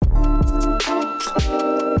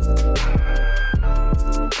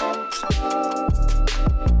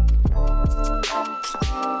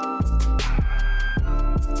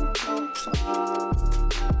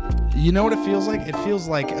You know what it feels like? It feels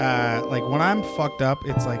like when I'm fucked up,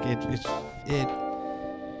 it's like it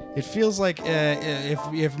feels like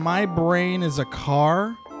if my brain is a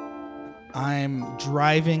car, I'm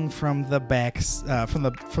driving from the back from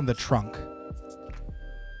the trunk. Does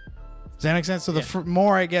that make sense? So the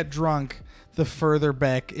more I get drunk, the further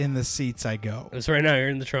back in the seats I go. So right now you're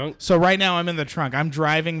in the trunk? So right now I'm in the trunk. I'm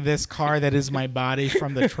driving this car that is my body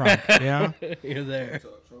from the trunk. Yeah? You're there.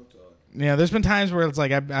 Yeah, there's been times where it's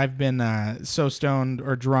like I've been so stoned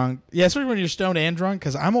or drunk. Yeah, especially when you're stoned and drunk,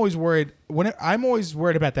 because I'm always worried. I'm always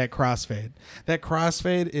worried about that crossfade. That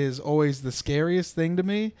crossfade is always the scariest thing to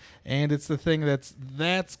me, and it's the thing that's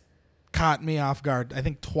caught me off guard. I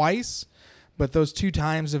think twice, but those 2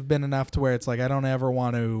 times have been enough to where it's like I don't ever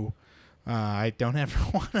want to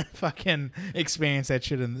fucking experience that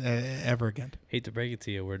shit ever again. Hate to break it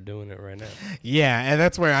to you, we're doing it right now. Yeah, and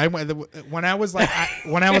that's where I went. When I was like,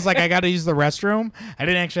 I got to use the restroom. I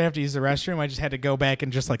didn't actually have to use the restroom. I just had to go back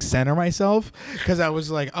and just like center myself because I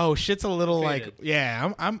was like, oh, shit's a little Faded. like,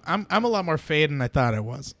 yeah, I'm a lot more faded than I thought I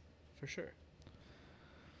was. For sure.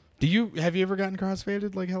 Have you ever gotten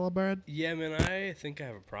crossfaded like hella bad? Yeah, man, I think I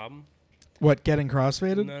have a problem. What, getting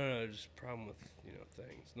crossfaded? No, just a problem with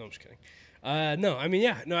things. No, I'm just kidding. No, I mean,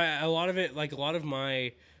 yeah, no, a lot of it, like a lot of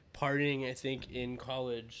my partying, I think in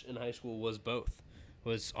college and high school was both,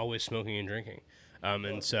 was always smoking and drinking,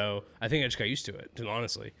 and so I think I just got used to it,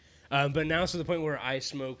 honestly. But now it's to the point where I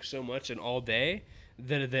smoke so much and all day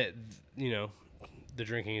that the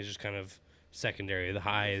drinking is just kind of secondary. The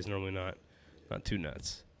high is normally not too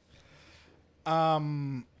nuts.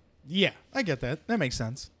 Yeah, I get that. That makes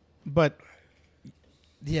sense, but.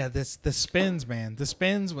 Yeah, the spins, man. The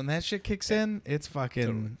spins, when that shit kicks in, it's fucking...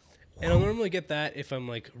 Totally. And I'll normally get that if I'm,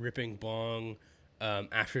 like, ripping bong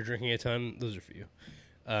after drinking a ton. Those are for you.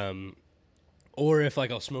 Or if,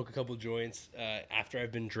 like, I'll smoke a couple joints after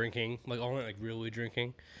I've been drinking, like, all night, like, really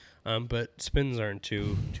drinking. But spins aren't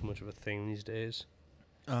too much of a thing these days.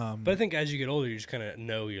 But I think as you get older, you just kind of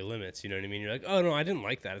know your limits, you know what I mean? You're like, oh, no, I didn't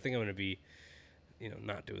like that. I think I'm going to be,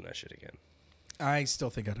 not doing that shit again. I still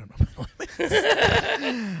think I don't know my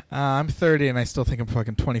limits. I'm 30 and I still think I'm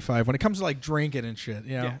fucking 25 when it comes to like drinking and shit,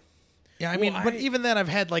 you know? Yeah, I mean, but even then I've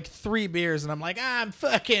had like 3 beers and I'm like, I'm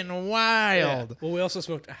fucking wild. Yeah. Well, we also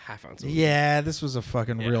smoked a half ounce of weed. Yeah, this was a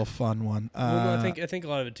fucking real fun one. Well, no, I think a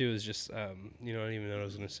lot of it too is just, I don't even know what I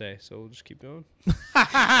was going to say, so we'll just keep going.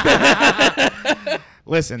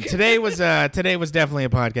 Listen, today was definitely a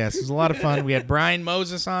podcast. It was a lot of fun. We had Brian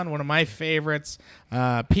Moses on, one of my favorites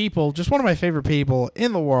people, just one of my favorite people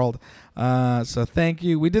in the world. So thank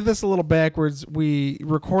you. We did this a little backwards. We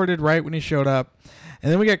recorded right when he showed up,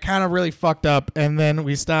 and then we got kind of really fucked up, and then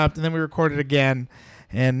we stopped, and then we recorded again,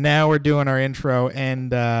 and now we're doing our intro.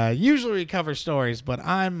 And usually we cover stories, but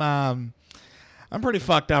I'm pretty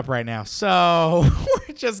fucked up right now, so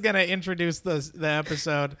we're just gonna introduce the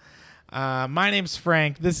episode. My name's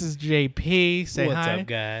Frank. This is JP. Say What's hi. What's up,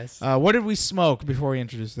 guys? What did we smoke before we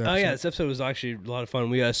introduced the episode? Oh, yeah, this episode was actually a lot of fun.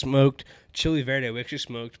 We smoked Chili Verde. We actually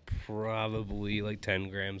smoked probably like 10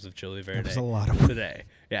 grams of Chili Verde. That was a lot of today.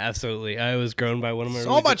 Yeah, absolutely. I was grown by one of my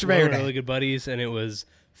really good buddies, and it was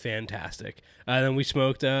fantastic. Then we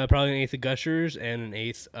smoked probably an eighth of Gushers and an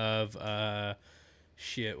eighth of... what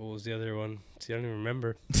was the other one? See, I don't even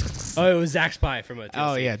remember. It was Zach's Pie from a TLC.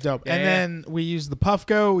 Oh, yeah, dope. Yeah, then we used the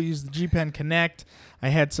Puffco. We used the G-Pen Connect. I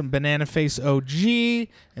had some Banana Face OG. And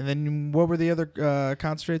then what were the other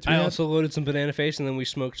concentrates we had? I also loaded some Banana Face, and then we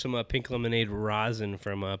smoked some Pink Lemonade Rosin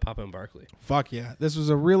from Papa and Barkley. Fuck yeah. This was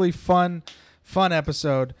a really fun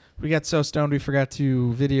episode. We got so stoned we forgot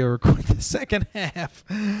to video record the second half.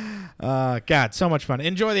 God, so much fun.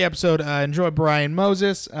 Enjoy the episode. Enjoy Brian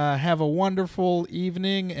Moses. Have a wonderful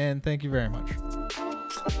evening, and thank you very much.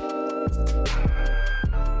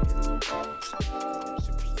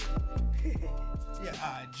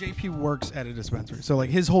 JP works at a dispensary, so like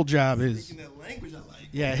his whole job is speaking that language I like.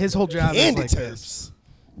 Yeah, his whole job is like this.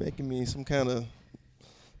 Making me some kind of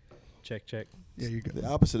check. Yeah, you go. The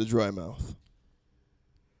opposite of dry mouth.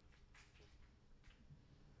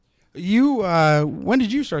 You when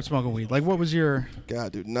did you start smoking weed? Like, what was your...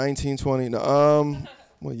 God, dude, 1920. No,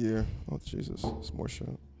 what year? Oh, Jesus, it's more shit.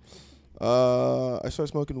 I started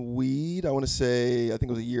smoking weed, I want to say, I think it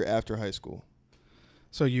was a year after high school.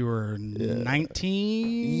 So you were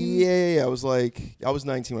 19? Yeah, I was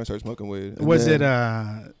 19 when I started smoking weed. And was it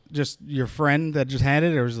just your friend that just had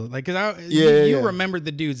it, or was it like, cause you remembered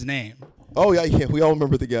the dude's name? Oh yeah, we all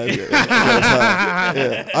remember the guy.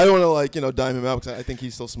 Yeah. I don't want to dime him out because I think he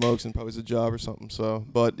still smokes and probably has a job or something. So,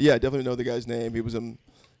 but yeah, I definitely know the guy's name.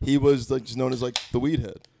 He was like just known as like the weed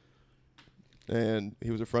head, and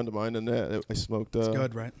he was a friend of mine. And I smoked. It's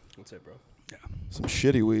good, right? That's it, bro. some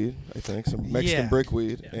shitty weed, I think, some Mexican Yeah. brick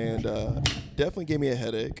weed, Yeah. and definitely gave me a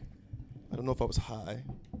headache. I don't know if I was high.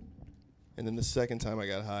 And then the second time I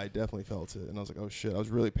got high, I definitely felt it. And I was like, oh, shit. I was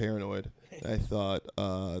really paranoid. I thought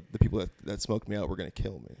the people that smoked me out were going to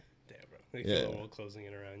kill me. Damn, bro. They Yeah. feel the world closing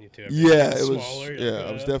in around you, too. Yeah, Everything's it was. smaller. Yeah, You're like,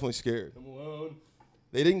 I was definitely scared. I'm alone.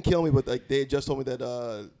 They didn't kill me, but like they had just told me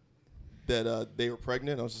that they were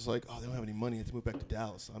pregnant. I was just like, oh, they don't have any money. I have to move back to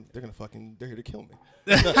Dallas. They're here to kill me.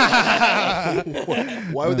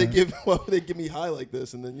 Why would they give me high like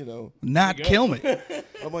this? And then Not There you kill go. me.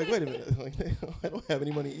 I'm like, wait a minute. Like, I don't have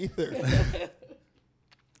any money either. Yo,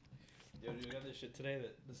 dude, I got this shit today.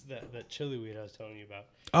 This is that chili weed I was telling you about.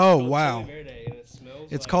 Oh, It's called wow. Chili Verde, and it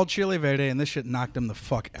smells It's like, called Chile Verde, and this shit knocked him the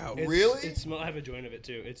fuck out. Really? I have a joint of it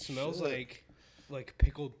too. It smells Shit. like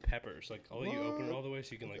pickled peppers. Like you open it all the way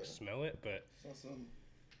so you can like smell it, but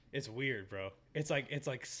it's weird, bro. It's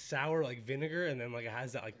like sour like vinegar, and then like it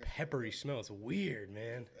has that like peppery smell. It's weird,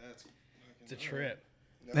 man. It's a trip.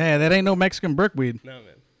 Hey, that ain't no Mexican brick weed. No,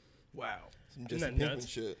 man. Wow. Some Isn't Jesse that Pinkman nuts?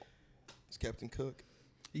 shit. It's Captain Cook.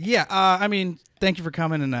 Yeah, I mean, thank you for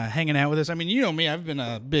coming and hanging out with us. I mean, you know me, I've been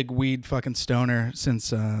a big weed fucking stoner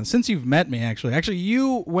since you've met me, actually. Actually,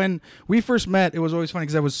 when we first met, it was always funny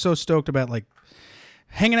because I was so stoked about, like,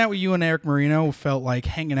 hanging out with you and Eric Marino felt like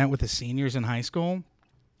hanging out with the seniors in high school,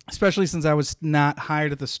 especially since I was not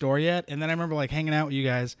hired at the store yet. And then I remember, like, hanging out with you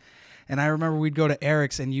guys, and I remember we'd go to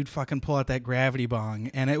Eric's and you'd fucking pull out that gravity bong,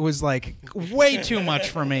 and it was, like, way too much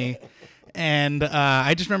for me. And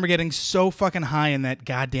I just remember getting so fucking high in that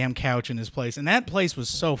goddamn couch in his place. And that place was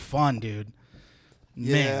so fun, dude.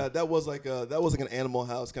 Yeah, Man. that was like an Animal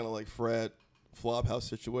House kind of like frat flop house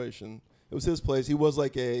situation. It was his place. He was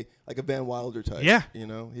like a Van Wilder type. Yeah. He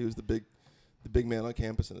was the big man on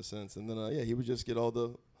campus in a sense. And then he would just get all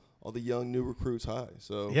the young new recruits high.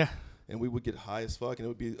 So Yeah. and we would get high as fuck, and it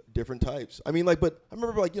would be different types. I mean, but I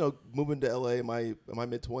remember moving to LA in my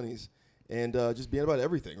mid-20s. And just being about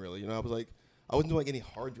everything, really. I wasn't doing any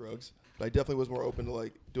hard drugs, but I definitely was more open to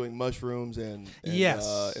like doing mushrooms and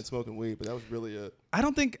smoking weed. But that was really it. I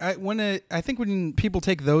don't think I think when people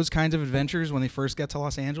take those kinds of adventures when they first get to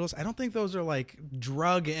Los Angeles, I don't think those are like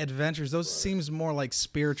drug adventures. Those seems more like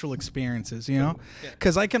spiritual experiences, you know?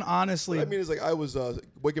 Because I can honestly. What I mean is I was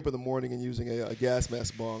waking up in the morning and using a gas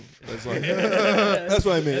mask bong. That's like that's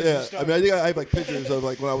what I mean. Yeah, I mean I think I have like pictures of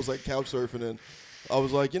like when I was like couch surfing and I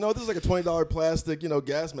was like, this is like a $20 plastic,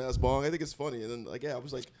 gas mask bong. I think it's funny. And then I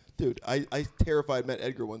was like, dude, I terrified Matt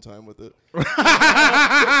Edgar one time with it.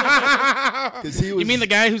 'Cause he was, You mean the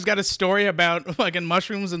guy who's got a story about fucking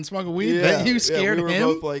mushrooms and smoking weed? Yeah, That you scared we were him?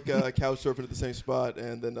 both like couch surfing at the same spot,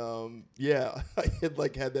 and then I had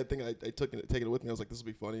that thing. I taken it with me. I was like, this will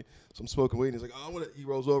be funny. So I'm smoking weed. And he's like, oh, he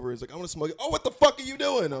rolls over. He's like, I want to smoke it. Oh, what the fuck are you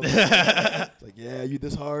doing? I'm like, yeah, you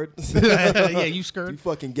this hard? Yeah, you You scared.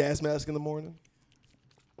 fucking gas mask in the morning.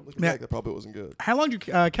 Looking Yeah. back, that probably wasn't good. How long did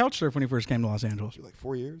you couch surf when you first came to Los Angeles? Like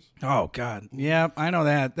 4 years. Oh God, yeah, I know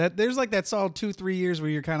that. There's like that solid 2-3 years where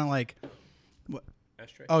you're kind of like,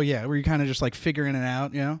 Ashtray. oh yeah, where you're kind of just like figuring it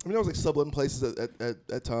out, you know? I mean, I was like subletting places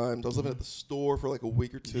at times. I was living at the store for like a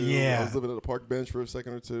week or two. Yeah. I was living at a park bench for a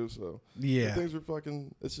second or two. So Yeah. things are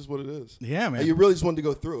fucking. It's just what it is. Yeah, man. And you really just wanted to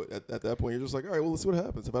go through it at that point. You're just like, all right, well, let's see what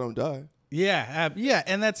happens if I don't die. Yeah,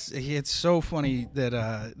 and it's so funny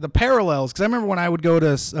that the parallels, because I remember when I would go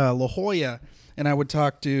to La Jolla and I would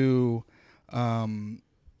talk to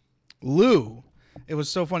Lou. It was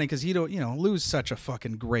so funny because Lou's such a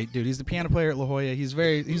fucking great dude. He's the piano player at La Jolla. He's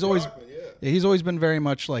always he's always been very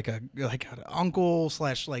much like an uncle /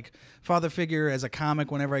 like father figure as a comic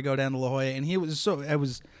whenever I go down to La Jolla. And it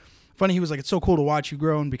was funny. He was like, it's so cool to watch you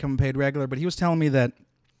grow and become a paid regular. But he was telling me that.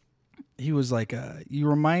 He was like, you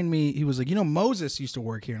remind me, he was like, Moses used to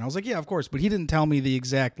work here. And I was like, yeah, of course. But he didn't tell me the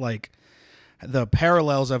exact, like, the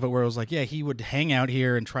parallels of it where it was like, yeah, he would hang out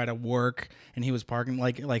here and try to work. And he was parking,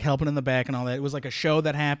 like helping in the back and all that. It was like a show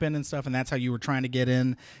that happened and stuff. And that's how you were trying to get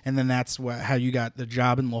in. And then that's how you got the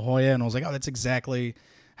job in La Jolla. And I was like, oh, that's exactly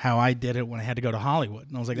how I did it when I had to go to Hollywood.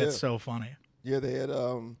 And I was like, that's so funny. Yeah, they had.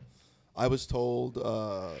 I was told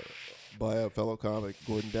by a fellow comic,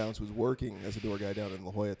 Gordon Downs, who was working as a door guy down in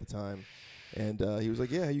La Jolla at the time, and he was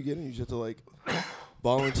like, "Yeah, how you get in? You just have to like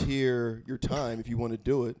volunteer your time if you want to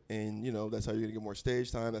do it, and that's how you're gonna get more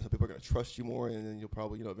stage time. That's how people are gonna trust you more, and then you'll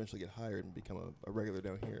probably eventually get hired and become a regular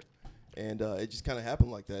down here." And it just kind of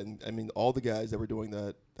happened like that. And I mean, all the guys that were doing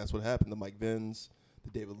that, that's what happened. The Mike Vins,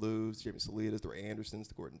 the David Lewis, Jamie Salidas, the Ray Andersons,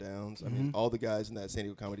 the Gordon Downs. I mean, all the guys in that San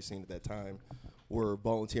Diego comedy scene at that time were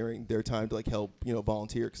volunteering their time to like help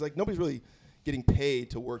volunteer, because like nobody's really getting paid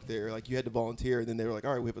to work there. Like you had to volunteer, and then they were like,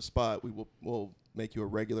 all right, we have a spot, we'll make you a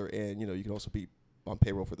regular, and you can also be on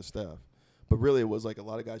payroll for the staff. But really, it was like a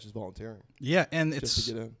lot of guys just volunteering. Yeah, and Just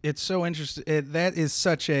to get in. it's so interesting. That is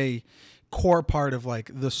such a core part of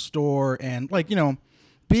like the store, and like, you know,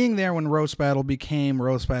 being there when Roast Battle became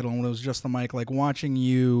Roast Battle and when it was just the mic, like watching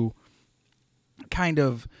you kind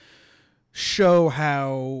of show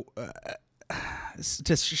how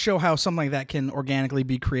to show how something like that can organically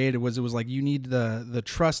be created. It was like you need the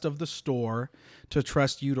trust of the store to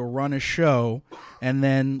trust you to run a show, and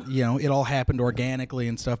then, you know, it all happened organically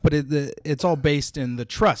and stuff. But it's all based in the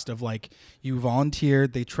trust of like you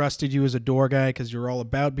volunteered, they trusted you as a door guy because you're all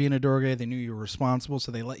about being a door guy. They knew you were responsible,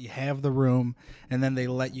 so they let you have the room, and then they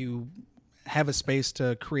let you have a space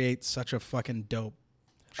to create such a fucking dope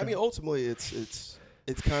show. I mean, ultimately, it's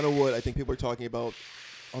kind of what I think people are talking about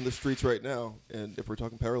on the streets right now. And if we're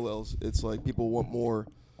talking parallels, it's like people want more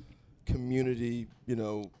community, you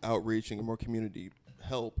know, outreaching and more community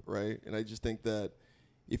help, right? And I just think that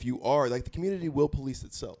if you are, like, the community will police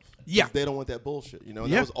itself. Yeah. They don't want that bullshit, you know?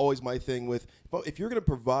 And Yeah. that was always my thing with, if you're going to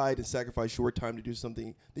provide and sacrifice your time to do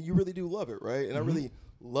something, then you really do love it, right? And I really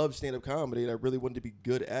love stand-up comedy, and I really wanted to be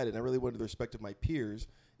good at it, and I really wanted the respect of my peers,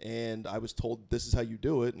 and I was told, this is how you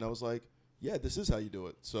do it, and I was like, yeah, this is how you do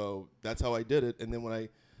it. So that's how I did it. And then when I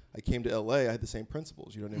came to LA, I had the same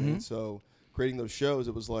principles, you know what I mean? So creating those shows,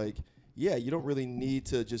 it was like, yeah, you don't really need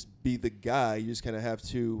to just be the guy. You just kind of have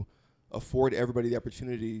to afford everybody the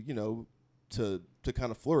opportunity, you know, to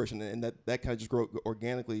kind of flourish. And that kind of just grew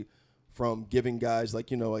organically from giving guys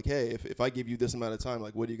like, you know, like, hey, if I give you this amount of time,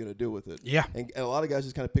 like, what are you going to do with it? Yeah. And a lot of guys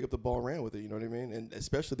just kind of pick up the ball and ran with it, you know what I mean? And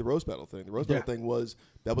especially the roast battle thing. The roast battle thing was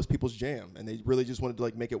people's jam, and they really just wanted to,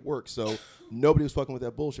 like, make it work. So nobody was fucking with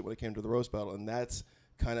that bullshit when it came to the roast battle, and that's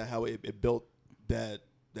kind of how it built that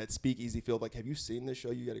speakeasy feel. Like, have you seen this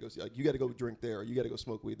show? You got to go see. Like, you got to go drink there, or you got to go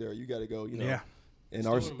smoke weed there, or you got to go, you know. Yeah. And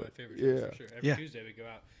Still our one of my favorite shows for sure. Every Tuesday we go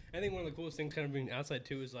out. I think one of the coolest things kind of being outside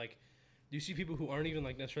too is like, you see people who aren't even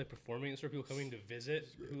like necessarily performing. It's sort of people coming to visit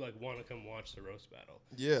who like want to come watch the roast battle.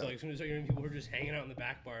 Yeah. So like as soon as you're hearing people who are just hanging out in the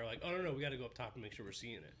back bar, like, oh no, we got to go up top and make sure we're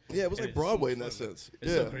seeing it. Yeah, it was And like it's so Broadway in fun. that sense.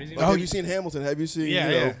 It's yeah. so crazy. Like, have you seen Hamilton? Have you seen Yeah,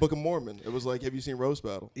 you know, yeah. Book of Mormon? It was like, have you seen Roast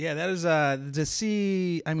Battle? Yeah, that is to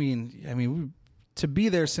see. I mean, to be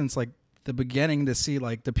there since like the beginning, to see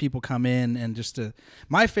like the people come in and just to.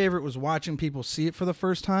 My favorite was watching people see it for the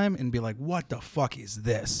first time and be like, "What the fuck is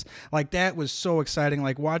this?" Like that was so exciting.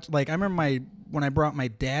 Like I remember when I brought my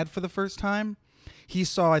dad for the first time, he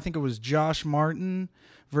saw, I think it was Josh Martin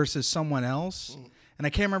versus someone else. And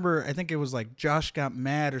I can't remember. I think it was like Josh got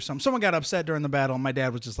mad or something. Someone got upset during the battle, and my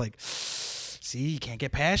dad was just like, "See, you can't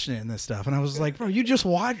get passionate in this stuff." And I was like, "Bro, you just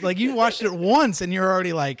watched it once, and you're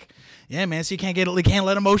already like, yeah, man. So you can't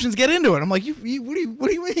let emotions get into it." I'm like, what do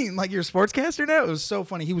you mean? Like you're a sportscaster now?" It was so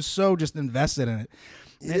funny. He was so just invested in it.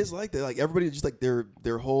 It is like that. Like everybody just like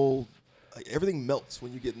their whole. Like everything melts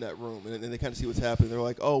when you get in that room, and they kind of see what's happening. They're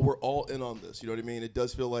like, "Oh, we're all in on this." You know what I mean? It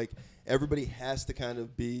does feel like everybody has to kind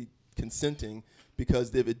of be consenting,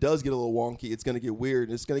 because if it does get a little wonky, it's going to get weird,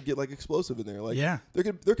 and it's going to get like explosive in there. Like, Yeah. there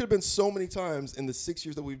could have been so many times in the 6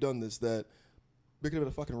 years that we've done this that there could have been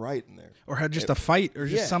a fucking riot in there, Or had just a fight or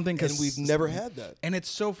just something. and we've never had that. And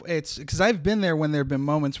it's because I've been there when there have been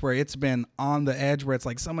moments where it's been on the edge, where it's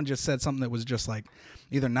like someone just said something that was just like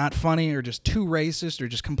either not funny or just too racist or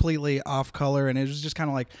just completely off color. And it was just kind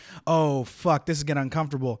of like, oh, fuck, this is getting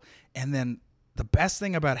uncomfortable. And then the best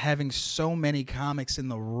thing about having so many comics in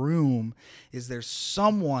the room is there's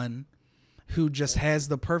someone who just has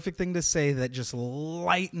the perfect thing to say that just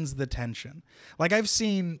lightens the tension. Like I've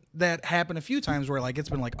seen that happen a few times where like it's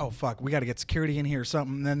been like, oh fuck, we got to get security in here or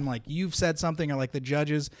something. And then like you've said something, or like the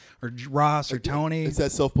judges or Ross or Tony. It's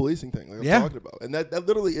that self-policing thing like I'm talking about. And that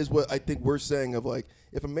literally is what I think we're saying of like,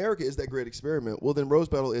 if America is that great experiment, well then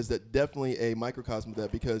Roast Battle is that definitely a microcosm of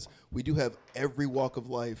that, because we do have every walk of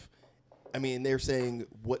life. I mean, they're saying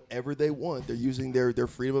whatever they want. They're using their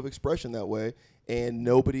freedom of expression that way, and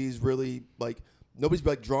nobody's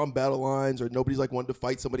drawn battle lines, or nobody's like wanted to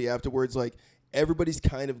fight somebody afterwards. Like everybody's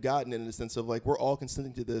kind of gotten it in the sense of like, we're all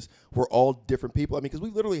consenting to this. We're all different people. I mean, because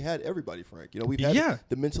we've literally had everybody, Frank. You know, we've had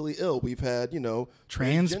the mentally ill. We've had, you know,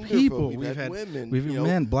 trans transgender people. folk. We've had women. We've you know,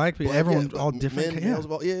 men, black people, everyone, all different. Men, males,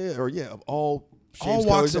 of all all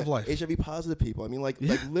walks of life. HIV positive people. I mean, like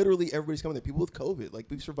literally everybody's coming there. People with COVID, like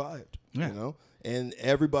we've survived, you know, and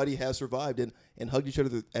everybody has survived and hugged each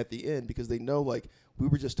other at the end, because they know like we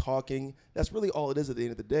were just talking. That's really all it is at the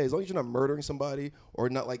end of the day. As long as you're not murdering somebody or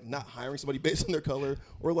not hiring somebody based on their color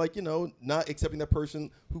or not accepting that person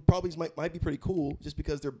who probably might be pretty cool just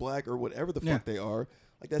because they're black or whatever the fuck they are.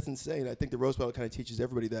 Like, that's insane. I think the roast battle kind of teaches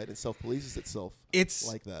everybody that and self-polices itself. It's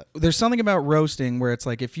like that. There's something about roasting where it's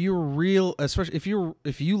like if you're real, especially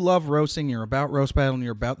if you love roasting, you're about roast battle and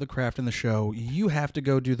you're about the craft and the show, you have to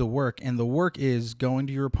go do the work. And the work is going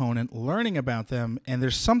to your opponent, learning about them. And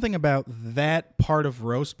there's something about that part of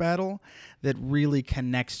roast battle that really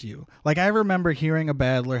connects you. Like, I remember hearing a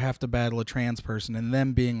battler have to battle a trans person and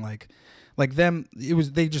them being like them,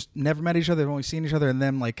 they just never met each other, they've only seen each other, and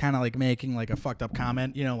them like kind of like making like a fucked up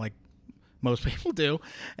comment, like most people do.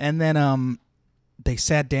 And then they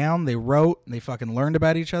sat down, they wrote, and they fucking learned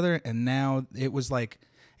about each other, and now it was like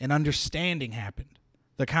an understanding happened.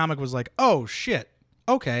 The comic was like, oh shit,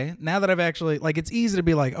 okay, now that I've actually, like, it's easy to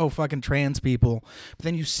be like, oh, fucking trans people, but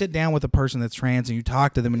then you sit down with a person that's trans and you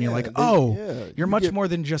talk to them and you're like, you're much more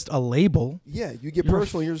than just a label. Yeah, you get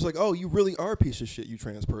personal. You're just like, oh, you really are a piece of shit, you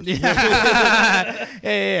trans person. Yeah.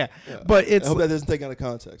 But I hope that doesn't take out of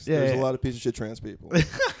context. There's a lot of piece of shit trans people. And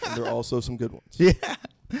there are also some good ones. Yeah.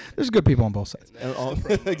 There's good people on both sides.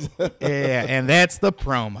 And that's the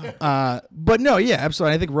promo. But no, yeah,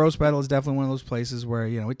 absolutely. I think roast battle is definitely one of those places where,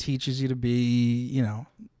 it teaches you to be,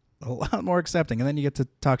 a lot more accepting, and then you get to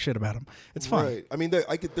talk shit about them. It's fun. Right. I mean,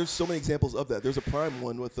 there's so many examples of that. There's a prime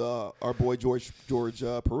one with our boy George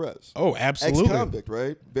Perez. Oh, absolutely. Ex-convict,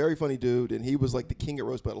 right? Very funny dude, and he was like the king at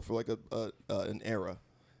roast battle for like an era.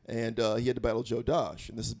 And he had to battle Joe Dosh,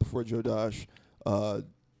 and this is before Joe Dosh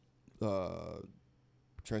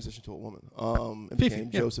transitioned to a woman and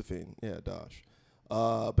became Josephine. Yeah, Dosh.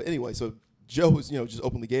 But anyway, so Joe was just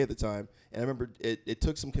openly gay at the time, and I remember it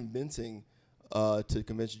took some convincing to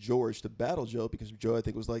convince George to battle Joe, because Joe, I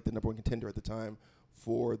think, was like the number one contender at the time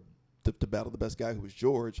to battle the best guy, who was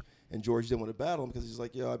George, and George didn't want to battle him because he's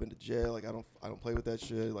like, I've been to jail, like I don't play with that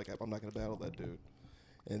shit, like I'm not gonna battle that dude.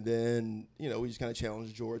 And then, we just kind of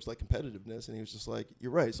challenged George, like, competitiveness. And he was just like,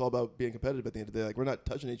 you're right. It's all about being competitive at the end of the day. Like, we're not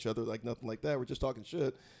touching each other, like, nothing like that. We're just talking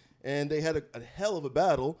shit. And they had a hell of a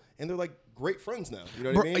battle. And they're, like, great friends now. You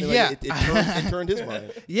know what I mean? And, yeah. Like, it turned his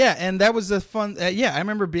mind. Yeah, and that was the fun. I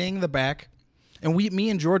remember being in the back. And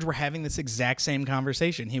me and George were having this exact same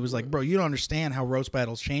conversation. He was like, bro, you don't understand how roast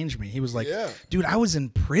battles changed me. He was like, dude, I was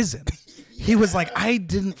in prison. He was like, I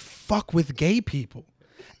didn't fuck with gay people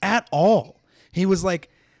at all. He was like,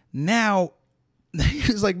 now, he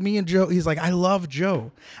was like, me and Joe, he's like, I love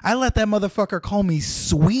Joe. I let that motherfucker call me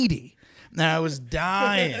sweetie. And I was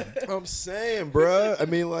dying. I'm saying, bruh. I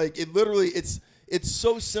mean, like, it literally, it's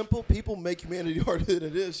so simple. People make humanity harder than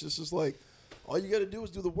it is. It's just like, all you got to do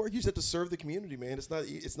is do the work. You just have to serve the community, man.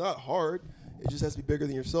 It's not hard. It just has to be bigger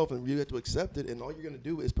than yourself, and you have to accept it. And all you're going to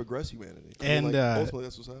do is progress humanity. Ultimately,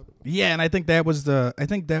 that's what's happening. Yeah, and I think that's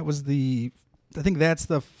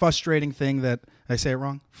the frustrating thing that, did I say it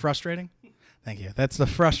wrong? Frustrating? Thank you. That's the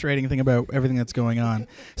frustrating thing about everything that's going on,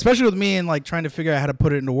 especially with me and like trying to figure out how to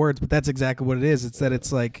put it into words. But that's exactly what it is. It's that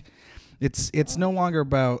it's like, it's no longer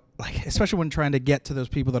about, like, especially when trying to get to those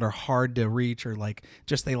people that are hard to reach, or like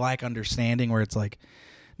just they lack understanding, where it's like,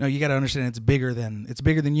 no, you got to understand it's bigger than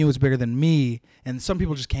you, it's bigger than me, and some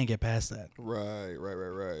people just can't get past that. Right.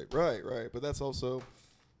 But that's also,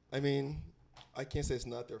 I mean, I can't say it's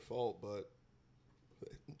not their fault, but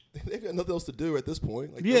they've got nothing else to do at this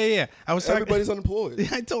point. Like, yeah. Everybody's unemployed.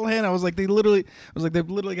 I told Hannah, I was like, they've literally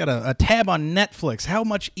got a tab on Netflix. How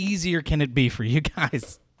much easier can it be for you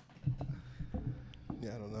guys?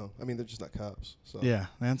 Yeah, I don't know. I mean, they're just not cops. So. Yeah,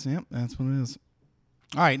 that's what it is.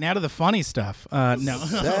 All right, now to the funny stuff. No.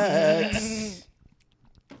 Sex.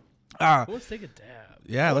 Let's take a dab.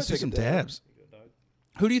 Yeah, let's do some dabs.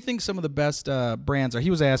 Who do you think some of the best brands are?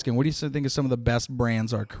 He was asking, what do you think of some of the best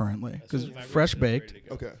brands are currently? Because Fresh Baked.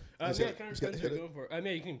 Okay. Yeah, you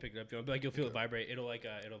can pick it up if you want. But like, you'll feel it vibrate. It'll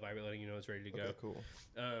vibrate, letting you know it's ready to go. Okay, cool.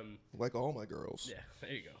 Like all my girls. Yeah,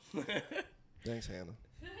 there you go. Thanks, Hannah.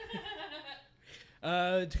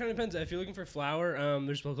 It kind of depends. If you're looking for flour,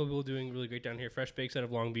 there's local people doing really great down here. Fresh Bakes out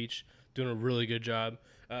of Long Beach, doing a really good job.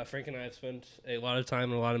 Frank and I have spent a lot of time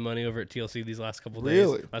and a lot of money over at TLC these last couple days.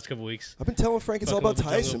 Really? Last couple weeks. I've been telling Frank it's all about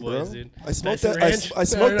Tyson, bro. Boys, I smoked Tyson that. I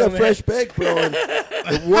smoked that Fresh Bake, bro. And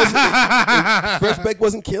it wasn't. Fresh Bake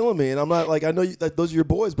wasn't killing me, and I'm not like, I know that those are your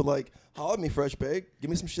boys, but like, holler at me, Fresh Bake. Give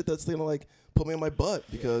me some shit that's gonna like put me on my butt,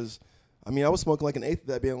 because I mean, I was smoking like an eighth of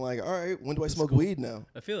that, being like, all right, when do I smoke weed now?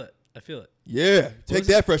 I feel it. Yeah, take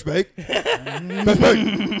that, Fresh Bake. Fresh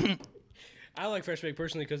Bake. I like Fresh Bake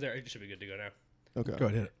personally because it should be good to go now. Okay. Go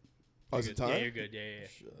ahead, hit it. Oh, is it time? Yeah, you're good. Yeah.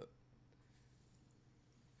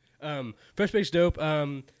 Fresh Bake's dope. Do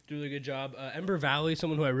a really good job. Ember Valley,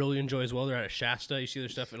 someone who I really enjoy as well. They're out of Shasta. You see their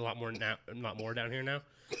stuff a lot more down here now.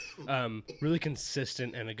 Really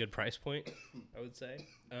consistent and a good price point, I would say.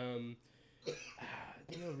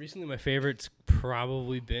 Recently my favorite's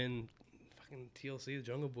probably been fucking TLC, the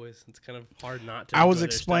Jungle Boys. It's kind of hard not to. I was enjoy their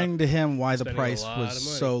explaining stuff. to him why the Spending a price lot was of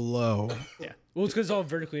money. so low. Yeah, well, it's because it's all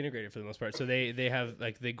vertically integrated for the most part. So they have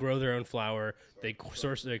they grow their own flour, they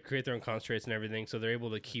create their own concentrates and everything. So they're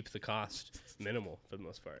able to keep the cost minimal for the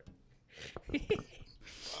most part.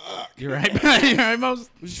 You're right. You're right, Moses.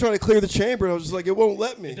 I was just trying to clear the chamber, and I was just like, it won't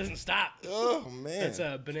let me. It doesn't stop. Oh man. That's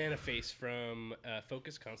a Banana Face from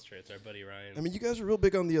Focus Concentrates, our buddy Ryan. I mean, you guys are real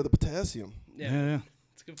big on the potassium. Yeah.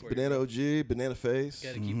 It's good for you. Banana OG, banana face.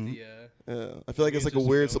 Got to keep the. Yeah, I feel like it's like a Just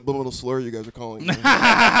weird go. subliminal slur you guys are calling. me. He's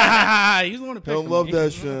the one who picked Don't him. love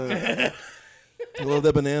that shit. I love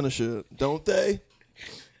that banana shit, don't they?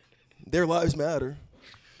 Their lives matter.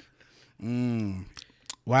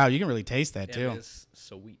 Wow, you can really taste that Yeah, too. man, it's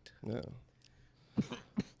sweet. Yeah.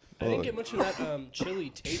 I didn't get much of that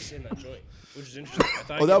chili taste in that joint, which is interesting. I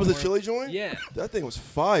thought I'd Oh, that get was a more- chili joint? Yeah. That thing was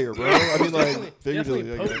fire, bro. I mean, like, figuratively,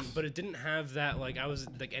 definitely I potent, guess. but it didn't have that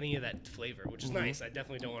any of that flavor, which is nice. I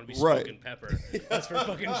definitely don't want to be Right. smoking pepper. That's for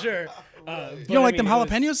fucking sure. You don't like them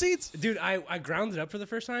jalapeno seeds? Dude, I ground it up for the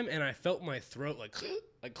first time and I felt my throat like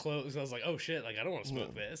close. I was like, oh shit, like I don't want to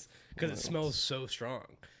smoke this because it smells so strong.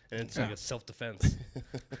 And it's like a self-defense.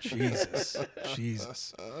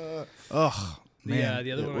 Jesus. Ugh. Man.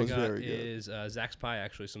 The other It one I was got very good. is Zach's Pie,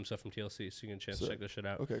 actually, some stuff from TLC, so you can chance to check this shit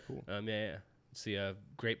out. Okay, cool. Yeah. It's the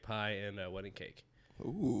grape pie and wedding cake.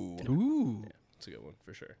 Ooh. Ooh. It's a good one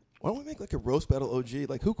for sure. Why don't we make like a roast battle OG?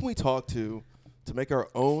 Like, who can we talk to make our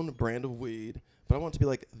own brand of weed? But I want it to be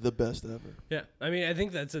like the best ever. Yeah, I mean, I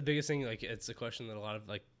think that's the biggest thing. Like, it's a question that a lot of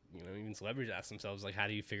even celebrities ask themselves. Like, how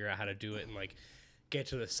do you figure out how to do it and like get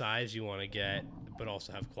to the size you want to get, but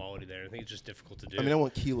also have quality there? I think it's just difficult to do. I mean, I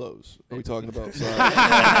want kilos. Are we talking about size?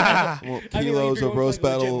 I want I mean, like, kilos if you're of going roast for,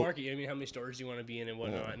 like, legit battle. market, I mean, how many stores do you want to be in and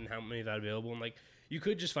whatnot, and how many of that available? And like, you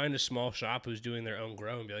could just find a small shop who's doing their own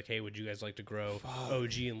grow and be like, hey, would you guys like to grow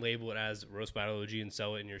OG and label it as roast battle OG and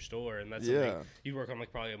sell it in your store? And that's something you work on, like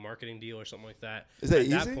probably a marketing deal or something like that. Is that At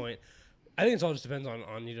easy? that point, I think it all just depends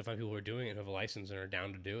on you to find people who are doing it, who have a license and are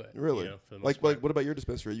down to do it. Really? For the most Like, part. what about your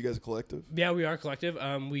dispensary? Are you guys a collective? Yeah, we are collective.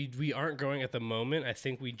 We aren't growing at the moment. I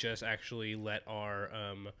think we just actually let our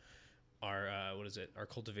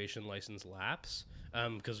cultivation license lapse.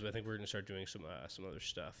 Because I think we're gonna start doing some other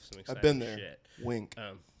stuff. Some exciting I've been there. Shit. Wink.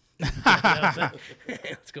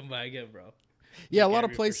 Let's come by again, bro. Yeah, a Yeah, lot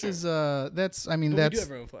of for places. That's. I mean, But we do that's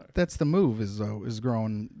have our own flower. that's the move. Is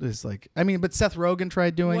growing. Is like. I mean, but Seth Rogen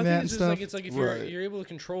tried doing Well, I that think and it's just stuff. like it's like if Right. you're able to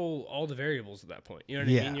control all the variables at that point. You know what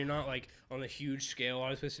I Yeah. mean? You're not like on a huge scale. A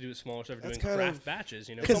lot of places do it smaller stuff, That's doing kind craft of- batches.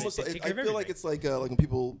 You know, It's they almost take like, care I of feel like everything. it's like when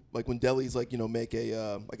people when delis make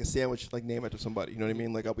a sandwich name after somebody. You know what I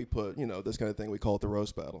mean? Like we put this kind of thing. We call it the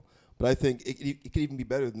roast battle. But I think it could even be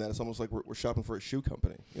better than that. It's almost like we're shopping for a shoe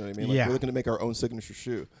company. You know what I mean? Like Yeah. We're looking to make our own signature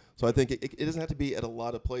shoe. So I think it doesn't have to be at a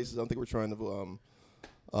lot of places. I don't think we're trying to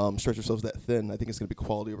stretch ourselves that thin. I think it's going to be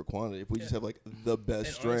quality over quantity. If we just have like the best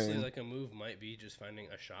And strain. honestly, like a move might be just finding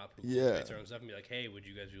a shop who Yeah. cultivates their own stuff and be like, hey, would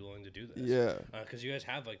you guys be willing to do this? Yeah. Because you guys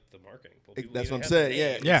have like the marketing. Well, That's people- what you I'm have saying. the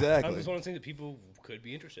Yeah, name. Yeah. exactly. That's one of the things that people could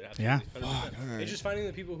be interested in. Yeah. Absolutely. 100%. alright. It's just finding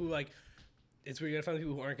the people who like. It's where you gotta find the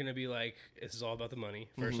people who aren't gonna be like, this is all about the money.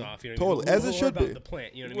 First off, you know, Totally. people As who it are should about be. the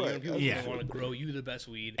plant. You know what I mean? Right. People Yeah. who want to grow you the best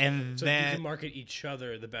weed, And so that- you can market each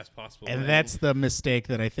other the best possible. And way. that's the mistake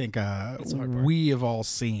that I think the hard part. we have all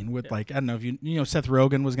seen with like I don't know if you know Seth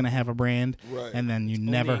Rogen was going to have a brand Right. and then you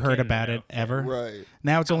only never in heard Canada about now. it ever. Right.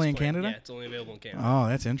 Now it's only in Plant, Canada. Yeah, it's only available in Canada. Oh,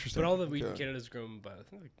 that's interesting. But all the weed in Okay. Canada is grown by I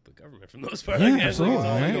think, like, the government for the most part. Yeah, I guess. absolutely, Like, it's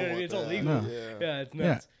all, right? you know Don't what I mean? want It's all that. legal. No. Yeah, it's Yeah.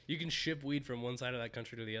 nuts. You can ship weed from one side of that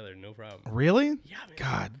country to the other, no problem. Really? Yeah, man.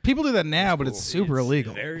 God, people do that now, but it's super It's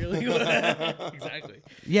illegal. Very illegal. exactly.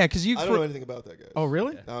 Yeah, because you. I don't know anything about that, guys. Oh,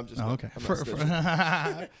 really? No, I'm just. Oh, not- okay. I'm not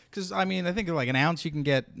snitching. Because I mean, I think like an ounce you can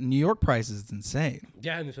get New York prices. It's insane.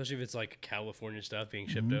 Yeah, and especially if it's like California stuff being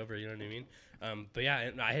shipped Mm-hmm. over, you know what I mean? But yeah,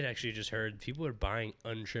 and I had actually just heard people are buying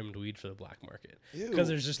untrimmed weed for the black market Ew. because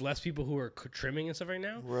there's just less people who are trimming and stuff right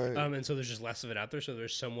now. Right. And so there's just less of it out there. So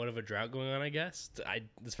there's somewhat of a drought going on, I guess.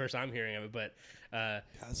 This first I'm hearing of it, but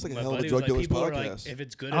It's like a my hell of a buddy drug was like, dealer's people are like, podcast. if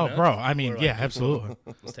it's good Oh, enough, bro. I people mean, are yeah, like, absolutely.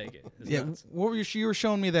 let's take it. It's Yeah. nuts. What were you were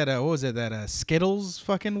showing me that? What was it? That Skittles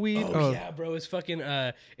fucking weed? Oh, yeah, bro! It's fucking.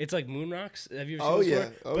 It's like Moon Rocks. Have you ever seen Oh, this yeah.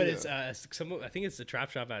 before? Oh, but yeah. it's I think it's the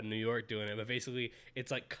Trap Shop out in New York doing it. But basically,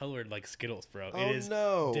 it's like colored like Skittles bro. Oh, It is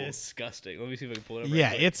no. disgusting. Let me see if I can pull it up. Yeah,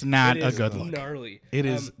 right quick. it's not It a is good look. Gnarly. It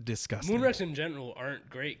is disgusting. Moon wrecks in general aren't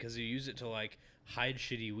great because you use it to like hide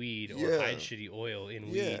shitty weed or Yeah. hide shitty oil in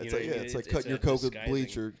weed. Yeah, you it's know like what I mean? it's like cutting your coke with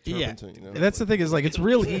bleach or Yeah, turpentine. You know? that's the thing is like it's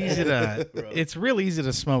real easy to it's real easy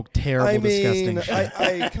to smoke terrible, I mean, disgusting shit.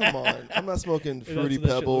 I come on. I'm not smoking fruity what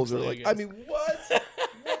that shit pebbles or looks like. like, I mean, what?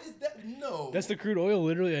 What is that? No. That's the crude oil,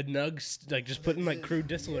 literally a nugs, like just putting like crude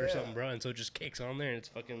distillate or something, bro, and so it just kicks on there and it's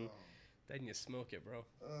fucking. Then you smoke it, bro.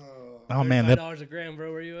 Oh man, that $5 a gram,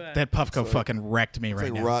 bro. Where you at? that Puffco fucking wrecked me It's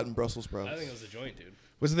right like now. rotten Brussels sprouts. I think it was a joint, dude.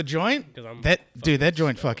 Was it the joint? 'Cause I'm That fucking dude, that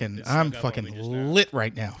joint stoked. fucking. It I'm snuck up on fucking me just now. lit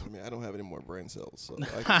right now. I mean, I don't have any more brain cells, so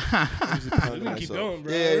I usually pound We can keep myself. going,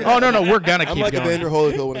 bro. Yeah, yeah, Oh no, we're gonna I'm keep like going. Evander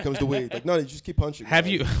Holyfield when it comes to weed. Like, no, you just keep punching. Have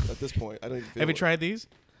man. you- At this point, I don't even feel Have you it. tried these?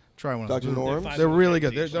 Try one of Dr. those. Norm's? They're They're really 5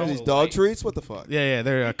 good. They're, milligrams they're, each, These so dog light. treats? What the fuck? yeah,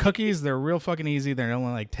 they're cookies. They're real fucking easy. They're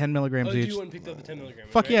only like 10 milligrams Oh, each. you went and picked up the 10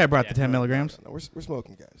 milligrams. Fuck right? yeah, I brought the 10 milligrams. No, we're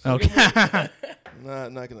smoking, guys. Okay.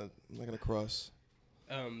 I'm not gonna cross.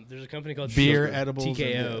 There's a company called Beer, Sugar. edibles, and- TKO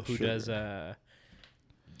yeah, who sugar. does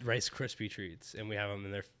Rice Krispie treats, and we have them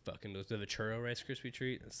in their fucking. They're the churro Rice Krispie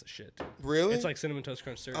treat. That's the shit. Dude. Really? It's like cinnamon toast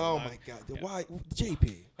crunch syrup. Oh live. my god. Yeah. Why,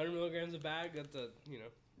 JP? 100 milligrams a bag. That's a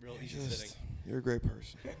real easy sitting. You're a great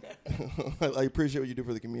person. I appreciate what you do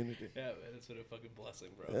for the community. Yeah, man, it's been a fucking blessing,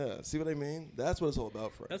 bro. Yeah, see what I mean? That's what it's all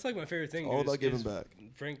about, Frank. That's like my favorite thing. All dude, about is- giving is back.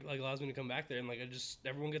 Frank like allows me to come back there and like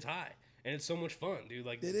everyone gets high and it's so much fun, dude.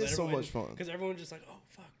 Like It is so much fun. because everyone's just like, oh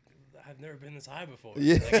fuck, I've never been this high before.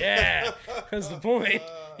 Yeah. Like, yeah, that's the point.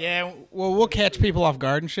 Yeah, well, we'll catch people off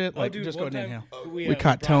guard and shit. Oh, Like, dude, just go one ahead and time inhale. we We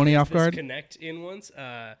caught brought Tony this- off this guard. Connect in once,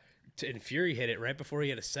 and Fury hit it right before he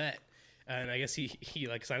had a set, and I guess he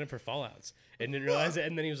like signed up for Fallouts and didn't realize it,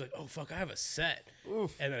 and then he was like, oh fuck, I have a set,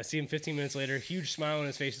 Oof. and then I see him 15 minutes later, huge smile on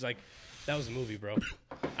his face. He's like, that was a movie, bro.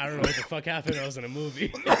 I don't know what the fuck happened. I was in a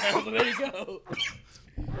movie. I was like, there you go.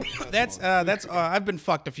 That's I've been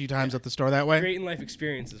fucked a few times at the store that way. Great in life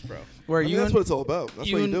experiences, bro. Where I mean, you that's and, what it's all about.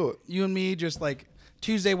 That's why you and, do it. You and me just like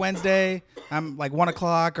Tuesday, Wednesday, I'm like 1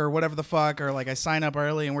 o'clock or whatever the fuck, or like I sign up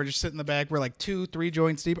early and we're just sitting in the back. We're like 2-3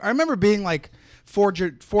 joints deep. I remember being like four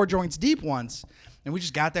joints deep once, and we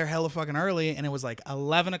just got there hella fucking early, and it was like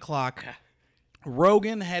 11 o'clock.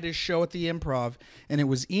 Rogan had his show at the Improv, and it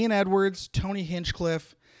was Ian Edwards, Tony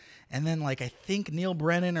Hinchcliffe, and then like I think Neil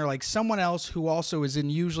Brennan or like someone else who also is in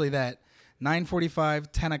usually that 9:45,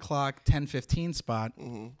 10 o'clock, 10:15 spot.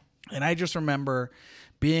 And I just remember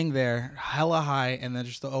being there hella high, and then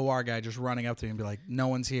just the OR guy just running up to me and be like, no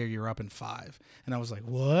one's here, you're up in 5. And I was like,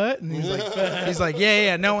 what? And he's like,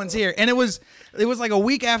 yeah, no one's here. And it was like a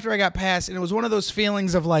week after I got passed, and it was one of those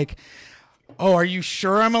feelings of like, oh, are you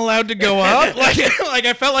sure I'm allowed to go up? like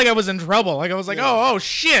I felt like I was in trouble. Like I was like, oh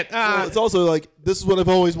shit. Well, it's also like, this is what I've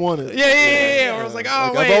always wanted. Yeah. Or I was like,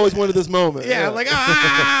 oh, wait. I've always wanted this moment. yeah, like,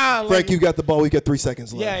 ah. Frank, you got the ball. We got 3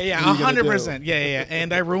 seconds left. Yeah, What are you gonna do? 100%. Yeah.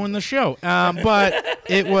 And I ruined the show. But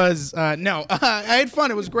it was no. I had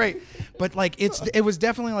fun. It was great. But like it was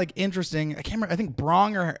definitely like interesting. I can't remember. I think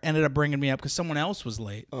Bronger ended up bringing me up because someone else was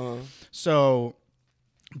late. So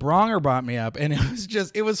Bronger brought me up, and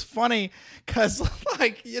it was funny because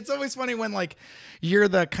like it's always funny when like you're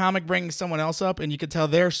the comic bringing someone else up, and you could tell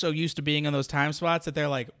they're so used to being in those time spots that they're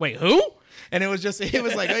like, wait, who? And it was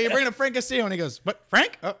like, oh, you're bringing up Frank Castillo, and he goes, but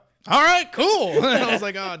Frank? Oh, all right, cool. And I was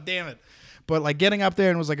like, oh, damn it. But like getting up there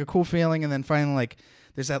and it was like a cool feeling, and then finally like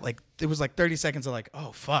there's that like it was like 30 seconds of like,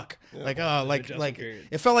 oh fuck, like adjustment period.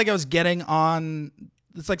 it felt like I was getting on.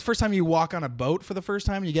 It's like the first time you walk on a boat for the first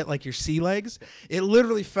time, you get like your sea legs. It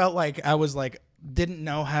literally felt like I was like didn't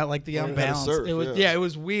know how like the Learning how to unbalance. surf, It was yeah. it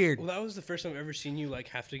was weird. Well, that was the first time I've ever seen you like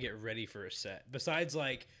have to get ready for a set. Besides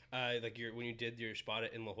like when you did your spot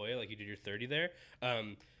in La Jolla, like you did your 30 there,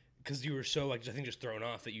 because you were so like I think just thrown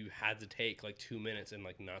off that you had to take like 2 minutes and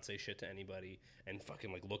like not say shit to anybody and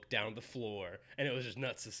fucking like look down at the floor, and it was just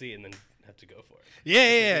nuts to see and then have to go for it.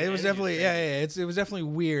 Yeah. It was energy definitely is it was definitely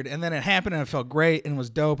weird. And then it happened and it felt great and it was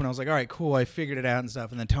dope. And I was like, all right, cool. I figured it out and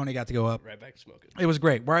stuff. And then Tony got to go up. Right back to smoking. It was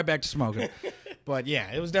great. We're right back to smoking. But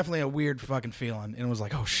yeah, it was definitely a weird fucking feeling. And it was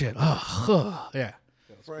like, oh shit. Yeah.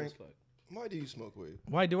 Frank, why do you smoke weed?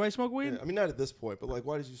 Why do I smoke weed? Yeah, I mean, not at this point, but like,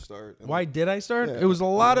 why did you start? And Why did I start? Yeah, It was a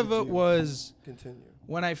lot why of did it you was continue?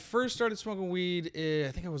 when I first started smoking weed.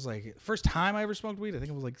 I think it was like first time I ever smoked weed. I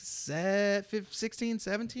think it was like 16,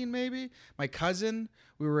 17 maybe. My cousin,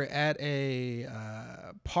 we were at a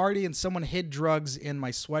party and someone hid drugs in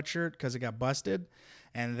my sweatshirt because it got busted.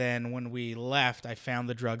 And then when we left, I found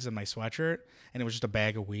the drugs in my sweatshirt and it was just a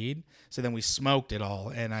bag of weed. So then we smoked it all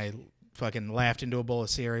and I fucking laughed into a bowl of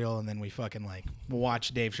cereal, and then we fucking like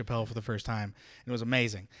watched Dave Chappelle for the first time. And it was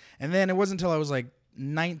amazing. And then it wasn't until I was like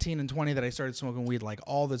 19 and 20 that I started smoking weed like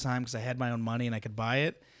all the time because I had my own money and I could buy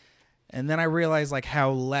it. And then I realized like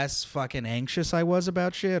how less fucking anxious I was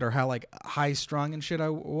about shit, or how like high strung and shit I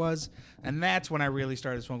was. And that's when I really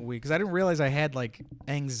started smoking weed, because I didn't realize I had like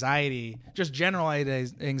anxiety, just general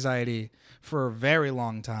anxiety, for a very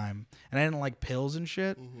long time. And I didn't like pills and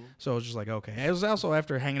shit. So I was just like, okay. It was also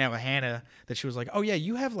after hanging out with Hannah that she was like, oh yeah,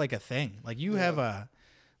 you have like a thing. Like you have a,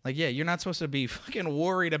 like, yeah, you're not supposed to be fucking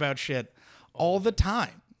worried about shit all the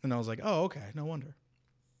time. And I was like, oh, okay, no wonder.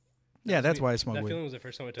 Yeah, that's why I smoke That weed. feeling was the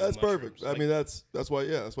first time I took That's mushrooms. perfect. Like, I mean, that's why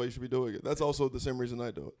you should be doing it. That's also the same reason I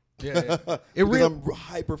do it. Yeah. Because I'm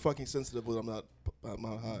hyper fucking sensitive when I'm not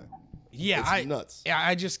high. Yeah, It's nuts. Yeah,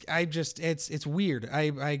 I just, it's weird.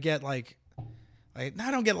 I get like, I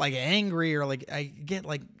don't get like angry, or like I get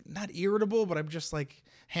like not irritable, but I'm just like,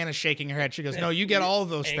 Hannah's shaking her head. She goes, no, you get all of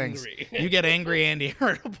those things. Angry. You get angry and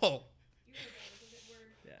irritable.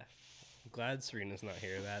 yeah. I'm glad Serena's not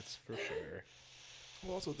here. That's for sure.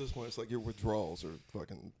 Well, also at this point, it's like your withdrawals are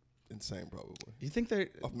fucking insane, probably, You think they're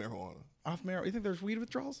of marijuana. off marijuana? You think there's weed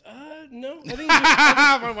withdrawals? No. I think it's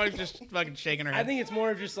just, My wife's just fucking shaking her head. I think it's more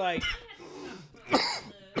of just like that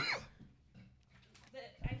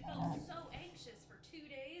I felt so anxious for 2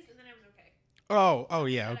 days, and then I was okay. Oh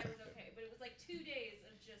yeah, Then okay. I was okay, but it was like 2 days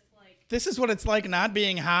of just like. This is what it's like not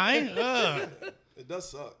being high? Ugh. It does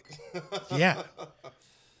suck. Yeah.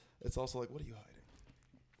 It's also like, what are you hiding?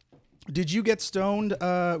 Did you get stoned?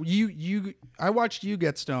 I watched you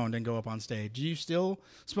get stoned and go up on stage. Do you still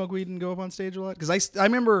smoke weed and go up on stage a lot? Because I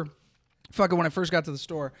remember, fucking when I first got to the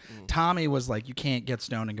store, Tommy was like, "You can't get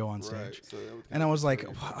stoned and go on stage," Right. So that would and I was like,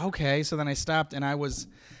 "Okay." So then I stopped, and I was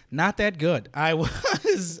not that good. I was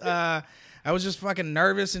just fucking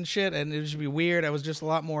nervous and shit, and it would just be weird. I was just a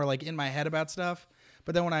lot more like in my head about stuff.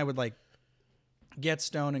 But then when I would like get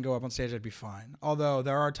stoned and go up on stage, I'd be fine. Although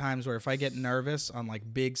there are times where if I get nervous on like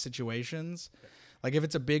big situations, like if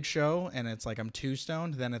it's a big show and it's like I'm too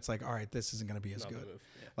stoned, then it's like, all right, this isn't gonna be as good.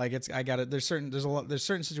 Yeah. Like I got it. There's certain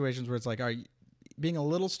situations where it's like, all right, being a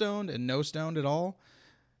little stoned and no stoned at all,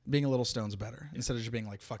 being a little stone's better instead of just being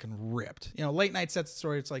like fucking ripped. You know, late night sets the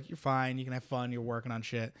story. It's like you're fine, you can have fun, you're working on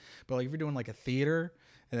shit. But like if you're doing like a theater.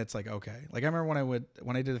 And it's like, okay. Like I remember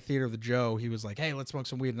when I did a theater of the Joe, he was like, hey, let's smoke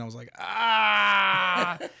some weed. And I was like,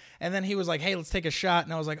 ah. And then he was like, hey, let's take a shot.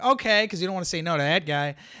 And I was like, okay, because you don't want to say no to that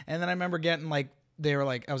guy. And then I remember getting like, they were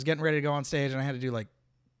like, I was getting ready to go on stage and I had to do like,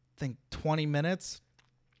 I think 20 minutes.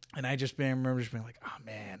 And I remember just being like, oh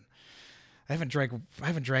man, I haven't drank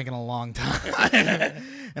in a long time.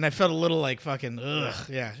 And I felt a little like fucking, ugh.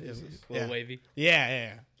 Yeah. A little wavy.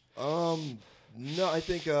 Yeah. No, I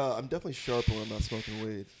think I'm definitely sharper when I'm not smoking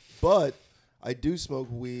weed. But I do smoke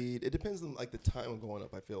weed. It depends on like the time I'm going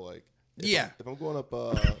up. I feel like if I'm going up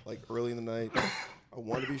like early in the night, I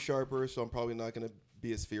want to be sharper, so I'm probably not going to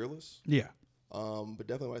be as fearless. Yeah. But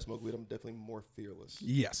definitely when I smoke weed, I'm definitely more fearless.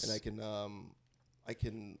 Yes. And I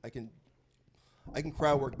can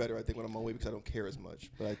crowd work better. I think when I'm on weed because I don't care as much.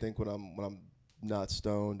 But I think when I'm not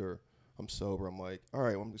stoned or I'm sober, I'm like, all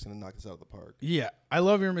right, well, I'm just going to knock this out of the park. Yeah, I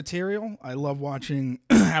love your material. I love watching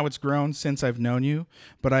how it's grown since I've known you.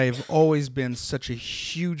 But I've always been such a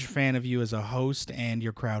huge fan of you as a host and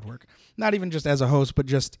your crowd work. Not even just as a host, but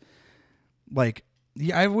just like,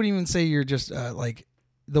 yeah, I wouldn't even say you're just like,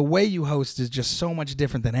 the way you host is just so much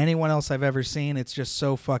different than anyone else I've ever seen. It's just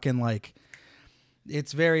so fucking like,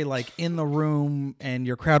 it's very like in the room, and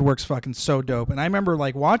your crowd work's fucking so dope. And I remember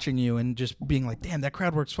like watching you and just being like, damn, that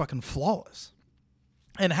crowd work's fucking flawless.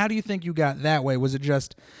 And how do you think you got that way? Was it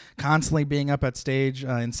just constantly being up at stage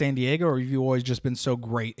in San Diego, or have you always just been so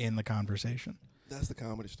great in the conversation? That's the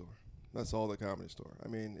Comedy Store. That's all the Comedy Store. I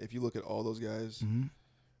mean, if you look at all those guys,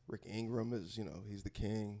 Rick Ingram is, he's the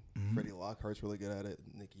king. Freddie Lockhart's really good at it.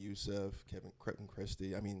 Nick Youssef, Kevin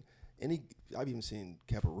Christie. I mean, I've even seen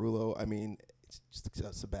Caparulo. I mean,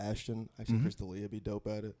 just Sebastian. I've seen Chris D'Elia be dope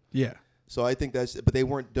at it. Yeah. So I think but they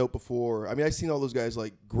weren't dope before. I mean, I've seen all those guys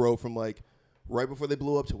like grow from like right before they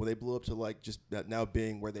blew up to when they blew up to like just that now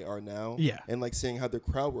being where they are now. Yeah. And like seeing how their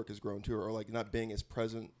crowd work has grown too, or like not being as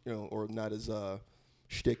present, or not as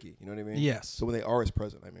shticky. You know what I mean? Yes. So when they are as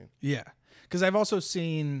present, I mean. Yeah. Because I've also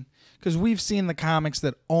seen, because we've seen the comics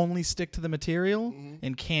that only stick to the material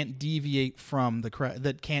and can't deviate from the crowd,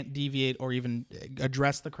 that can't deviate or even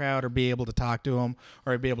address the crowd or be able to talk to them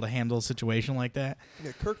or be able to handle a situation like that.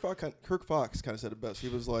 Yeah, Kirk Fox kind of said it best. He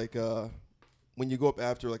was like, when you go up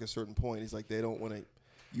after like a certain point, he's like, they don't want to.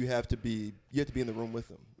 You have to be in the room with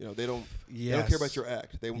them. They don't care about your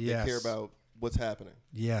act. They care about what's happening.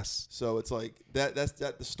 Yes. So it's like that's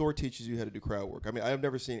the store teaches you how to do crowd work. I mean, I've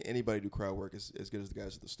never seen anybody do crowd work as good as the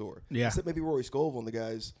guys at the store. Yeah. Except maybe Rory Scovel and the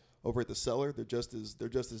guys over at the Cellar, they're just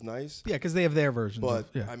as nice. Yeah, because they have their versions. But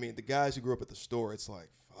yeah. I mean, the guys who grew up at the store, it's like,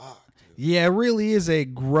 fuck, dude. Yeah, it really is a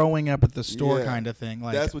growing up at the store Yeah. kind of thing.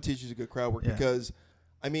 Like That's what teaches you good crowd work Yeah. because,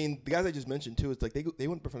 I mean, the guys I just mentioned too, it's like they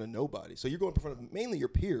went in front of nobody. So you're going in front of mainly your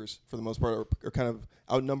peers for the most part, are kind of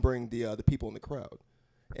outnumbering the people in the crowd.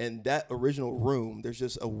 And that original room, there's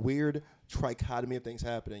just a weird trichotomy of things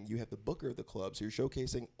happening. You have the booker of the club, so you're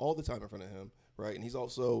showcasing all the time in front of him, right? And he's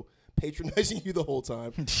also patronizing you the whole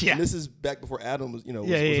time. Yeah. And this is back before Adam was, was a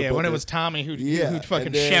When it booker. was Tommy who'd And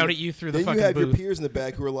fucking then- shout at you through the then fucking you have your booth. peers in the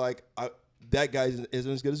back who are like, that guy isn't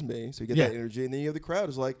as good as me, so you get Yeah. that energy. And then you have the crowd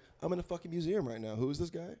who's like, I'm in a fucking museum right now. Who is this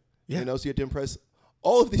guy? Yeah. You know, so you have to impress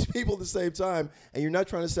all of these people at the same time, and you're not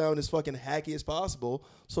trying to sound as fucking hacky as possible.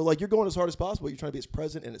 So, like, you're going as hard as possible. You're trying to be as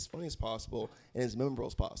present and as funny as possible and as memorable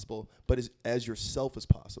as possible, but as yourself as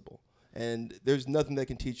possible. And there's nothing that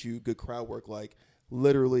can teach you good crowd work like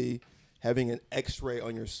literally having an X-ray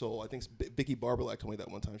on your soul. I think Vicky Barbalak told me that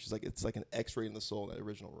one time. She's like, it's like an X-ray in the soul in that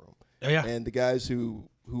original room. Oh, yeah. And the guys who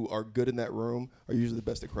are good in that room are usually the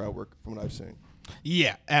best at crowd work from what I've seen.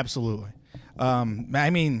 Yeah, absolutely. I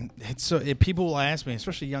mean, people will ask me,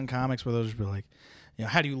 especially young comics, where they'll just be like,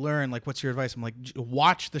 how do you learn? Like, what's your advice? I'm like,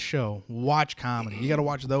 watch the show, watch comedy. You got to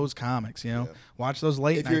watch those comics, watch those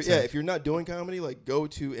late night sets. If you're not doing comedy, like go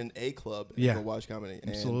to an A club and go watch comedy.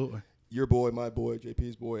 And Absolutely. your boy, my boy,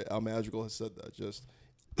 JP's boy, Al Madrigal has said that. Just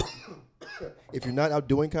if you're not out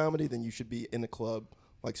doing comedy, then you should be in a club,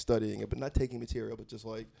 like studying it, but not taking material, but just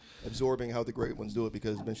like absorbing how the great ones do it,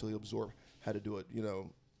 because eventually you'll absorb how to do it,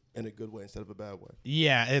 in a good way instead of a bad way.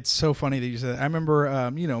 Yeah, it's so funny that you said that. I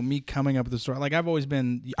remember, me coming up with the story. Like,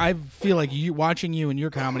 I feel like watching you and your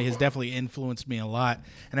comedy has definitely influenced me a lot.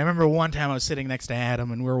 And I remember one time I was sitting next to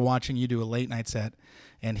Adam and we were watching you do a late night set.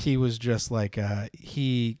 And he was just like,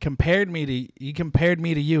 he compared me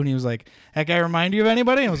to you, and he was like, "That guy remind you of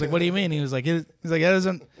anybody?" And I was like, "What do you mean?" He was like, "That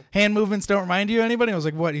doesn't hand movements don't remind you of anybody?" I was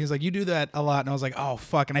like, "What?" He was like, "You do that a lot." And I was like, "Oh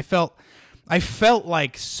fuck!" And I felt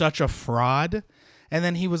like such a fraud. And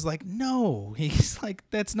then he was like, "No," he's like,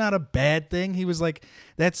 "That's not a bad thing." He was like,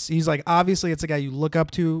 he's like, obviously it's a guy you look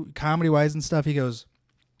up to comedy wise and stuff. He goes,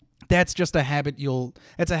 that's just a habit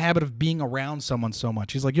it's a habit of being around someone so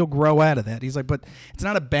much. He's like, you'll grow out of that. He's like, but it's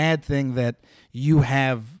not a bad thing that you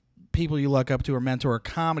have people you look up to or mentor or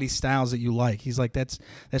comedy styles that you like. He's like, that's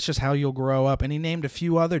just how you'll grow up. And he named a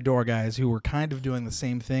few other door guys who were kind of doing the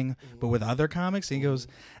same thing, but with other comics. And he goes,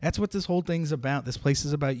 that's what this whole thing's about. This place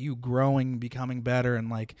is about you growing, becoming better, and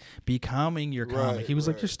like becoming your comic. He was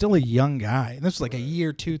like, you're still a young guy. And this was like a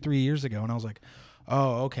year, 2-3 years ago. And I was like,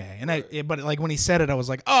 oh, okay. And but like when he said it, I was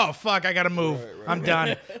like, oh fuck, I gotta move. I'm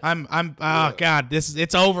done. Oh god,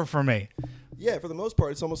 it's over for me. Yeah, for the most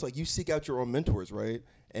part, it's almost like you seek out your own mentors, right?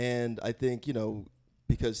 And I think,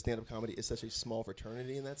 because stand-up comedy is such a small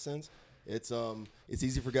fraternity in that sense, it's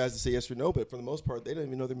easy for guys to say yes or no, but for the most part, they don't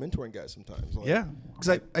even know they're mentoring guys sometimes. Like, Yeah,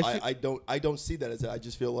 because I don't see that as I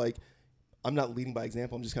just feel like I'm not leading by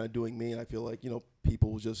example. I'm just kind of doing me, and I feel like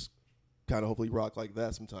people just kind of hopefully rock like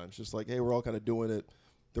that sometimes. Just like, hey, we're all kind of doing it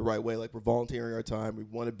the right way. Like, we're volunteering our time. We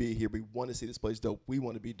want to be here. We want to see this place dope. We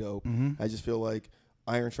want to be dope. Mm-hmm. I just feel like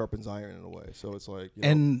iron sharpens iron in a way. So it's like,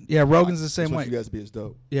 and yeah, Rogan's the same just want way. you guys to be as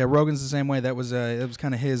dope. Yeah, Rogan's the same way. That was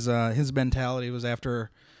kind of his mentality. Was after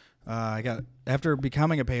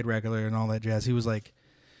becoming a paid regular and all that jazz. He was like,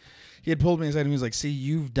 he had pulled me aside and he was like, see,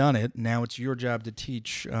 you've done it. Now it's your job to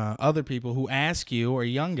teach other people who ask you or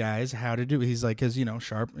young guys how to do it. He's like, because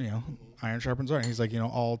iron sharpens iron. He's like,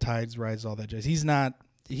 all tides rise, all that jazz.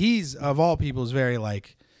 He's of all people is very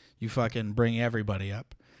like, you fucking bring everybody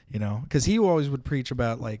up. Because he always would preach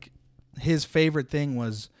about, like, his favorite thing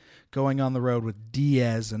was going on the road with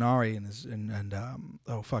Diaz and Ari and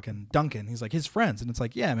fucking Duncan. He's like his friends. And it's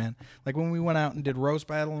like, yeah, man. Like when we went out and did roast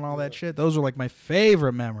battle and all that shit, those were like my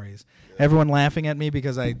favorite memories. Everyone laughing at me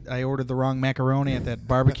because I ordered the wrong macaroni at that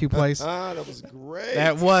barbecue place. That was great.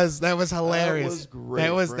 That was hilarious.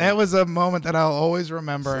 That was great. That was a moment that I'll always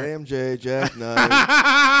remember. Sam J, Jack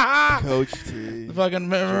Knight, Coach T. Fucking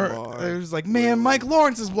remember, Jamar, it was like, man, Mike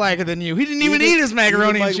Lawrence is blacker than you. He didn't even eat his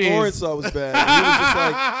macaroni even and cheese. Mike Lawrence thought it was bad. He was just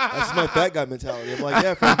like, that's my fat guy mentality. I'm like,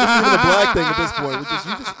 yeah, friend, this isn't a black thing at this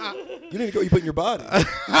point. You need to go. You put in your body.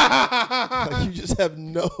 Like, you just have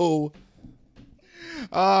no.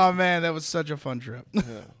 Oh man, that was such a fun trip. Yeah.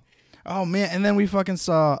 Oh man, and then we fucking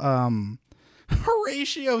saw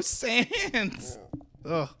Horatio Sands.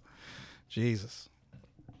 Yeah. Oh, Jesus.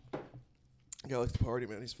 Guy likes to party,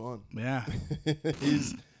 man. He's fun. Yeah.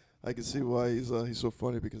 I can see why he's so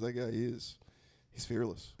funny, because that guy he's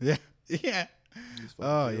fearless. Yeah. Yeah. He's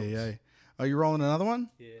Oh fearless. yeah. Are you rolling another one?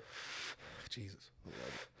 Yeah. Jesus.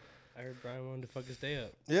 I I heard Brian wanted to fuck his day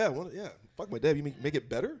up. Yeah, fuck my day. You make it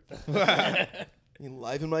better? You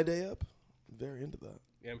liven my day up? I'm very into that.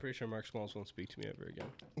 Yeah, I'm pretty sure Mark Smalls won't speak to me ever again.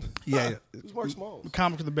 Yeah. Who's Mark Smalls?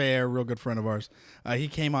 Comic from the Bay Area, a real good friend of ours. He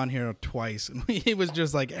came on here twice, and he was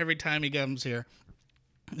just like, every time he comes here,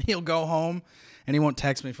 he'll go home, and he won't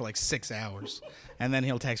text me for like 6 hours. And then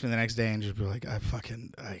he'll text me the next day and just be like, I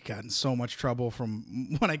got in so much trouble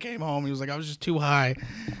from when I came home. He was like, I was just too high.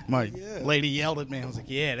 My lady yelled at me. I was like,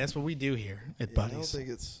 yeah, that's what we do here at Buddies. I don't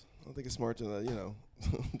think it's smart to,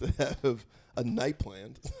 to have a night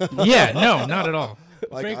planned. Yeah, no, not at all.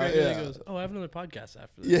 Like, Frank regularly goes, "Oh, I have another podcast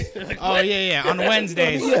after this." Yeah. Oh, yeah. On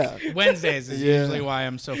Wednesdays. Yeah. Wednesdays is usually why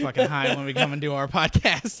I'm so fucking high when we come and do our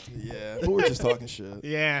podcast. Yeah, but we're just talking shit.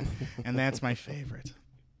 Yeah, and that's my favorite.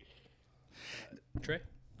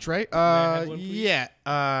 Trey? I have one, please?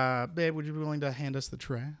 yeah. Babe, would you be willing to hand us the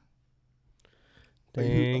tray?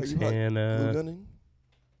 Thanks, Are you Hannah. glue gunning?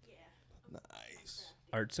 Yeah. Nice.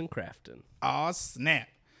 Arts and crafting. Oh, snap.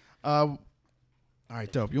 All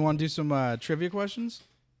right, dope. You want to do some trivia questions?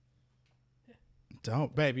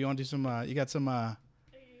 Dope. Babe, you want to do some, you got some, Have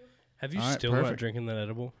you All right, still not perfect. drinking that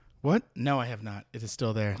edible? what? No, I have not. It is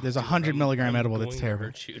still there. There's a 100 milligram edible that's going to terrible.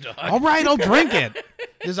 hurt you, dog. All right, I'll drink it.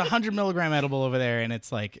 There's a 100 milligram edible over there, and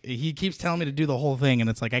it's like, he keeps telling me to do the whole thing, and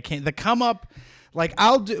it's like, I can't, the come up, like,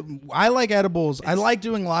 I like edibles. I like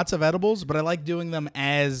doing lots of edibles, but I like doing them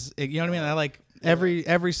as, you know what I mean? I like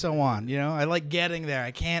every so on, you know? I like getting there.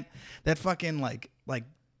 I can't, that fucking, like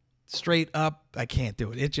straight up, I can't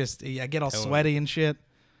do it. It just, I get all sweaty and shit.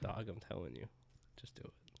 Dog, I'm telling you. Just do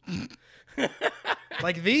it.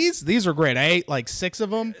 Like these are great. I ate like 6 of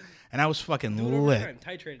them, and I was fucking Do it over lit. time.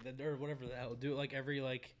 Titrate that or whatever the hell. Do it like every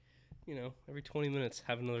every 20 minutes.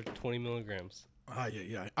 Have another 20 milligrams.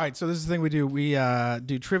 Yeah. All right, so this is the thing we do. We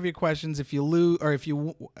do trivia questions. If you lose, or if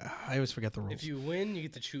you, I always forget the rules. If you win, you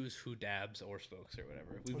get to choose who dabs or smokes or whatever.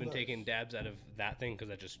 We've been taking dabs out of that thing because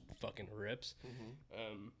that just fucking rips.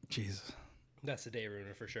 Jesus. That's the day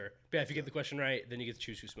ruiner for sure. But yeah, if you get the question right, then you get to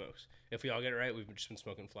choose who smokes. If we all get it right, we've just been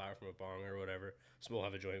smoking flower from a bong or whatever. So we'll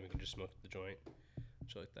have a joint. We can just smoke the joint.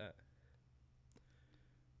 Shit like that.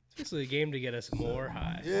 It's basically a game to get us more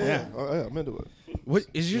high. Yeah. Oh, yeah, I'm into it. What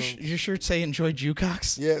is your shirt say? Enjoy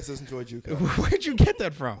jukebox. Yeah, it says enjoy Juco. Where'd you get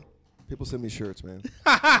that from? People send me shirts, man.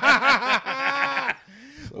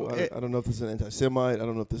 So I don't know if this is an anti-Semite. I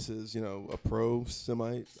don't know if this is, a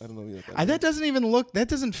pro-Semite. I don't know. That doesn't even look. That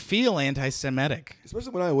doesn't feel anti-Semitic.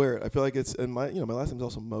 Especially when I wear it. I feel like it's, and my last name's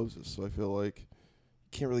also Moses, so I feel like you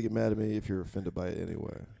can't really get mad at me if you're offended by it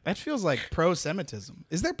anyway. That feels like pro-Semitism.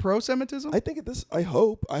 Is there pro-Semitism? I think I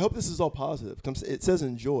hope this is all positive. It says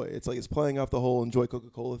enjoy. It's like it's playing off the whole enjoy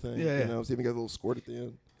Coca-Cola thing. Yeah. It's even got a little squirt at the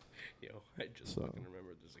end. Yo, I just fucking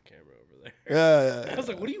remembered there's a camera over there. Yeah. I was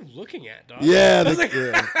like, what are you looking at, dog? Yeah. I was like,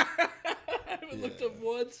 yeah. I haven't looked up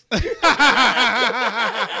once.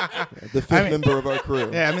 The fifth member of our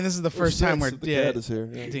crew. Yeah, I mean, this is the first time where the cat is here.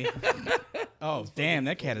 Yeah. Oh, damn,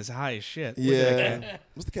 that cat is high as shit. Yeah.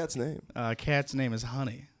 What's the cat's name? Cat's name is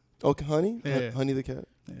Honey. Oh, Honey? Yeah. Honey the cat?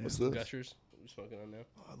 What's this? Gushers. I'm smoking on now.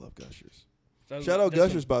 Oh, I love Gushers. So Shout out that's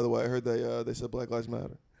Gushers, by the way. I heard they said Black Lives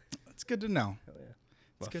Matter. It's good to know. Hell yeah.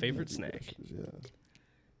 It's My good favorite Gushers, snack. yeah.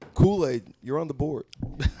 Kool-Aid, you're on the board.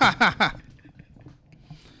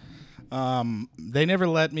 They never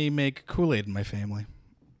let me make Kool-Aid in my family.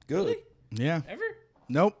 Good. Really? Yeah. Ever?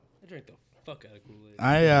 Nope. I drank the fuck out of Kool-Aid.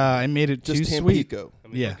 I made it Just too sweet. Tampico. I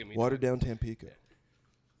mean, Yeah. look at me. Watered down Tampico.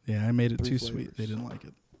 Yeah, I made it 3 too flavors. sweet. They didn't like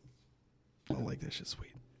it. I don't like that shit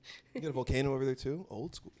sweet. You got a volcano over there too?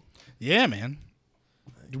 Old school. Yeah, man.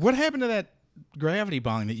 What happened to that gravity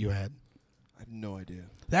bong that you had? I have no idea.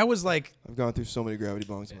 That was like, I've gone through so many gravity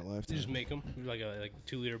bongs in my You lifetime. just make them like a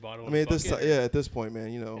 2-liter bottle. I mean, at this bucket. at this point,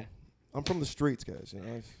 man, I'm from the streets, guys.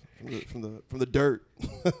 From the dirt.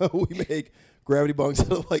 We make gravity bongs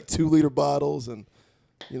out of like 2-liter bottles and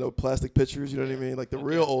plastic pitchers. You know what I mean? Like the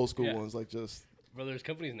real old school Yeah. ones, like just. Bro, there's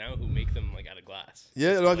companies now who make them like out of glass.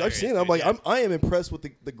 Yeah, It's no, I've hilarious, seen it. I'm dude. like, Yeah. I am impressed with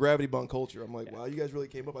the gravity bong culture. I'm like, wow, you guys really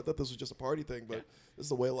came up. I thought this was just a party thing, but this is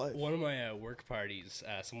the way of life. One of my work parties,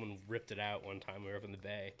 someone ripped it out one time. We were up in the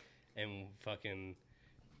Bay, and fucking,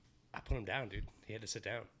 I put him down, dude. He had to sit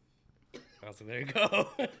down. I was like, there you go.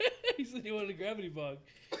 He said he wanted a gravity bong.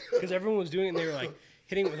 Because everyone was doing it, and they were like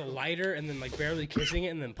hitting it with a lighter, and then like barely kissing it,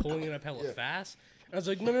 and then pulling it up hella fast. And I was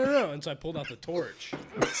like, no. And so I pulled out the torch.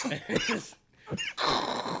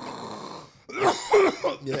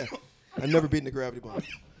 Yeah, I've never beaten a gravity bong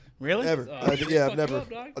really? ever. Oh, I've fuck never. you up,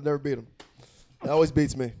 dog. I've never beat him. It always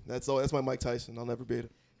beats me. That's my Mike Tyson. I'll never beat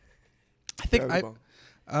it. I think Gravity bong.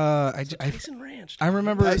 Tyson Ranch. I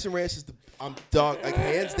remember. Tyson Ranch is I'm dog, like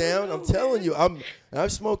hands down. I'm telling you,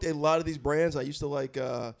 I've smoked a lot of these brands. I used to like,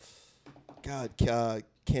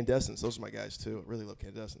 Candescents. Those are my guys too. I really love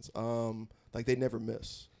Candescents. Like they never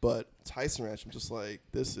miss. But Tyson Ranch, I'm just like,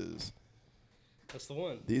 this is. That's the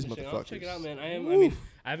one. These I'll motherfuckers. check it out, man. I mean,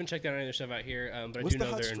 I haven't checked out any other stuff out here, but What's I do the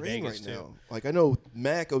know hot they're in strain Vegas right too. now? Like I know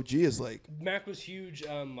Mac OG is like, Mac was huge,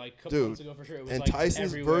 like a couple dude, months ago for sure. It was and like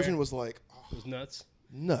Tyson's everywhere. version was like It was nuts.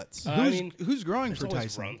 nuts. I mean, who's growing There's for always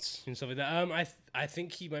Tyson? runts and stuff like that. I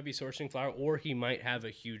think he might be sourcing flower, or he might have a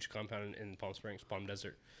huge compound in Palm Springs, Palm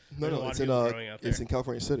Desert. no, There's a no, lot it's of in people growing out it's there. in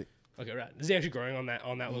California City. Okay, right. Is he actually growing on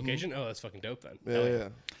that location? Oh, that's fucking dope then. Yeah, Hell yeah.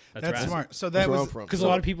 That's rad. smart. So That's that where was I'm from. Because a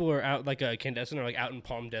lot of people are out, like Candescent, are like out in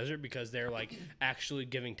Palm Desert because they're like actually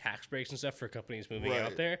giving tax breaks and stuff for companies moving out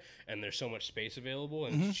Right. there, and there's so much space available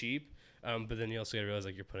and it's cheap. But then you also gotta realize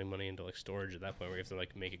like you're putting money into like storage at that point where you have to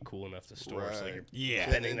like make it cool enough to store. So like Right. you're Yeah.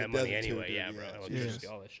 spending In that the money desert too, anyway. dude, Yeah, yeah. bro. Yes. Electricity,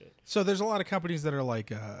 all that shit. So there's a lot of companies that are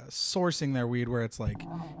like sourcing their weed where it's like,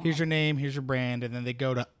 here's your name, here's your brand, and then they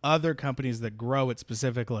go to other companies that grow it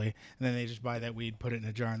specifically, and then they just buy that weed, put it in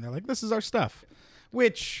a jar, and they're like, this is our stuff.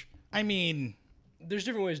 Which, I mean, There's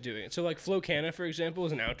different ways of doing it. So like Flow Canna, for example,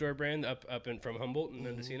 is an outdoor brand up from Humboldt and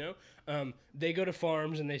Mendocino. They go to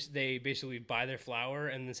farms and they basically buy their flower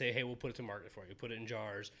and then say, hey, we'll put it to market for you. Put it in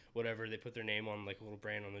jars, whatever. They put their name on like a little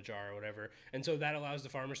brand on the jar or whatever. And so that allows the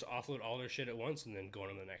farmers to offload all their shit at once and then go on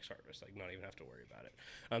to the next harvest, like not even have to worry about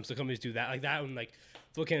it. So companies do that like that when like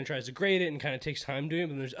Flow Canna tries to grade it and kind of takes time doing it.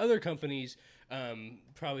 But there's other companies,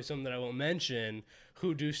 probably some that I won't mention,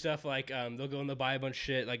 who do stuff like they'll go and they'll buy a bunch of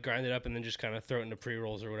shit, like grind it up and then just kind of throw it into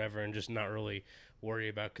pre-rolls or whatever and just not really worry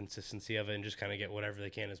about consistency of it and just kind of get whatever they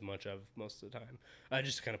can as much of most of the time.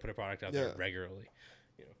 Just to kind of put a product out there Yeah. regularly.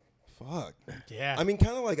 Fuck. yeah. I mean,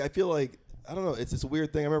 kind of like I feel like I don't know. It's a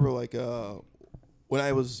weird thing. I remember like when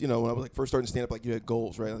I was like first starting stand up, like you had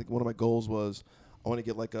goals, right? Like one of my goals was I want to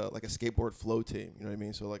get like a skateboard flow team. You know what I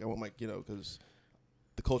mean? So like I want my because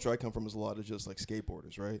the culture I come from is a lot of just like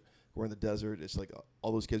skateboarders, right? We're in the desert. It's like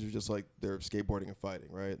all those kids are just like they're skateboarding and fighting,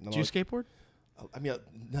 right? And Do you skateboard? I mean,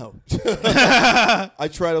 no. I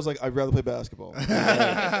tried. I was like, I'd rather play basketball.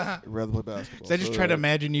 I'd rather play basketball. So I just try to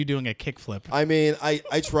imagine you doing a kickflip. I mean,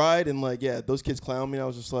 I tried, and like, yeah, those kids clown me. I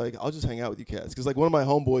was just like, I'll just hang out with you cats, because like one of my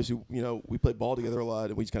homeboys who we played ball together a lot,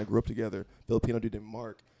 and we just kind of grew up together. Filipino dude named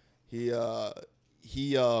Mark. He got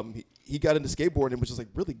into skateboarding and was just like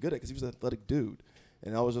really good at it because he was an athletic dude.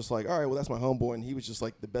 And I was just like, all right, well that's my homeboy, and he was just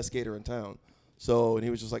like the best skater in town. So and he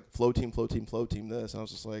was just like flow team this, and I was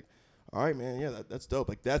just like, all right, man, yeah, that's dope.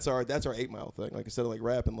 Like that's our 8 Mile thing. Like instead of like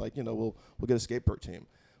rapping, like we'll get a skateboard team.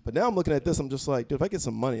 But now I'm looking at this, I'm just like, dude, if I get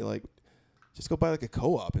some money, like just go buy like a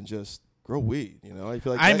co-op and just grow weed. I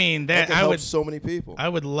feel like I mean, that can I help would- so many people. I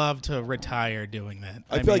would love to retire doing that.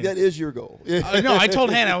 I feel like that is your goal. No, I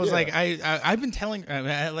told Hannah, I was Yeah. like, I've been telling,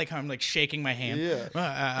 I like how I'm like shaking my hand. Yeah.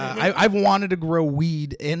 I've wanted to grow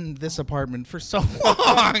weed in this apartment for so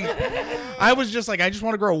long. I was just like, I just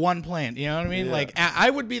want to grow one plant. You know what I mean? Yeah. Like, I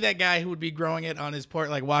would be that guy who would be growing it on his porch,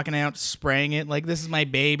 like walking out, spraying it, like this is my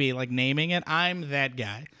baby, like naming it. I'm that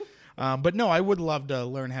guy. But no, I would love to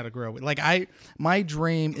learn how to grow it. Like my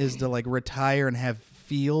dream is to like retire and have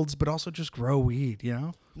fields, but also just grow weed.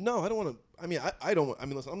 No, I don't want to. I mean, I don't. I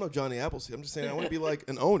mean, listen, I'm no Johnny Appleseed. I'm just saying I want to be like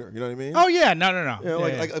an owner. You know what I mean? Oh yeah, no.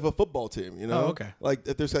 Like Yeah. like of a football team. Oh, okay. Like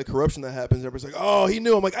if there's like corruption that happens, everybody's like, oh, he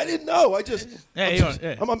knew. I'm like, I didn't know. I just. Yeah, I'm, you just-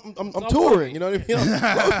 don't- yeah. I'm touring. You know what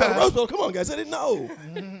I mean? Roseville, come on, guys. I didn't know.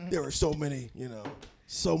 There were so many.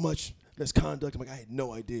 So much misconduct. I'm like, I had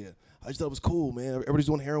no idea. I just thought it was cool, man. Everybody's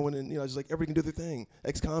doing heroin, and just like everybody can do their thing.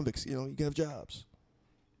 Ex-convicts, you can have jobs.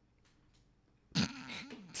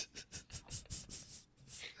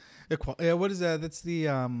 What is that? That's the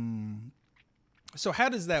So how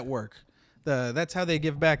does that work? That's how they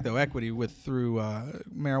give back though equity through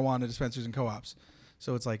marijuana dispensaries and co-ops.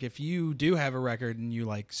 So it's like if you do have a record and you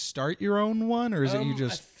like start your own one, or is it you I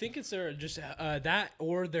just? think it's just that,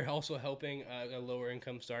 or they're also helping a lower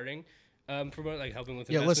income starting. Promote like helping with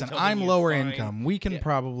Yeah, investments, listen, helping I'm you lower find, income. We can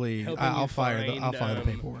probably. helping I'll you fire the find,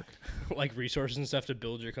 paperwork. like resources and stuff to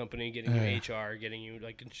build your company, getting you HR, getting you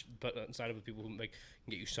like sign up with people who like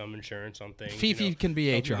can get you some insurance on things. Fifi can be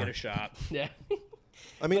help you HR. Get a shop. Yeah.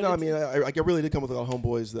 I mean, no, I mean, I really did come with a lot of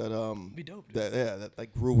homeboys that Be dope, dude. that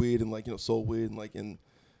like grew weed and like sold weed and like did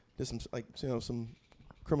some like some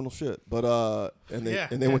criminal shit, but and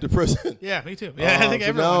they went to prison. Yeah, me too. Yeah, I think so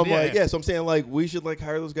everyone. now I'm yeah, like, yeah. So I'm saying like we should like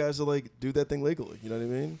hire those guys to like do that thing legally. You know what I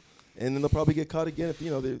mean? And then they'll probably get caught again if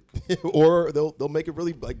they or they'll make it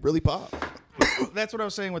really pop. That's what I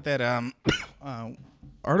was saying with that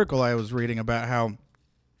article I was reading about how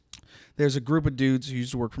there's a group of dudes who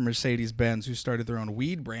used to work for Mercedes-Benz who started their own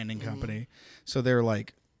weed branding company. So they're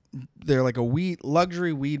like a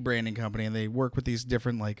luxury weed branding company, and they work with these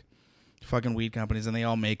different like fucking weed companies, and they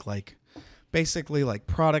all make like basically like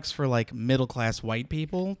products for like middle class white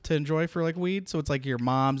people to enjoy for like weed. So it's like your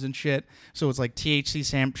moms and shit. So it's like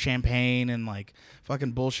THC champagne and like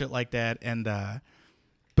fucking bullshit like that. And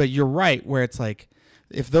but you're right, where it's like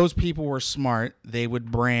if those people were smart, they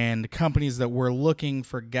would brand companies that were looking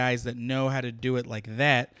for guys that know how to do it like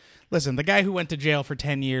that. Listen, the guy who went to jail for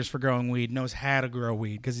 10 years for growing weed knows how to grow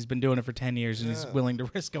weed because he's been doing it for 10 years and he's willing to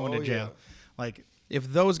risk going to jail. Yeah. Like,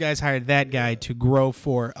 if those guys hired that guy to grow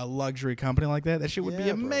for a luxury company like that, that shit would be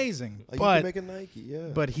Yeah, bro. amazing. Like, you But can make a Nike, yeah.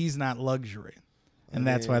 but he's not luxury, and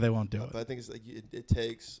I that's why mean, they won't do But it. I think it's like it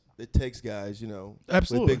takes guys,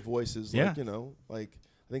 Absolutely. with big voices, Yeah. like like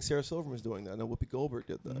I think Sarah Silverman's doing that. I know Whoopi Goldberg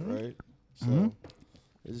did that, right? So Mhm.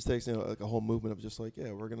 it just takes like a whole movement of just like,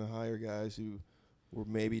 yeah, we're gonna hire guys who were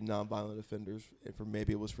maybe nonviolent offenders, and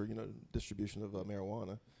maybe it was for distribution of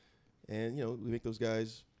marijuana, and we make those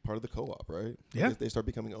guys part of the co-op, right? Yeah. They start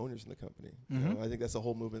becoming owners in the company. I think that's a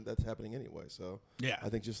whole movement that's happening anyway. So Yeah, I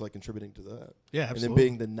think just like contributing to that, yeah, and absolutely. then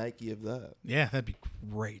being the Nike of that, Yeah, that'd be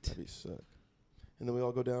great. that'd be sick. And then we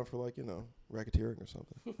all go down for like racketeering or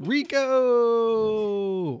something.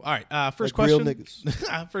 Rico. All right. First Like real question.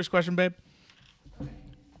 niggas. First question, babe. Can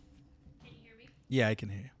you hear me? Yeah, I can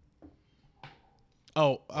hear you.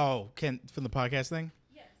 Oh, can from the podcast thing?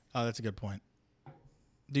 Yes. Oh, that's a good point.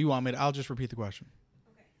 Do you want me to? I'll just repeat the question.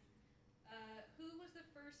 Okay. Who was the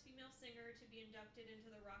first female singer to be inducted into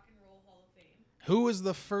the Rock and Roll Hall of Fame? Who was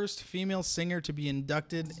the first female singer to be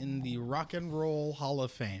inducted in the Rock and Roll Hall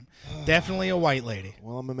of Fame? Definitely a white lady.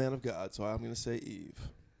 Well, I'm a man of God, so I'm gonna say Eve.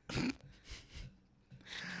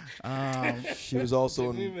 She was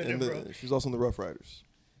also she was also in the Rough Riders.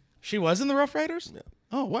 She was in the Rough Riders? Yeah.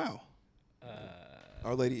 Oh, wow.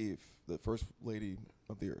 Our Lady Eve, the first lady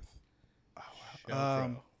of the earth.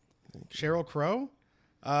 Sheryl Crow?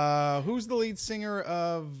 Who's the lead singer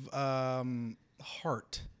of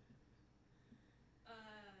Heart? Oh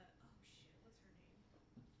shit, what's her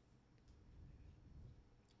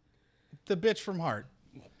name? The bitch from Heart.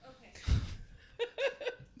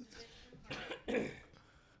 Okay.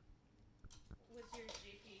 What's yours,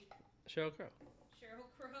 JP? Sheryl Crow. Cheryl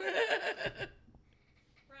Crow. Brian,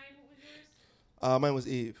 what was yours? Mine was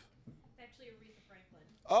Eve. It's actually Aretha Franklin.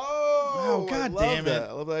 Oh, God I love damn it. that.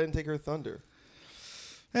 I love that I didn't take her thunder.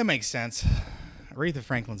 That makes sense. Aretha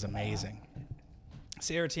Franklin's amazing.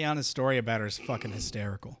 Sarah Tiana's story about her is fucking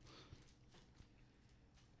hysterical.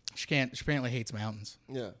 She apparently hates mountains.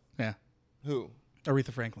 Yeah. Yeah. Who?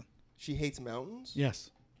 Aretha Franklin. She hates mountains? Yes.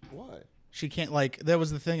 Why? She can't that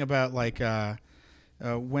was the thing about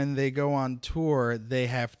when they go on tour, they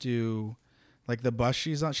have to the bus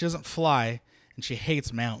she's on, she doesn't fly and she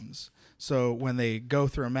hates mountains. So when they go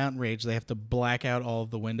through a mountain range, they have to black out all of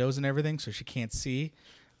the windows and everything so she can't see.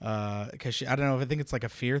 Because I don't know if I think it's like a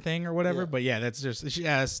fear thing or whatever, Yeah. but yeah, that's just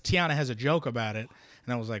Tiana has a joke about it,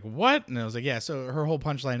 and I was like, what? And I was like, yeah. So her whole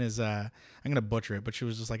punchline is, I'm gonna butcher it, but she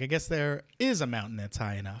was just like, I guess there is a mountain that's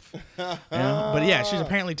high enough. But yeah, she's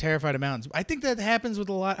apparently terrified of mountains. I think that happens with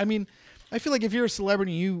a lot. I mean, I feel like if you're a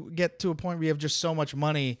celebrity, you get to a point where you have just so much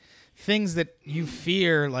money. Things that you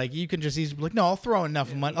fear, like you can just easily be like, no, I'll throw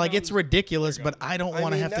enough money. Like it's ridiculous, but I don't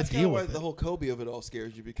want to have to that's deal kinda with why it. the whole Kobe of it all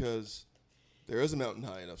scares you because there is a mountain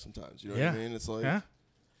high enough sometimes. You know what I mean? It's like, Yeah.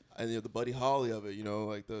 and the Buddy Holly of it,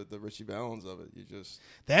 like the Richie Valens of it. You just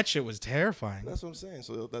That shit was terrifying. that's what I'm saying.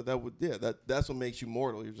 So that's what makes you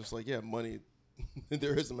mortal. You're just like, yeah, money.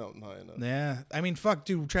 There is a mountain high enough. Yeah, I mean, fuck,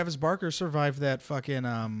 dude. Travis Barker survived that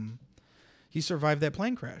fucking. He survived that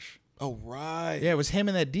plane crash. Oh right. Yeah, it was him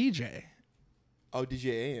and that DJ. Oh, DJ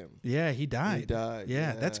AM. Yeah, he died. He died.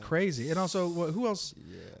 Yeah, that's crazy. And also, who else?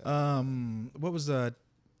 Yeah. What was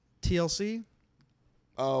TLC?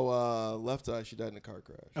 Oh, Left Eye. She died in a car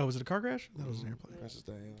crash. Oh, was it a car crash? That was an airplane. Princess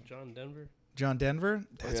Diana. John Denver. John Denver.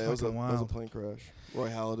 That's it was fucking It was a wild. plane crash. Roy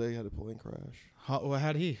Halladay had a plane crash.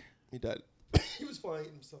 How'd he? He died. He was flying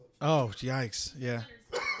himself. Oh, yikes! Yeah,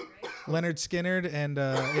 Leonard Skinnard and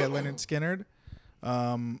Leonard Skinnard.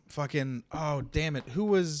 Fucking. Oh, damn it! Who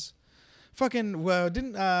was? Fucking. Well,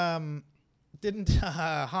 didn't Han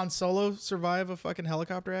Solo survive a fucking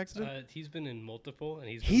helicopter accident? He's been in multiple, and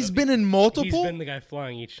He's been in multiple. He's been the guy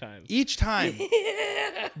flying each time. Each time.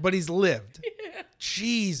 But he's lived.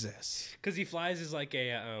 Jesus. Because he flies as like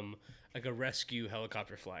a rescue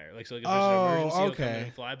helicopter flyer. Like so, like if Oh, there's an emergency, he'll come okay. in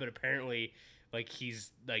and fly. But apparently, like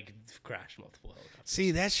he's like crashed multiple helicopters.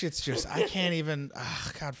 See, that shit's just, I can't even,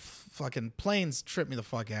 God, fucking planes trip me the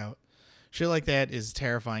fuck out. Shit like that is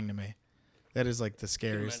terrifying to me. That is like the Can't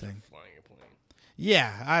scariest imagine thing. flying a plane.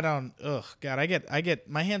 Yeah, I don't. Ugh, God, I get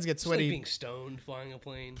my hands get It's like sweaty. being stoned flying a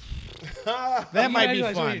plane. That might be Imagine,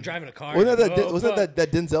 like, fun. You're driving a car. Wasn't you're that, like, wasn't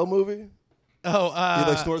that Denzel movie? Oh, He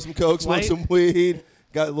like snorted some coke, smoked Flight? some weed,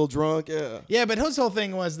 got a little drunk. Yeah. Yeah, but his whole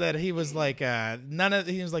thing was that he was like,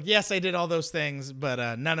 he was like, yes, I did all those things,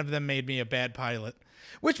 but none of them made me a bad pilot.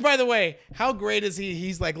 Which, by the way, how great is he?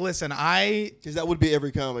 He's like, listen, Because that would be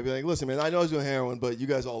every comic. Be like, listen, man, I know I was doing heroin, but you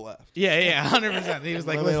guys all laughed. yeah, 100%. He was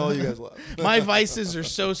like, I made all listen, you guys laugh. my vices are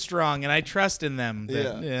so strong, and I trust in them.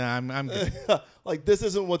 That, Yeah. I'm good. Like, this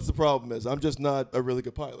isn't what the problem is. I'm just not a really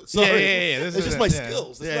good pilot. Yeah, Sorry. yeah. This It's is just it, my yeah.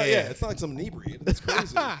 skills. It's Yeah, not, yeah. it's not like some inebriated. That's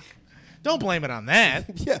crazy. Don't blame it on that.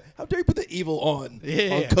 Yeah. How dare you put the evil on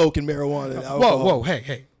Yeah. coke and marijuana and alcohol?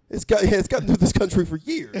 Hey. It's gotten through this country for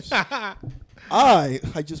years. I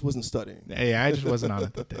just wasn't studying. Yeah, I just wasn't on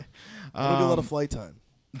it that day. I don't do a lot of flight time.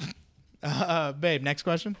 Babe, next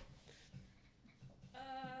question.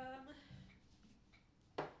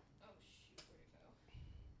 Oh shoot, where'd it go?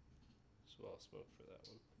 So I'll smoke for that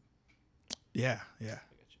one. Yeah. I got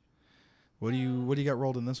you. What do you got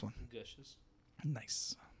rolled in this one? Gushes.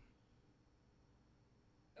 Nice.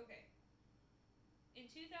 Okay. In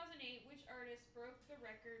 2008, which artist broke the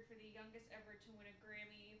record for the youngest ever to win a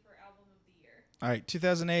Grammy for Album of the Year? All right,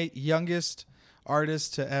 2008, youngest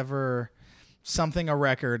artist to ever something a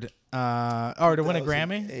record, or to win a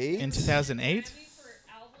Grammy 2008? in 2008. Grammy for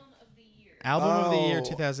Album of the Year. Album of the year Oh.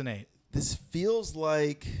 2008. This feels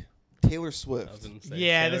like Taylor I was Swift. gonna say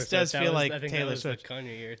Yeah, Taylor this Swift. does That feel was- like I think Taylor that was Swift. The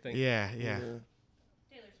Kanye year thing. Yeah. Taylor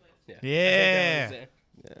Swift. Yeah. Yeah. I think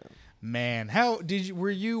that was Yeah. Man, were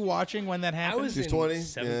you watching when that I happened? was She was in 20?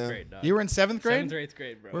 seventh Yeah. grade. Dog. You were in 7th grade? 7th or 8th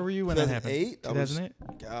grade, bro. Where were you when that happened? 2008?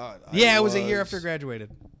 2008? God. Yeah, it was a year after graduated.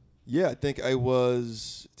 Yeah, I think I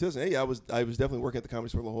was 2008. I was definitely working at the Comedy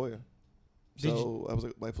Store La Jolla. Did So I was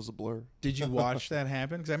like, life was a blur. Did you watch that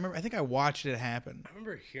happen? Because I think I watched it happen. I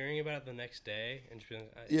remember hearing about it the next day and just being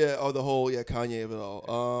like, Yeah. Oh, the whole Kanye of it all.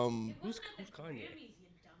 It Who's wasn't at the Kanye? Grammys, you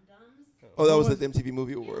dum-dums. Oh, that What was was- at the MTV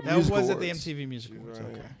Movie Award. That Music was at the Awards. MTV Music Awards.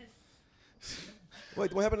 Right. Okay.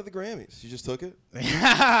 Wait, what happened at the Grammys? You just took it?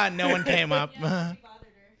 No one came up. Yeah, nobody bothered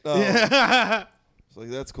her. Oh, yeah, it's like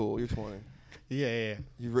that's cool. You're 20. yeah.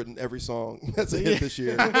 You've written every song that's a hit this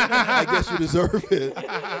year. I guess you deserve it.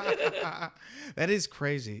 That is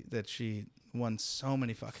crazy that she won so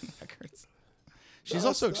many fucking records. She's No,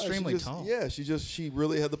 also it's not. extremely She just- tall. Yeah, she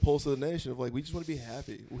really had the pulse of the nation of like, we just want to be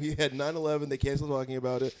happy. We had 9/11, they can't stop talking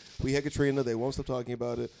about it. We had Katrina, they won't stop talking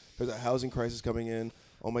about it. There's a housing crisis coming in.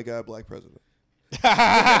 Oh my God, black president.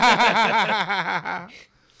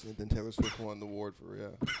 And then Taylor Swift won the award for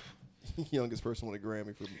youngest person won a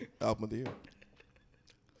Grammy for album of the year.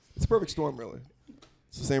 It's a perfect storm, really.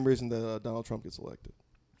 It's the same reason that Donald Trump gets elected.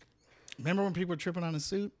 Remember when people were tripping on his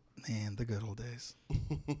suit? Man, the good old days.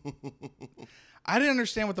 I didn't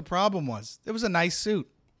understand what the problem was. It was a nice suit.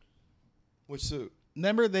 Which suit?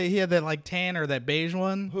 Remember he had that like tan or that beige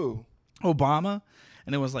one? Who? Obama.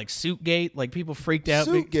 And it was like Suitgate. Like people freaked out.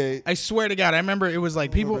 Suitgate? I swear to God, I remember it was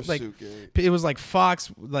like people remember like Suitgate. it was like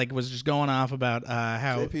Fox like was just going off about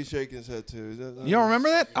how JP shaking his head too. Is that, you don't remember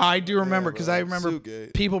that? I do remember because bro. I remember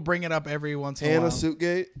Suitgate. people bring it up every once in a Hannah while.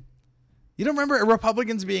 Suitgate? You don't remember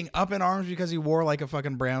Republicans being up in arms because he wore like a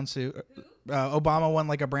fucking brown suit? Obama won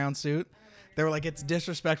like a brown suit. They were like, it's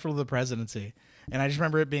disrespectful to the presidency. And I just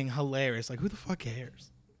remember it being hilarious. Like, who the fuck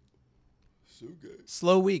cares? Suitgate.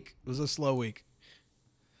 Slow week. It was a slow week.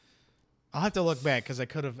 I'll have to look back because I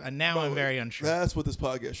could have. And now I'm very unsure. That's what this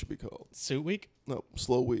podcast should be called. Suit week? No,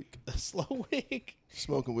 slow week. A slow week?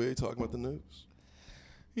 Smoking weed, talking about the news.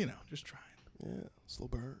 You know, just trying. Yeah, slow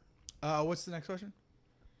burn. What's the next question?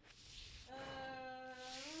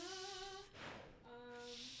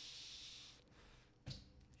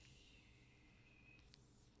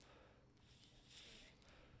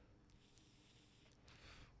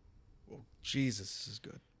 Well, Jesus, this is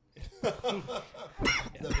good. That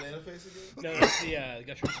banana face again? No, that's the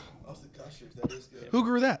Gushers. Oh, it's the Gushers. That is good. Who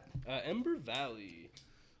grew that? Ember Valley.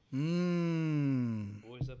 Mmm.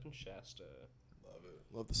 Boys up in Shasta. Love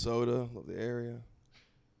it. Love the soda. Love the area.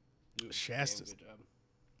 Do a damn Shasta's- good job.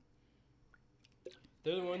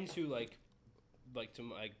 They're the ones who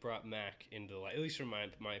brought Mac into at least from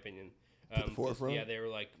my opinion. To the 'Cause, forefront? Yeah, they were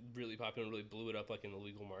like really popular and really blew it up like in the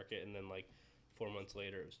legal market, and then like 4 months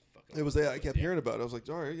later it was fucking. It was I kept hearing about it. I was like,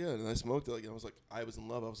 all right, yeah. And I smoked it. Like, I was like, I was in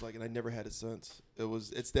love. I was like, and I never had it since.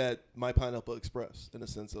 It's that My Pineapple Express in a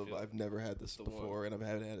sense of Yeah. I've never had this the before, and I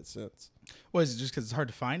haven't had it since. What is it just because it's hard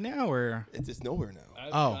to find now, or It's nowhere now. I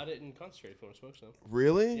Oh. got it in concentrate if you want to smoke some.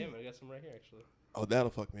 Really? Yeah, man, I got some right here actually. Oh, that'll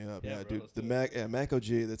fuck me up. Yeah, Yeah, bro, dude. let's The do Mac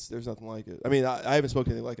OG. There's nothing like it. I mean, I haven't smoked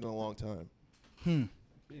anything like it in a long time. The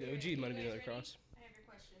OG might be another cross. I have your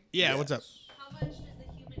question. Yeah, what's up? How much does the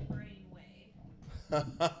human brain weigh?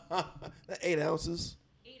 8 ounces.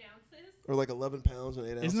 8 ounces? Or like 11 pounds and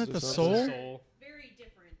 8 ounces. Isn't it or the something. soul? Soul. Very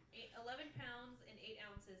different. 11 pounds and 8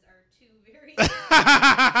 ounces are two very. That's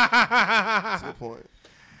a good point.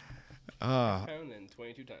 Pound and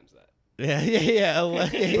 22 times that. Yeah.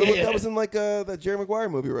 But that was in like that Jerry Maguire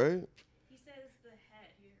movie, right? He says the head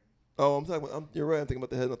here. Oh, I'm talking about. you're right. I'm thinking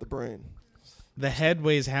about the head, not the brain. The head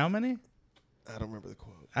weighs how many? I don't remember the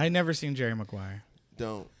quote. I never seen Jerry Maguire.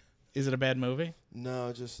 Don't. Is it a bad movie?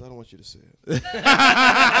 No, just I don't want you to see it.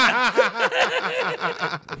 I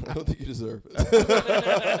don't think you deserve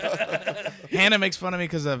it. Hannah makes fun of me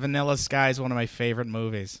because Vanilla Sky is one of my favorite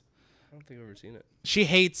movies. I don't think I've ever seen it. She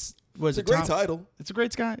hates. Was It's a it great Tom? title. It's a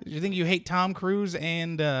great Sky. You think you hate Tom Cruise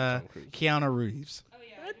and Cruise. Keanu Reeves? Oh,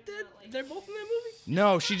 yeah. I do not like They're both in that movie?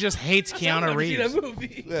 No, she just hates Keanu I've never Reeves. seen that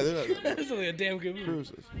movie. Yeah, they're not. That's like a damn good movie.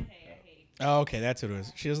 Cruises. McConaughey, I hate. Oh, okay, that's what it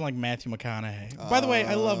is. She doesn't like Matthew McConaughey. By the way,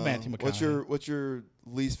 I love Matthew McConaughey. What's your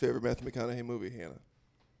least favorite Matthew McConaughey movie, Hannah?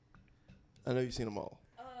 I know you've seen them all.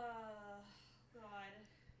 God.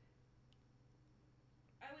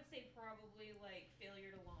 I would say probably like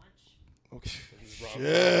Failure to Launch. Okay. Rom-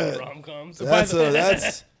 Shit. Rom-coms. That's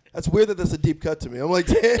weird that that's a deep cut to me. I'm like,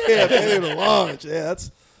 damn, failure to launch. Yeah,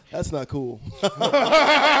 that's not cool.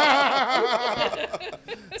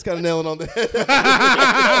 It's kind of nailing on the head. I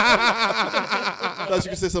thought you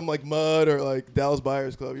could say something like Mud or like Dallas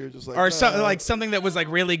Buyers Club. You're just like, Or nah. like something that was like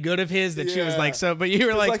really good of his that she was Yeah. like so. But you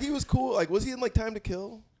were Like, like, he was cool. Like, was he in like Time to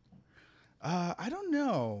Kill? I don't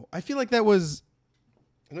know. I feel like that was.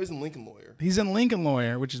 I know he's in Lincoln Lawyer. He's in Lincoln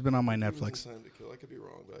Lawyer, which has been on my He was Netflix. in Time to Kill. I could be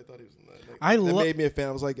wrong, but I thought he was in that. Like, I that lo- made me a fan.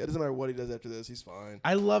 I was like, it doesn't matter what he does after this. He's fine.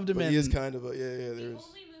 I loved him But in. he is kind of a The there's only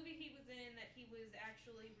movie he was in that he was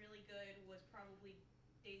actually really good was probably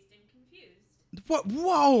Dazed and Confused. What?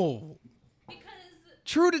 Whoa! Because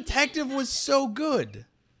True Detective was so good.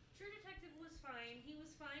 True Detective was fine. He was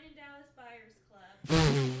fine in Dallas Buyers Club.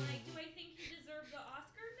 Like, do I think he deserved the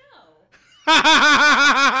Oscar? No. You don't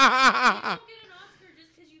get an Oscar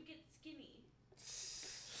just because you get skinny.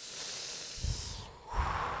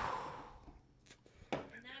 And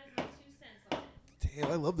that is my 2 cents on it.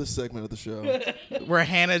 damn. I love this segment of the show. Where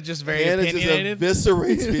Hannah's just very Hannah just opinionated.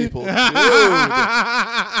 eviscerates people. Dude.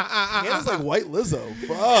 Hannah's like White Lizzo.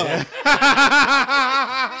 Fuck.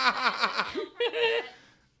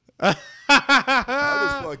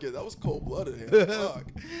 That was cold blooded. Fuck.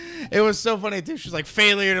 It was so funny too. She's like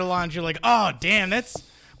failure to launch. You're like, oh damn, that's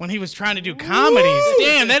when he was trying to do comedies.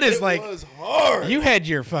 Damn, that is like was hard. you had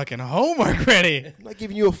your fucking homework ready. I'm not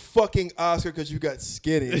giving you a fucking Oscar because you got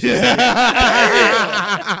skinny.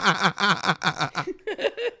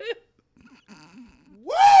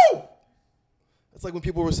 Woo! It's like when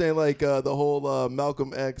people were saying like the whole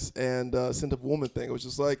Malcolm X and Scent of Woman thing. It was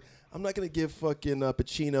just like, I'm not gonna give fucking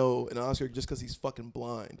Pacino an Oscar just because he's fucking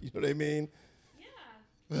blind. You know what I mean? Yeah.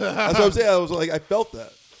 That's what I'm saying. I was like, I felt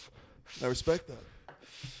that. I respect that.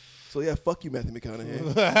 So yeah, fuck you, Matthew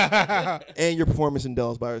McConaughey, and your performance in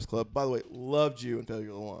Dallas Buyers Club. By the way, loved you in Failure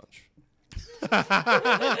to Launch.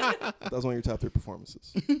 That was one of your top 3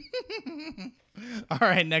 performances. All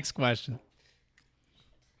right, next question.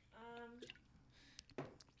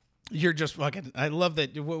 You're just fucking. I love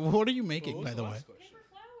that. What are you making, by the way? Paper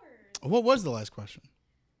flowers. What was the last question?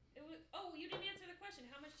 It was, you didn't answer the question.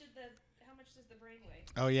 How much does the brain weigh?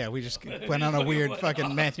 Oh yeah, we just went on a weird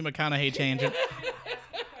fucking Matthew McConaughey tangent. Ask me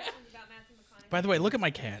questions about Matthew McConaughey. By the way, look at my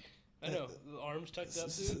cat. I know. The arms tucked up,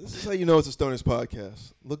 This dude. is how you know it's a Stoners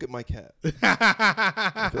podcast. Look at my cat.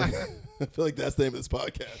 I feel like that's the name of this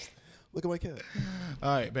podcast. Look at my cat.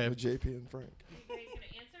 All right, babe. With JP and Frank. You guys gonna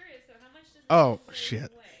answer it? So how much does Oh, the shit. weigh?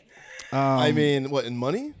 I mean, what, in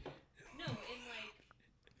money? No,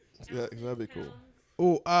 in Yeah, like that'd be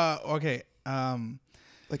cool. pounds, Okay.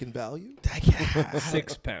 Like in value?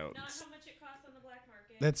 6 pounds. not how much it costs on the black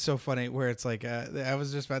market. That's so funny. Where it's like, I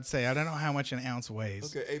was just about to say, I don't know how much an ounce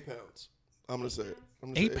weighs. Okay, 8 pounds. I'm gonna say it. I'm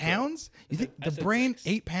gonna say 8 pounds? You think I the said brain? 6.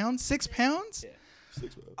 8 pounds? 6 pounds? Yeah.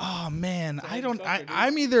 6 pounds. Oh man, So how I you don't. fuck her, dude?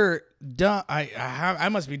 I'm either dumb. I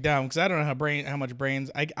must be dumb because I don't know how much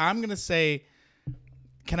brains. I'm gonna say,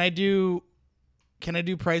 can I do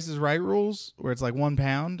Price is Right rules where it's like 1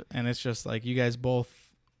 pound and it's just like you guys both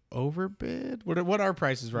overbid? What are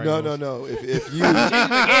Price is Right? No, rules? no, no. If you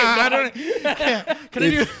I don't, can I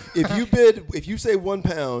do? if you say 1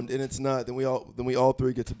 pound and it's not, then we all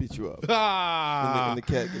 3 get to beat you up. And the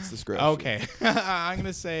cat gets to scratch you. Okay, I'm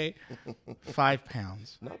gonna say 5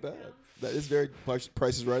 pounds. Not bad. That is very Price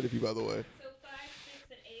is Right of you, by the way. So 5,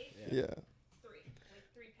 6, and 8. Yeah. 3, like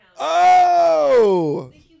 3 pounds. Oh!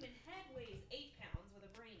 The human head weighs 8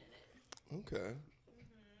 Okay.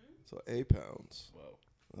 Mm-hmm. So 8 pounds. Whoa.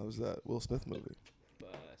 That was that Will Smith movie.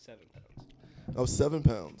 7 pounds. That was 7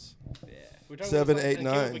 pounds. Yeah. We're talking 7, about 8, it came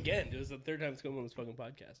up 9. again. It was the third time it's come on this fucking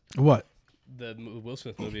podcast. What? The Will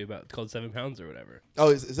Smith movie called 7 Pounds or whatever. Oh,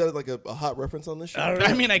 is that like a hot reference on this show? I don't know.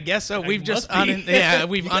 I mean, I guess so. We've just must be.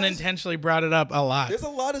 we've You guys- unintentionally brought it up a lot. There's a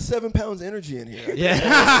lot of 7 pounds energy in here. Yeah.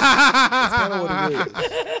 That's kind of what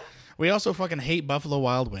it is. We also fucking hate Buffalo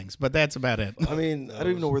Wild Wings, but that's about it. I mean, I don't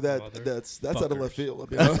even know where that's out of motherfuckers. left field. I'll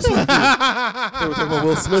be honest with you. They were talking about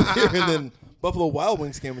Will Smith here, and then Buffalo Wild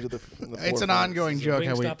Wings came into the. In the It's an forefront. ongoing joke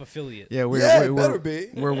how we. Wingstop affiliate. Yeah, we're Yeah, it we're, better we're, be.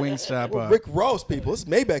 we're Wingstop. We're Rick Ross people. This is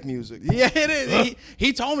Maybach music. Yeah, it is.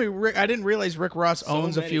 He told me. I didn't realize Rick Ross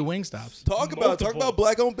owns a many. few Wingstops. Talk Multiple. about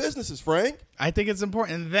black-owned businesses, Frank. I think it's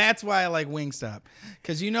important, and that's why I like Wingstop,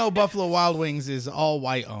 because Buffalo Wild Wings is all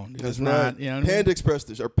white owned. It's not, you know. What I mean? Panda Express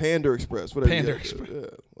dish or Panda Express, whatever. Panda you gotta do. Express.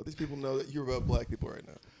 Yeah. Well, these people know that you're about black people right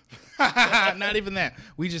now. Not even that.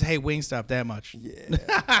 We just hate Wingstop that much. Yeah.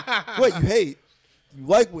 What you hate? You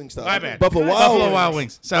like Wingstop? My bad. Buffalo Wild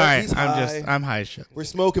Wings. Sorry, He's I'm high as shit. We're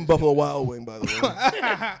smoking Buffalo Wild Wing, by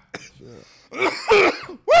the way.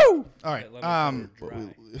 Woo! All right. Lemon pepper But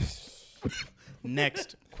dry. we-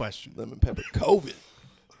 Next question. lemon pepper COVID.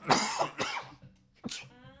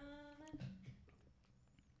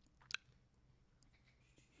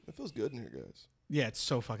 It feels good in here, guys. Yeah, it's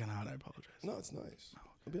so fucking hot. I apologize. No, it's nice.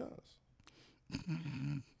 I'll be honest.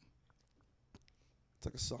 It's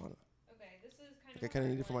like a sauna. Okay, this is kind Like I of. kind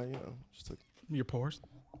of a need it for my, hard one. just like, Your pores.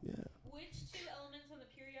 yeah. Which two elements on the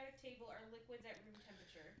periodic table are liquids at room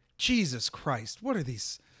temperature? Jesus Christ! What are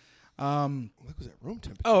these? What was that room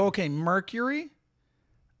temperature? Oh, okay. Mercury.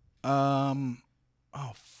 Oh,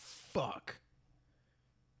 fuck.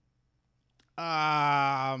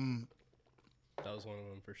 That was one of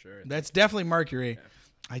them for sure. That's definitely mercury.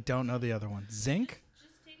 I don't know the other one. Zinc. Just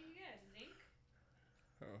take a guess. Zinc?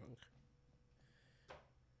 Oh,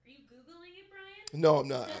 Are you Googling it, Brian? No, I'm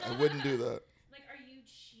not. I wouldn't do that. Like, are you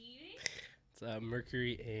cheating? it's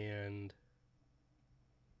mercury and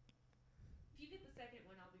If you get the second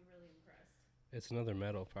one, I'll be really impressed. it's another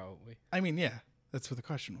metal probably. I mean, yeah. That's what the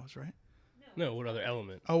question was, right? No, what other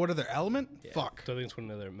element? Oh, what other element? Yeah. Fuck. So I think it's one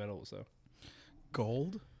of the other metals though.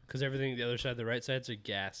 Gold. Because everything the other side, the right sides are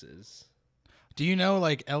gases. Do you know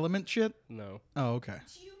like element shit? No. Oh, okay.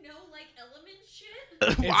 Do you know, like, element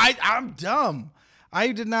shit? I'm dumb.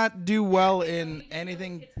 I did not do well You in didn't know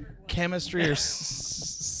anything Pittsburgh was. chemistry or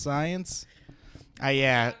science.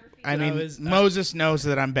 Yeah. I That mean, was- Moses knows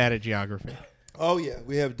that I'm bad at geography. Oh yeah,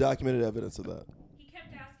 we have documented evidence of that. He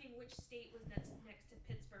kept asking which state was next to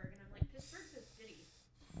Pittsburgh, and I'm like, Pittsburgh's a city.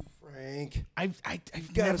 Frank, I've you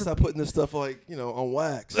gotta never stop putting this stuff like on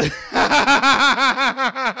wax.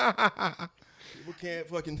 People can't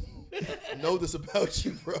fucking know this about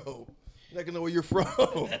you, bro. You're not gonna know where you're from.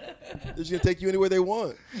 They're just gonna take you anywhere they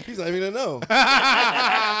want. He's not even gonna know.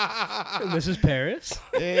 And this is Paris.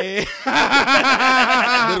 Literally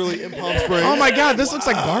in Palm Springs. Oh my God, this looks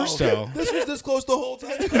like Barstow. This was this close the whole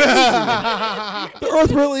time. The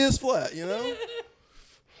Earth really is flat, you know.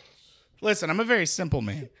 Listen, I'm a very simple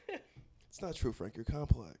man. It's not true, Frank. You're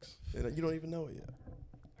complex, and you don't even know it yet.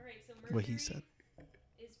 All right, so Mercury What he said.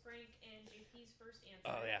 is Frank and JP's first answer.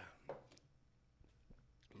 Oh yeah.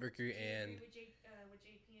 Mercury Do you and agree with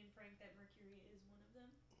JP and Frank that Mercury is one of them?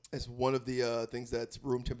 It's one of the things that's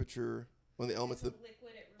room temperature. One of the elements It's that. a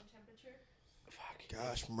liquid at room temperature. fuck.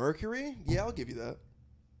 Gosh, mercury? Yeah, I'll give you that.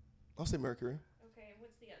 I'll say mercury. Okay,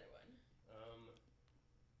 what's the other one?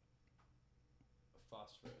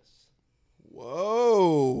 Phosphorus.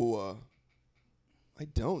 Whoa. I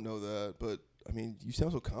don't know that, but I mean, you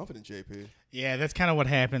sound so confident, JP. Yeah, that's kind of what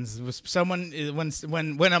happens. With someone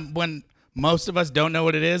when most of us don't know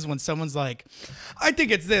what it is, when someone's like, "I think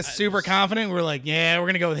it's this," super confident, we're like, "Yeah, we're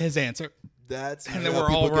gonna go with his answer." That's And then how we're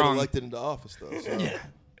people all get wrong. elected into office, though. So.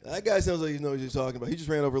 That guy sounds like he knows what he's talking about. He just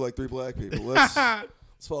ran over like 3 black people. Let's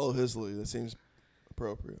follow his lead. That seems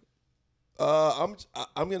appropriate. I'm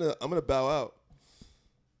gonna bow out.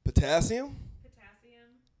 Potassium? Potassium.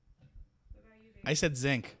 What about you, baby? I said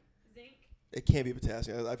zinc. Zinc. It can't be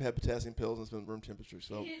potassium. I've had potassium pills and it's been room temperature.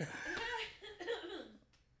 So Is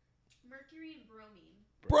Mercury and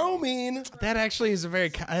bromine. bromine. That actually is a very.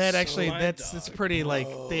 That actually my that's dog. pretty like.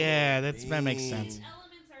 Yeah, that makes Bromine. sense. These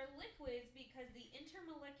elements are liquids because the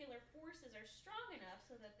intermolecular forces are strong enough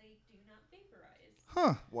so that they do not vaporize.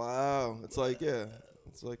 Huh? Wow. It's like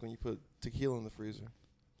it's like when you put tequila in the freezer.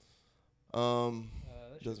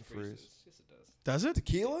 That Doesn't shit freeze. Yes, it does. Does it?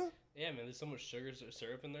 Tequila? Yeah, man. There's so much sugar or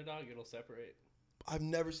syrup in there, dog. It'll separate. I've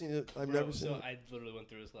never seen it. I've never seen So it. I literally went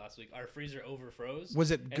through this last week. Our freezer overfroze.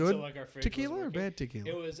 Was it and good so, like, our fridge tequila wasn't or working. bad tequila?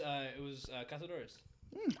 It was Cazadores.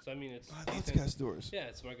 So I mean, it's I love the decent. Castors. Yeah,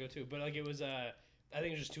 it's my go-to. But like, it was I think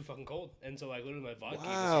it was just too fucking cold, and so like literally my vodka was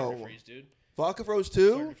Wow. starting to freeze, dude. Vodka froze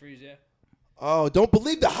Starting too. to freeze, yeah. Oh, don't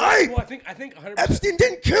believe the hype. Well, I think 100%. Epstein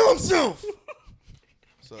didn't kill himself.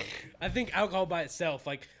 So I think alcohol by itself,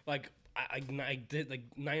 I did like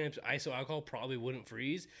 9 ISO alcohol probably wouldn't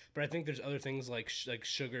freeze, but I think there's other things like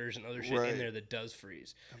sugars and other shit Right. in there that does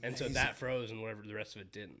freeze, and so that froze and whatever the rest of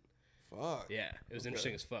it didn't. fuck. Yeah, it was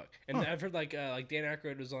interesting as fuck. And I've heard like Dan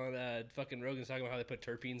Aykroyd was on fucking Rogan's talking about how they put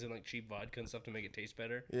terpenes in like cheap vodka and stuff to make it taste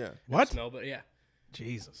better. Yeah. What? Smell, but yeah,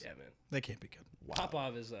 Jesus. yeah, man. That can't be good.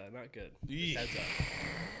 Popov is not good. Just heads up.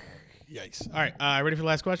 Yikes. All right. Ready for the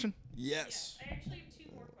last question? Yes. I actually have 2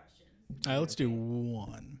 more questions. All right. Let's do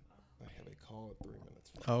one. I have a call at 3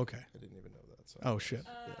 minutes. Oh, okay. I didn't even know that. So. Oh, shit.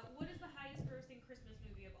 What is the highest grossing Christmas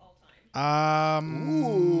movie of all time?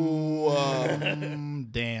 Ooh.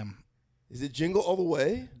 Damn. Is it Jingle All the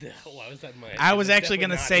Way? Why was that my? I was That's actually definitely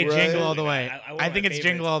gonna not say it. Jingle All the Definitely Way. not. One I of think my it's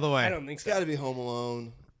Jingle favorites. All the Way. I don't think It's so. got to be Home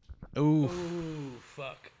Alone. Ooh. Ooh,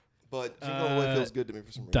 fuck. But Jingle All the Way feels good to me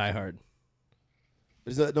for some reason. Die Hard.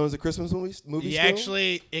 Is that known as a Christmas movie? Yeah, still?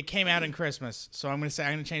 actually, it came out in Christmas, so I'm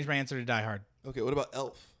gonna change my answer to Die Hard. Okay, what about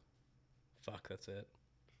Elf? Fuck, that's it.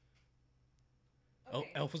 Okay.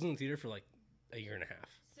 Elf was in the theater for like a year and a half.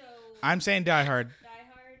 So I'm saying Die Hard. Die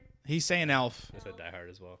Hard. He's saying Elf. I said Die Hard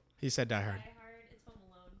as well. He said Die Die Hard. Hard. It's Home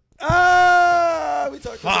Alone. Ah, we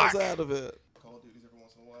talked ourselves Fuck. out of it. Call of Duties every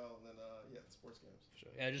once in a while, and then the sports games.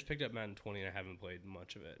 Yeah, I just picked up Madden 20 and I haven't played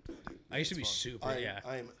much of it. I used to be super,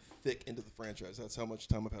 I am thick into the franchise. That's how much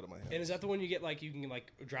time I've had on my hands. And is that the one you get like you can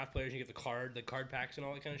like draft players and you get the card packs and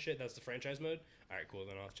all that kind of shit? That's the franchise mode. All right, cool.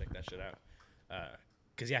 Then I'll check that shit out.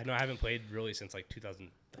 Cause yeah, no, I haven't played really since like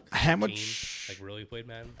 2000. How much like really played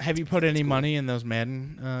Madden? have you put any money in those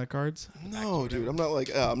Madden cards? No, dude, I'm not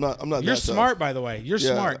like I'm not. You're that tough. smart, by the way. You're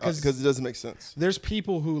Yeah, smart because it doesn't make sense. there's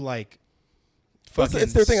people who like But fucking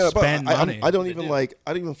it's their thing. spend money. I don't They even do. I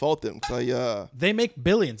don't even fault them because They make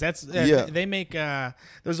billions. That's Yeah. They make.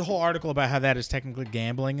 There's a whole article about how that is technically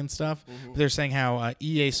gambling and stuff. Mm-hmm. They're saying how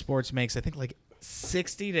EA Sports makes, I think, like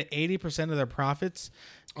 60 to 80% of their profits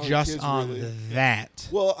On just kids, on really? that.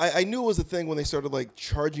 Well, I knew it was a thing when they started like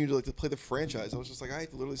charging you to play the franchise. I was just like, I have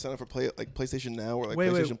to literally sign up for PlayStation Now or like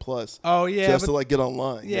Wait, PlayStation Plus Oh yeah, just but, to like get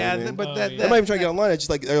online. You know yeah, what I mean? but Oh, that, yeah. that I'm not even trying to get online. It's just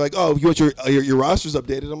like they're like, oh, you want your roster's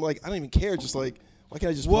updated. I'm like, I don't even care. Just like, why can't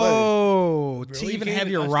I just play? Whoa! Really? To You even can't have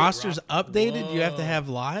even your update rosters roster? updated, you have to Whoa. have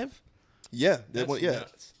live. Yeah, That's yeah,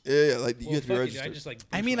 nuts. yeah. Like you Well, have to be fuck it, registered. I just like.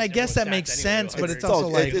 I mean, boost I guess that everyone's makes stats anyway, sense, but like, it's also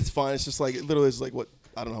like- it's fine. It's just like it literally is like what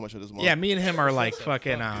I don't know how much it is a month. Yeah, me and him are like So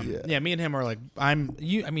fucking. fuck, Yeah, me and him are like. I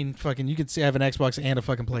mean, fucking. You could see I have an Xbox and a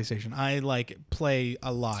fucking PlayStation. I like play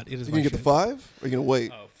a lot. It is. You my gonna get the shit. 5? Or you gonna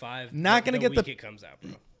wait? Oh, 5. Not gonna the get the- week it comes out,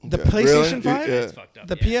 bro. The Okay. PlayStation Really? 5? Yeah. It's fucked up.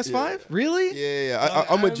 The yeah. PS5? Really? Yeah.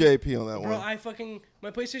 I'm with JP on that Bro, one. my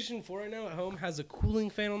PlayStation 4 right now at home has a cooling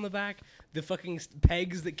fan on the back, the fucking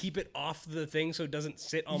pegs that keep it off the thing so it doesn't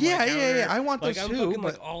sit on Yeah, my yeah, counter. yeah, I want like, those I'm too, fucking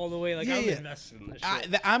but- like all the way, like Yeah, I'm yeah. invested in this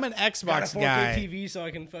shit. I'm an Got a Xbox 4K guy. TV so I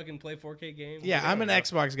can fucking play 4K games. Yeah, Like, I I'm an don't know.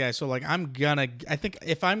 Xbox guy. So like, I think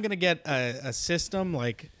if I'm gonna get a system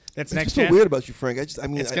like that's It's next just so gen. weird about you, Frank. I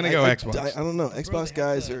mean, It's gonna I- go I- Xbox. I don't know. they Xbox have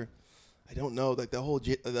guys to- are. I don't know. Like that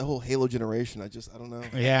whole Halo generation. I don't know.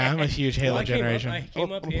 Yeah, I'm a huge Halo I generation. came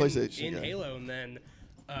I'm up a in PlayStation guy. Halo and then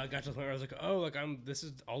got to the point where I was like, oh, like this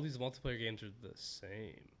is all these multiplayer games are the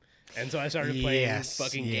same. And so I started playing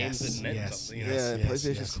fucking games that meant something. You know? Yeah,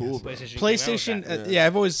 PlayStation's cool, bro. PlayStation. PlayStation, yeah,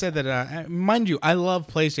 I've always said that. Mind you, I love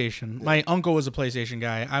PlayStation. My uncle was a PlayStation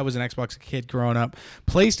guy. I was an Xbox kid growing up.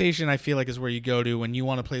 PlayStation, I feel like, is where you go to when you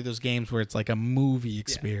want to play those games where it's like a movie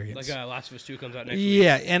experience. Like Last of Us 2 comes out next week.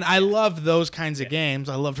 Yeah, and I love those kinds of games.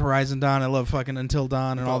 I loved Horizon Dawn. I love fucking Until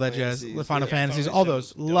Dawn and all that jazz. Fantasies, The Final yeah. Fantasies, Final all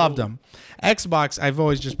Fantasy those. was Loved dope. them. Xbox, I've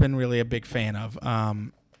always just been really a big fan of.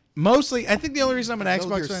 Mostly, I think the only reason I'm an Metal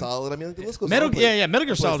Xbox Gear fan. Solid. I mean, the list goes Metal, on. yeah, Metal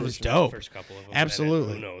Gear Solid was PlayStation. dope. First couple of them.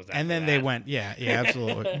 Absolutely. And then, who knows And then after they that. went, yeah,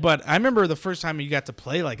 absolutely. But I remember the first time you got to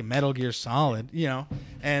play like Metal Gear Solid, you know,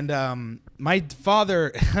 and my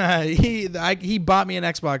father, he bought me an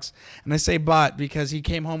Xbox, and I say bought because he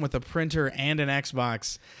came home with a printer and an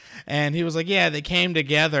Xbox, and he was like, yeah, they came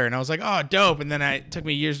together, and I was like, oh, dope. And then it took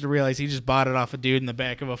me years to realize he just bought it off a dude in the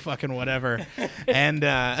back of a fucking whatever, and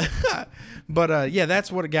but yeah,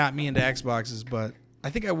 that's what got me into Xboxes, but. I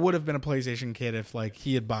think I would have been a PlayStation kid if like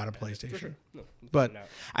he had bought a PlayStation. For sure. No, But no.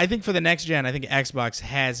 I think for the next gen, I think Xbox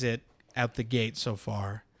has it out the gate so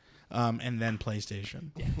far, and then PlayStation.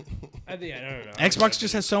 I don't know. Xbox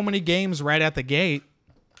just has so many games right out the gate.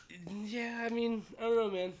 Yeah, I mean, I don't know,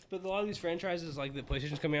 man. But a lot of these franchises, like the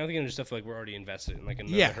PlayStation's coming out, they're gonna do stuff like we're already invested in, like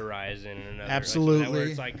another Yeah. Horizon and another. Absolutely. Like, where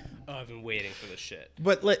it's like, oh, I've been waiting for this shit.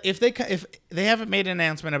 But if they haven't made an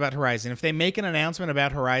announcement about Horizon, if they make an announcement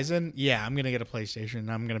about Horizon, yeah, I'm gonna get a PlayStation.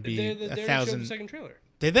 I'm gonna be They a already showed the thousand. second trailer.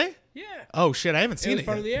 Did they? Yeah. Oh shit, I haven't It seen was it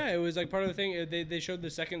part yet. of the, yeah, it was like part of the thing. They showed the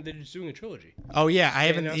second. They're just doing a trilogy. Oh yeah, I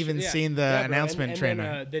haven't announced- even yeah. seen the Yeah, bro, announcement and trailer.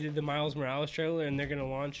 Then, they did the Miles Morales trailer, and they're gonna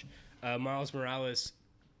launch Miles Morales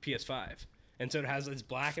PS5. And so it's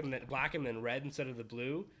black and then red instead of the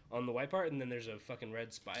blue on the white part, and then there's a fucking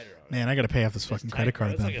red spider on it. Man, I gotta pay off this fucking credit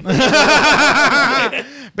card It's then. like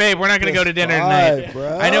Babe, we're not gonna go to dinner tonight.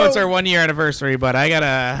 Bro. I know it's our 1 year anniversary, but I gotta.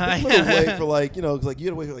 I'm gonna wait for like you know, 'cause, like you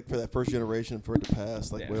gotta wait for, like for that first generation for it to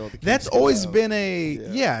pass. Like Yeah. where all the kids That's come always out. been a Yeah.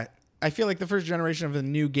 yeah. I feel like the first generation of the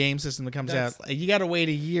new game system that comes That's- out, you gotta wait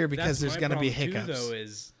a year because That's there's my gonna be problem, hiccups. Too, though,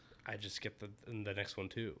 is I just skip the next one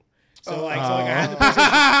too. So I had the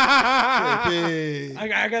PlayStation. Big.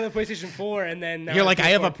 I got the PlayStation 4, and then now You're like, I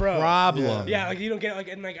have a PS4 Pro. problem. Yeah, like you don't get like,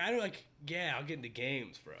 and like I don't like. Yeah, I'll get into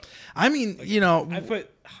games, bro. I mean, you know, I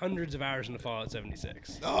put hundreds of hours into Fallout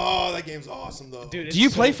 76. Oh, that game's awesome though. Dude, do you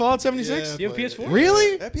it's play so- Fallout 76? Yeah, You have played PS4? it.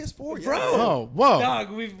 Really? That PS4, yeah. Bro. Oh, whoa.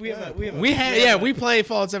 Dog, we We play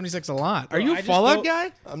Fallout 76 a lot. Are you I a just Fallout built-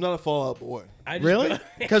 guy? I'm not a Fallout boy. I just Really? built-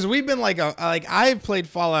 Because we've been like I've played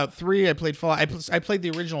Fallout 3. I played Fallout. I played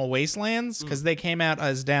the original Wastelands because they came out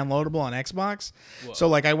as downloadable on Xbox. So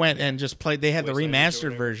like I went and just played. They had the Wastelands or remastered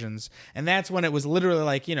whatever. versions, and that's when it was literally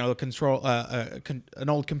like an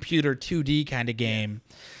old computer 2D kind of game.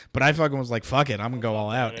 But I fucking was like, fuck it, I'm gonna go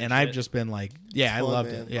all out, and and I've shit. just been like, yeah, I Fun,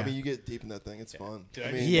 loved man. it. Yeah. I mean, you get deep in that thing. It's fun. Dude,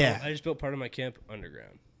 I mean, Yeah. I just built part of my camp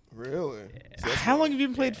underground. really. So that's How fun. long have you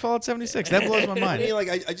been playing Fallout 76? That blows my I mind. mean, like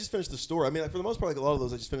I just finished the story. I mean, like, for the most part, like a lot of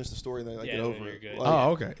those, I just finished the story and then I Yeah, get and over then it. you're good. Like,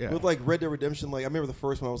 Oh, okay. Yeah. With like Red Dead Redemption, like I remember the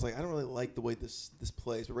first one, I was like, I don't really like the way this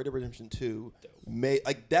plays. But Red Dead Redemption 2,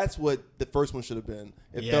 that's what the first one should have been.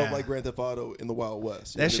 It Yeah. felt like Grand Theft Auto in the Wild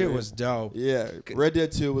West. You know That what I shit mean? was dope. Yeah, Red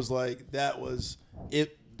Dead 2 was like that was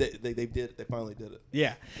it. They finally did it.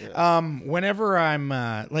 Yeah. Yeah. Whenever I'm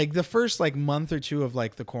like the first like month or two of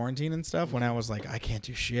like the quarantine and stuff, when I was like, I can't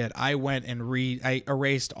do shit, I went and I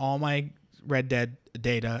erased all my Red Dead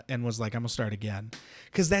data and was like, I'm gonna start again.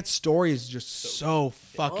 Because that story is just so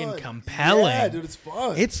fucking Fun. compelling. Yeah, dude, it's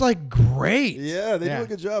fun. It's like great. yeah, they do a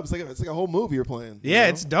good job. It's like a whole movie you're playing. you Yeah, know?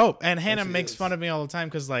 it's dope. And Hannah Actually makes is. fun of me all the time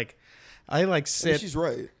because like I like I mean, sit. she's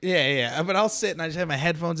right. Yeah. But I'll sit and I just have my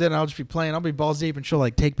headphones in and I'll just be playing. I'll be balls deep and she'll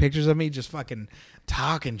like take pictures of me just fucking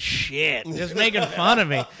talking shit, just making fun of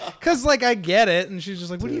me. Cause like I get it, and she's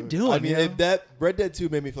just like, "What are you doing?" I mean, you know? that Red Dead 2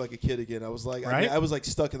 made me feel like a kid again. I was like, Right? I was like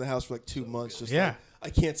stuck in the house for like 2 months. Just Yeah. like, I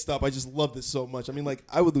can't stop. I just love this so much. I mean, like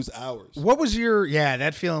I would lose hours. What was your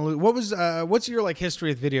that feeling? What was what's your like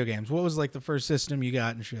history with video games? What was like the first system you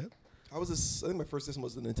got and shit? I think my first system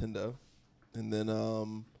was the Nintendo, and then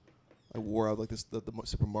I wore out like the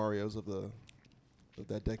Super Mario's of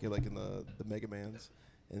that decade, like in the Mega Mans,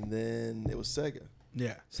 and then it was Sega.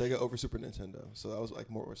 Yeah, Sega over Super Nintendo. So I was like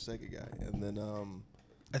more of a Sega guy, and then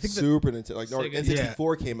I think that, Super Nintendo, like Sega,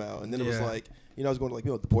 N64 came out, and then it was Yeah. like I was going to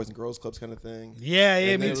like the Boys and Girls Clubs kind of thing. yeah, And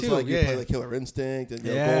then me it was too. like you yeah, play like Killer Instinct and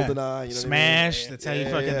yeah. GoldenEye, you know what I mean? Smash. That's how you Yeah,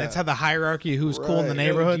 fucking. yeah. That's how the hierarchy of who's cool in the Right.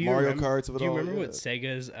 neighborhood. Do you Mario remember- Karts of it Do you all, remember yeah. what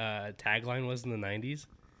Sega's tagline was in the 90s?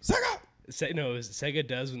 Sega. No, it was Sega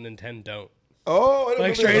does what Nintendo don't. Oh, I don't Like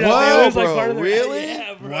remember straight that. up, Wow, it was like bro, part of the really?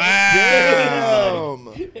 Yeah, bro. Wow.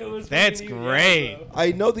 Damn. It was That's fucking great. bro.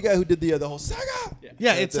 I know the guy who did the whole Sega.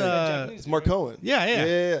 Yeah, it's Japanese It's Mark Cohen. Yeah, yeah.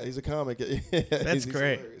 yeah. He's a comic. That's He's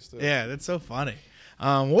great. hilarious, too. Yeah, that's so funny.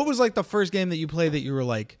 What was like the first game that you played that you were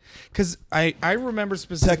like? Because I remember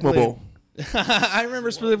specifically. Tecmo Bowl. I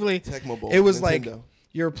remember specifically. Tecmo Bowl. It was like Nintendo.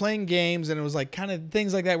 you were playing games and it was like kind of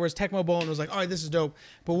things like that. Whereas Tecmo Bowl and it was like, oh, this is dope.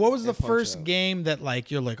 But what was the And Punch first Out. game that like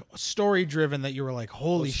you're like story driven that you were like,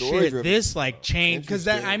 holy shit, story-driven. this like changed? Because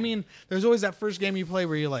that I Interesting. mean, there's always that first game you play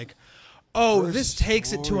where you're like, oh, First this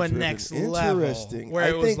takes it to a story-driven. next level. Interesting. Where I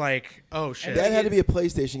it was think like, oh shit. That had to be a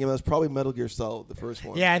PlayStation game. That was probably Metal Gear Solid, the first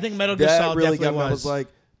one. Yeah, I think Metal Gear That Solid really definitely got me. I was. was like,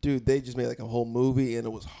 dude, they just made like a whole movie, and it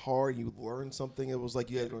was hard. You learned something. It was like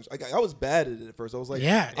you had. I was bad at it at first. I was like,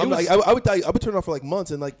 Yeah, I'm it was- like, I would turn it off for like months,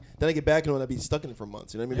 and like then I get back into it, and I'd be stuck in it for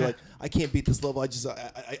months. You know what I mean? Be Yeah. like, I can't beat this level. I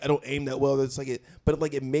don't aim that well. It's like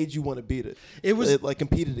it made you want to beat it. It like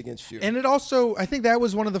competed against you. And it also, I think that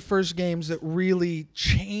was one of the first games that really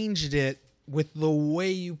changed it with the way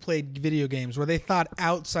you played video games, where they thought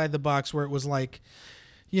outside the box, where it was like,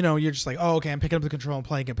 you know, you're just like, oh, okay, I'm picking up the control and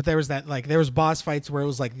playing it. But there was boss fights where it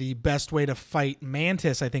was like the best way to fight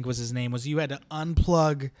Mantis, I think was his name, was you had to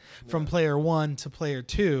unplug from player 1 to player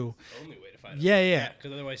 2. Only way to fight them. Yeah.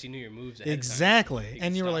 Because otherwise, you knew your moves. Ahead Exactly. Of time.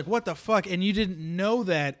 And you were like, what the fuck? And you didn't know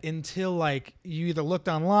that until like you either looked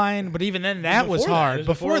online, but even then that was before that. hard. It was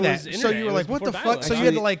before before it that. was So internet. you It were was like, what the before fuck? dial-up. So you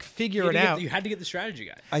had to like figure it out. You had to get the strategy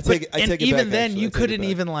guide. I take it even back, then, actually. you I take it couldn't back.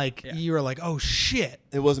 even like. Yeah. You were like, "Oh shit!"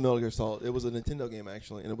 It wasn't Metal Gear Solid. It was a Nintendo game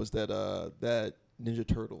actually, and it was that Ninja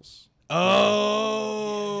Turtles.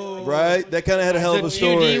 Oh, Right, that kind of had a hell the of a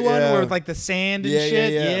story. 2D one yeah. where with like the sand and Yeah, yeah,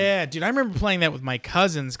 shit. yeah. Dude, I remember playing that with my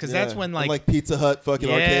cousins because that's Yeah. when And, like Pizza Hut fucking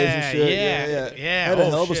arcades and shit. yeah. Had a Oh,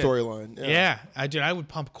 hell of a shit. storyline. yeah, I would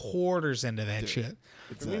pump quarters into that shit.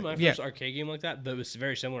 For me, my Exactly. first arcade game like that was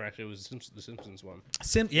very similar. Actually, was the Simpsons one.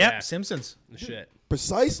 Yeah, Yeah. Simpsons. The shit.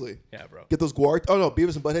 Precisely. Yeah, bro. Get those Guar. Oh no,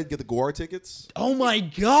 Beavis and Butthead get the Guar tickets. Oh my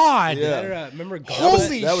god. Yeah. Remember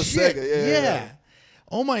Holy that was shit. Sega, yeah.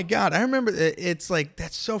 Oh my god. I remember it's like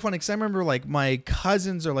that's so funny cuz I remember like my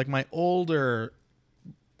cousins or like my older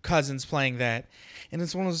cousins playing that. And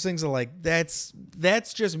it's one of those things that like that's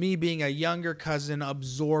just me being a younger cousin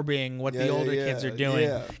absorbing what the older kids are doing.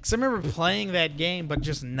 yeah. Cuz I remember playing that game but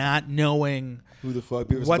just not knowing Who the fuck?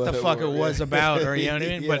 Beavis what and the Butthead fuck were, it was yeah. about or you know what I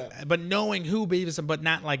mean? Yeah. But knowing who Beavis and but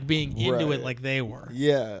not like being into Right. it like they were.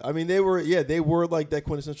 Yeah, I mean they were like that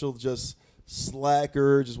quintessential just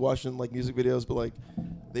slacker, just watching like music videos, but like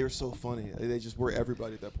they were so funny. They just were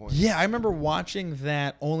everybody at that point. Yeah, I remember watching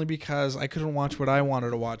that only because I couldn't watch what I wanted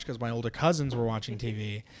to watch because my older cousins were watching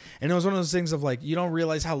TV. And it was one of those things of like, you don't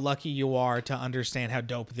realize how lucky you are to understand how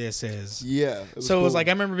dope this is. Yeah. It So it was cool. like,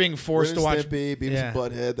 I remember being forced to watch. Stimpy, Beavis Yeah. and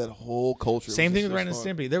Butthead, that whole culture. Same was thing just with Ren and fun.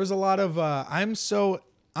 Stimpy. There was a lot of,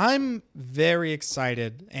 I'm very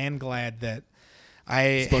excited and glad that I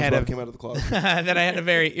had SpongeBob came out of the closet. that I had a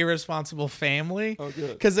very irresponsible family. Oh,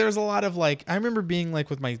 good. Because there was a lot of like, I remember being like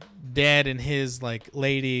with my dad and his like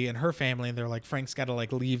lady and her family, and they're like, Frank's got to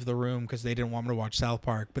like leave the room because they didn't want me to watch South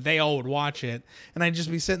Park, but they all would watch it, and I'd just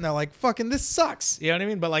be sitting there like, fucking, this sucks. You know what I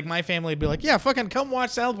mean? But like my family would be like, yeah, fucking come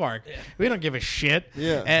watch South Park. We don't give a shit.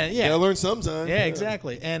 Yeah. And You gotta learn sometime. yeah,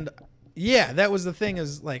 exactly. And yeah, that was the thing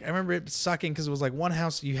is like I remember it sucking because it was like one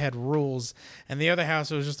house you had rules and the other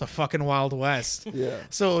house it was just a fucking Wild West. Yeah.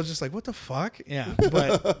 So it was just like, what the fuck? Yeah.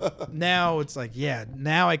 But now it's like, yeah,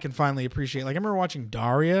 now I can finally appreciate. Like I remember watching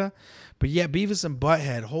Daria, but yeah, Beavis and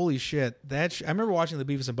Butthead. Holy shit, I remember watching the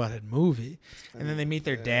Beavis and Butthead movie, and then they meet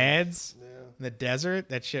their dads in the desert.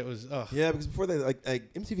 That shit was ugh. Yeah, because before they like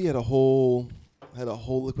MTV had a whole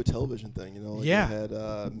liquid television thing, you know. Like Yeah. They had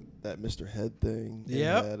that Mr. Head thing. They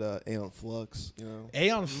Yep. had Aeon Flux, you know.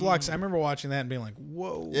 Aeon Flux. I remember watching that and being like,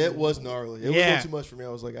 whoa. It was gnarly. It was a Yeah. little too much for me. I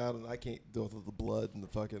was like, I can't deal with the blood and the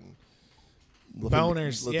fucking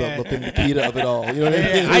Boners, the yeah. Nikita of it all. You know what I mean?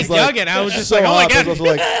 Yeah, It I was dug it. I was just so like, oh my hot, but God. it was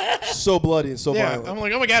also like so bloody and so Yeah, violent. I'm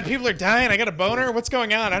like, oh my god, people are dying. I got a boner. What's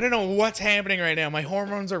going on? I don't know what's happening right now. My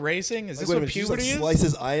hormones are racing. Is Like, this wait a what minute, she just, puberty like, is? slice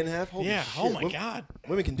his eye in half. Holy Yeah. shit. Oh my Women- god.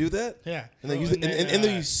 Women can do that. Yeah. And they Oh, use it, and then, and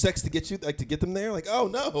they use sex to get you, like to get them there. Like, oh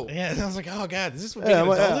no. Yeah. I was like, oh god, is this what Yeah,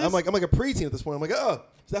 being I'm an adult is? like a preteen at this point. I'm like, oh,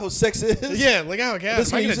 is that how sex is? Yeah. Like, oh god,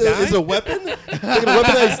 This am I guy gonna uses it die? as a weapon.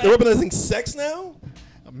 They're weaponizing sex now.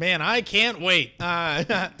 Man, I can't wait.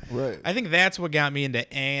 Right. I think that's what got me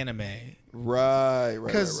into anime. Right.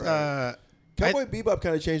 Because Cowboy Bebop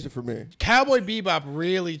kind of changed it for me. Cowboy Bebop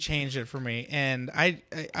really changed it for me, and I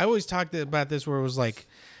always talked about this where it was like,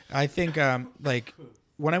 I think like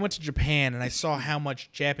when I went to Japan and I saw how much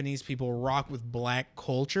Japanese people rock with black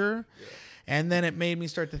culture, and then it made me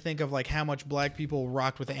start to think of like how much black people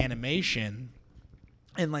rocked with animation,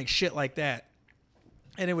 and like shit like that.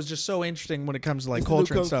 And it was just so interesting when it comes to like It's the new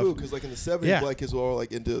culture and Kung stuff. Fu, because like in the 70s, Yeah. black kids were all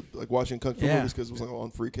like into like watching Kung Fu Yeah. movies because it was like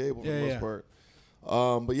on free cable for Yeah, the most yeah.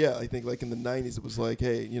 part. But yeah, I think like in the 90s, it was like,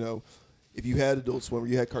 hey, you know, if you had Adult Swim or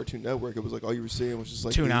you had Cartoon Network, it was like all you were seeing was just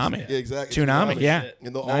like Toonami. Yeah, exactly. Toonami, yeah. Shit.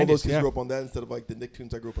 And all 90s, those kids yeah. grew up on that instead of like the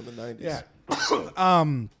Nicktoons I grew up on in the 90s.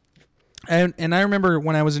 Yeah. And I remember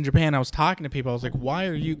when I was in Japan, I was talking to people. I was like, "Why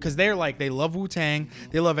are you?" Because they're like, they love Wu-Tang,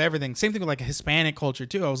 they love everything. Same thing with like Hispanic culture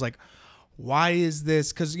too. I was like, "Why is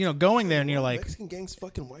this?" Because you know, going there and you're like, Mexican gangs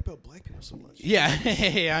fucking wipe out black people so much. "Yeah,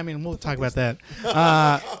 I mean, we'll talk about that."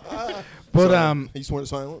 But Sorry. You sworn to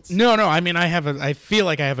silence? no. I mean, I feel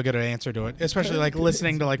like I have a good answer to it, especially like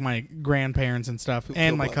listening to like my grandparents and stuff and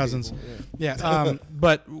killed my black cousins. people, Yeah.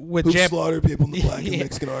 But with Who slaughtered people in the black and Yeah.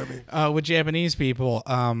 Mexican army? with Japanese people,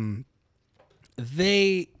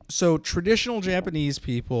 so traditional Japanese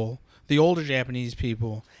people, the older Japanese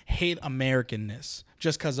people, hate Americanness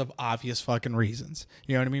just because of obvious fucking reasons.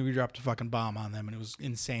 You know what I mean? We dropped a fucking bomb on them and it was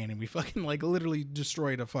insane, and we fucking like literally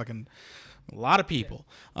destroyed a lot of people.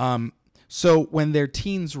 So when their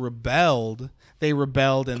teens rebelled, they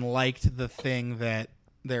rebelled and liked the thing that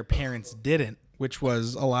their parents didn't, which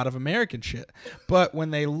was a lot of American shit. But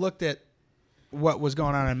when they looked at what was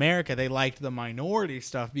going on in America. They liked the minority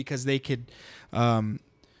stuff because they could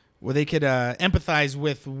empathize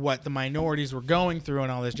with what the minorities were going through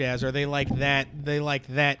and all this jazz, or they like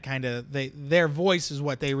that kind of their voice is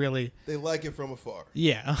what they really like it from afar.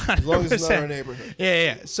 Yeah, As long as it's not our neighborhood.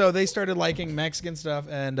 Yeah. So they started liking Mexican stuff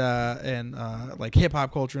and like hip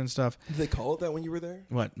hop culture and stuff. Did they call it that when you were there?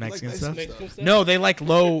 What, Mexican Like stuff? Mexican stuff? No, they like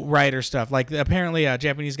low rider stuff. Like apparently a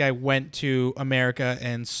Japanese guy went to America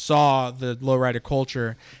and saw the low rider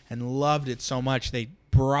culture and loved it so much they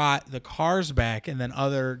brought the cars back, and then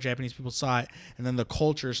other Japanese people saw it, and then the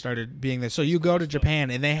culture started being there. So you go to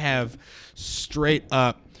Japan and they have straight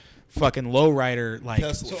up fucking lowrider like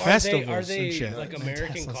Tesla. So festivals are they and shit. like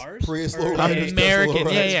American Teslas. cars? Prius Or are lowriders, they- Tesla American,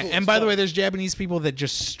 lowriders. yeah. Cool And by the stuff. way, there's Japanese people that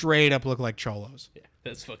just straight up look like cholos. Yeah,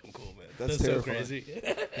 that's fucking cool, man. That's so terrifying. crazy.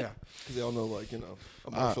 Yeah. Because they all know, like,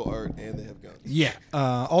 a martial art and they have guns. Yeah,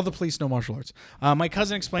 all the police know martial arts. My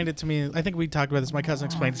cousin explained it to me. I think we talked about this. My cousin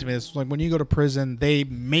explained it to me. This like when you go to prison, they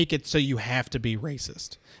make it so you have to be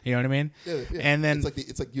racist. You know what I mean? Yeah. And then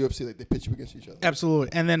it's like UFC. Like they pitch you against each other. absolutely.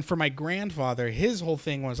 And then for my grandfather, his whole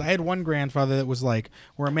thing was I had one grandfather that was like,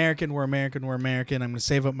 "We're American. We're American. We're American. I'm going to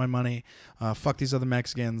save up my money. Fuck these other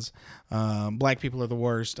Mexicans. Black people are the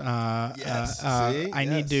worst. Yes. See? I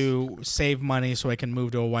need Yes. to save money so I can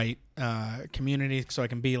move to a white community so I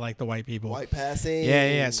can be like the white people." White passing.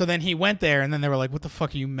 Yeah. So then he went there, and then they were like, "What the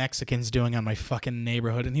fuck are you Mexicans doing on my fucking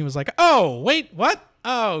neighborhood?" And he was like, "Oh, wait, what?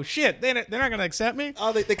 Oh, shit, they're not gonna accept me."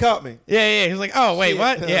 Oh, they caught me. Yeah. He was like, "Oh, wait, Shit.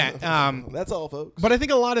 what?" Yeah. That's all, folks. But I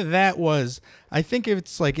think a lot of that was, I think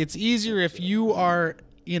it's like it's easier if you are,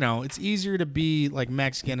 it's easier to be like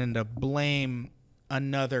Mexican and to blame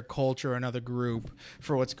another culture, another group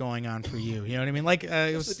for what's going on for you. You know what I mean? Like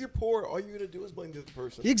it was. If you're poor, all you're gonna do is blame the other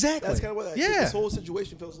person. Exactly. That's kind of what I think. Yeah. This whole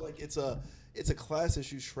situation feels like it's a class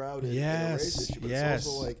issue shrouded in a race issue. But Yes. it's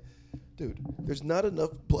also like, dude, there's not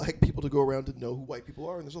enough black people to go around to know who white people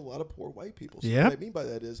are, and there's a lot of poor white people. So Yep. what I mean by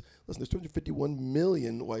that is, listen, there's 251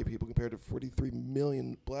 million white people compared to 43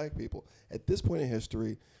 million black people. At this point in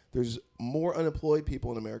history, there's more unemployed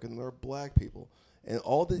people in America than there are black people. And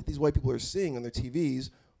all that these white people are seeing on their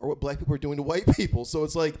TVs are what black people are doing to white people. So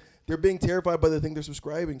it's like they're being terrified by the thing they're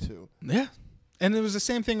subscribing to. Yeah. And it was the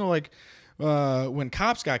same thing like when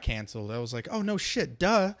Cops got canceled. I was like, oh, no shit,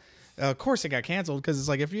 duh. Of course it got canceled because it's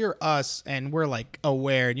like if you're us and we're like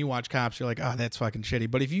aware and you watch Cops, you're like, oh, that's fucking shitty.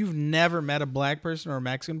 But if you've never met a black person or a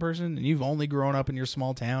Mexican person and you've only grown up in your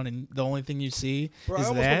small town and the only thing you see Bro, I is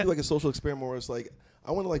almost want to that. do like a social experiment where it's like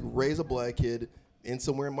I want to like raise a black kid in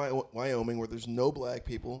somewhere in Wyoming where there's no black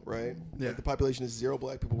people, right? Yeah. Like the population is 0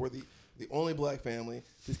 black people. We're the only black family.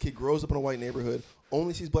 This kid grows up in a white neighborhood,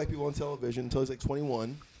 only sees black people on television until he's like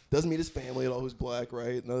 21. Doesn't meet his family at all who's black,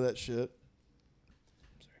 right? None of that shit.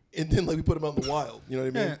 And then like we put him out in the wild. You know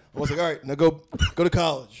what I mean? Yeah. I was like, all right, now go to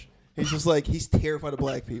college. He's just like, he's terrified of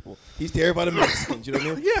black people. He's terrified of Mexicans. You know what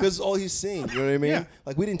I mean? Yeah. Because it's all he's seen. You know what I mean? Yeah.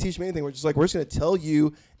 Like, we didn't teach him anything. We're just like, we're just going to tell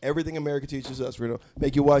you everything America teaches us. We're going to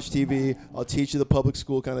make you watch TV. I'll teach you the public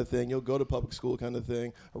school kind of thing. You'll go to public school kind of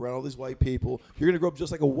thing around all these white people. You're going to grow up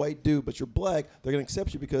just like a white dude, but you're black. They're going to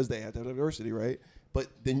accept you because they have to have diversity, right? But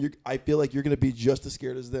then I feel like you're going to be just as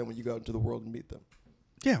scared as them when you go out into the world and meet them.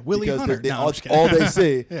 Yeah, Willie Because Hunter. they No, I'm all, just kidding. all they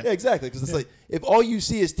see. Yeah. Yeah, exactly. Because it's like, if all you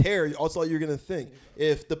see is terror, that's all you're going to think.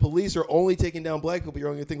 If the police are only taking down black people, you're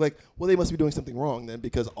only going to think like, well, they must be doing something wrong then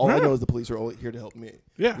because all I Yeah. know is the police are only here to help me.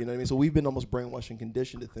 Yeah. You know what I mean? So we've been almost brainwashed and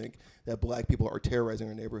conditioned to think that black people are terrorizing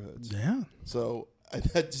our neighborhoods. Yeah. So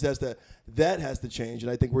that just has to change.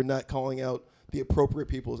 And I think we're not calling out the appropriate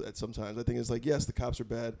people at sometimes. I think it's like, yes, the cops are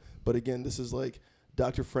bad. But again, this is like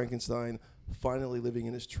Dr. Frankenstein finally living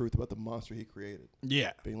in his truth about the monster he created.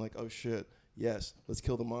 Yeah. Being like, oh shit, yes, let's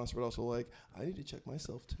kill the monster, but also like, I need to check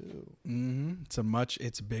myself too. Mm-hmm.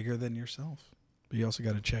 It's bigger than yourself. But you also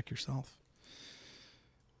got to check yourself.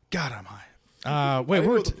 God, I'm high. Wait, I didn't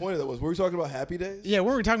know what the point of that was. Were we talking about Happy Days? Yeah,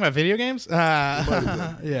 were we talking about video games?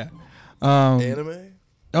 have Yeah. Anime?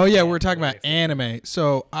 Oh yeah, we were talking about anime.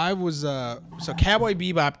 So I was so Cowboy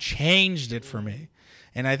Bebop changed it for me,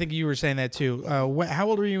 and I think you were saying that too. How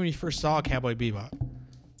old were you when you first saw Cowboy Bebop?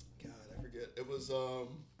 God, I forget. It was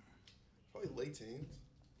probably late teens.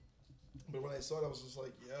 But when I saw it, I was just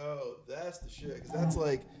like, yo, that's the shit. Because that's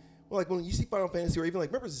like, well, like when you see Final Fantasy or even like,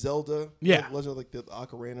 remember Zelda? Yeah. Like Legend of like the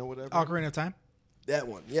Ocarina or whatever? Ocarina of Time. That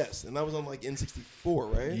one, yes. And that was on like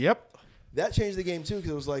N64, right? Yep. That changed the game too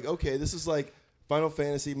because it was like, okay, this is like Final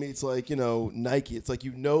Fantasy meets like, Nike. It's like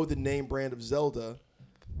the name brand of Zelda,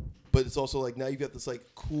 but it's also like now you've got this like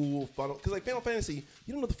cool Final, because like Final Fantasy,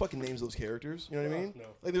 you don't know the fucking names of those characters. You know what I mean? No.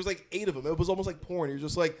 Like there's like 8 of them. It was almost like porn. You're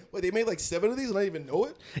just like, wait, they made like 7 of these and I didn't even know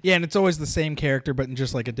it. Yeah, and it's always the same character, but in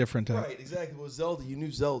just like a different. Right, exactly. Well, Zelda, you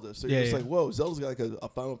knew Zelda, so Yeah, you're just yeah. like, whoa, Zelda's got like a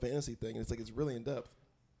Final Fantasy thing, and it's like it's really in depth.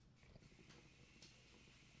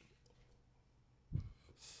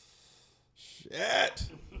 Shit.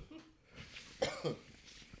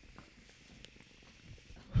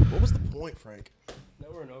 What was the point, Frank? Now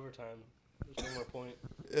we're in overtime. There's one more point.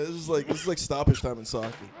 Yeah, this is like stoppage time in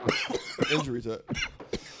soccer. Injury time.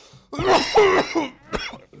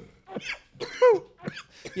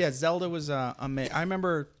 Yeah, Zelda was amazing. I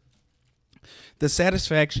remember the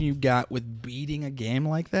satisfaction you got with beating a game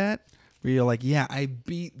like that, where you're like, yeah, I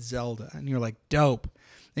beat Zelda, and you're like, dope.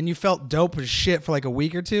 And you felt dope as shit for like a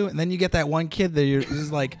week or two, and then you get that one kid that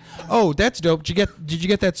is like, oh, that's dope. Did you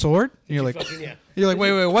get that sword? And you're like, Fucking, yeah. you're like,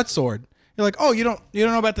 wait, what sword? You're like, oh, you don't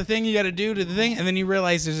know about the thing you got to do to the thing, and then you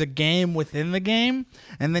realize there's a game within the game,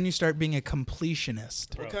 and then you start being a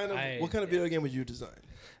completionist. Bro, What kind of video game would you design?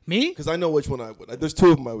 Me? Because I know which one I would. There's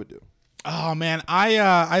 2 of them I would do. Oh man,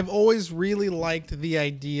 I've always really liked the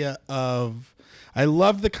idea of. I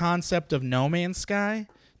love the concept of No Man's Sky.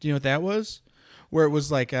 Do you know what that was? Where it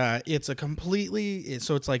was like it's a completely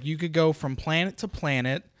so it's like you could go from planet to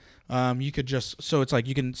planet. You could just so it's like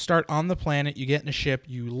you can start on the planet, you get in a ship,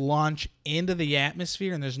 you launch into the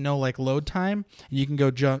atmosphere, and there's no like load time. And you can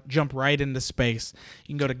go jump right into space.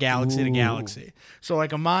 You can go to galaxy to galaxy. So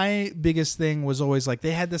like my biggest thing was always like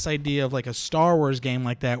they had this idea of like a Star Wars game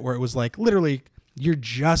like that, where it was like literally you're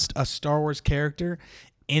just a Star Wars character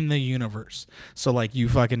in the universe. So like you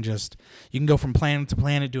fucking just you can go from planet to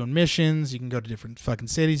planet doing missions, you can go to different fucking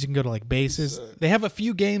cities, you can go to like bases. They have a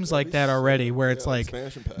few games like that already where it's like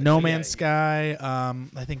expansion pack. No Man's Sky,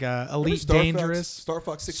 I think Elite Dangerous, Star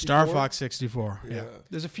Fox 64. Star Fox 64. Yeah. Yeah.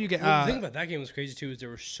 There's a few games. Well, the thing about that game was crazy too is there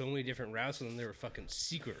were so many different routes, and then there were fucking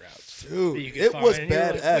secret routes. Dude, that you could it find, was and you're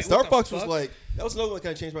like, badass. wait, Star what the Fox was fuck? like, that was another one that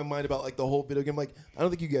kind of changed my mind about like the whole video game. Like, I don't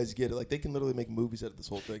think you guys get it. Like, they can literally make movies out of this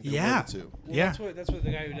whole thing. They Yeah. wanted to. Well, Yeah. that's what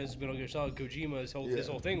the guy who does Metal Gear Solid, Kojima's his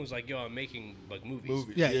whole thing was like, yo, I'm making like movies.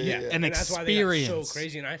 Yeah, And an that's why they got experience. so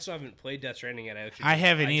crazy. And I still haven't played Death Stranding yet. I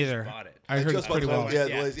haven't just either. bought it. I heard it's pretty well. Yeah,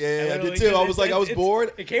 Yeah. I literally did too. I was like, I was it's-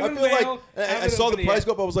 bored. it came I in the feel like mail, I haven't saw the opened it price yet.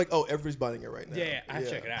 go up. I was like, oh, everybody's buying it right now. Yeah, I have to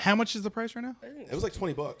check it out. How much is the price right now? It was like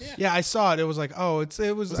 $20. Yeah. Yeah, I saw it. It was like, oh, it was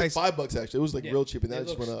It was like I- $5 actually. It was like Yeah. real cheap, and then It it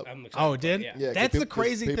just looks- went up. I'm excited Oh, for it did? Yeah. Yeah, That's the people-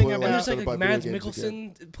 crazy people thing are And about there's started like to buy Mads video games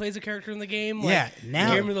again. Mikkelsen plays a character in the game. Yeah, like, now-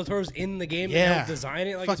 Guillermo del Toro's in the game. Yeah. And helped design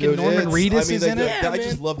it. Like, Fucking it's- Norman it's- Reedus is in it? I Yeah,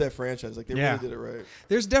 just man. love that franchise. Like, they Yeah. really did it right.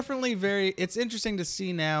 There's definitely it's interesting to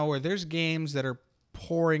see now where there's games that are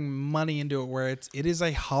pouring money into it where it is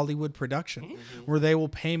a Hollywood production where they will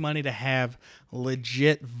pay money to have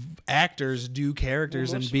legit actors do characters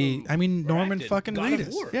Well, and most be of them I mean were Norman acted. fucking God of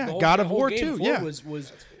Reedus. War. Yeah, The whole- God the of whole War game 2. four Yeah. was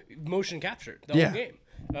motion captured. The Yeah. whole game.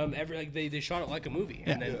 They shot it like a movie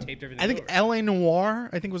and then taped everything. I think over. LA Noire,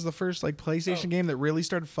 I think was the first like PlayStation game that really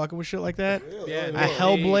started fucking with shit like that. Yeah, A they-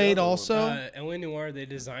 Hellblade also. LA Noire, they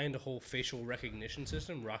designed a whole facial recognition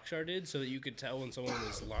system. Rockstar did, so that you could tell when someone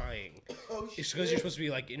was lying. It's because you're supposed to be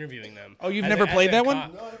like interviewing them. Oh, you've As never a- as played a that one?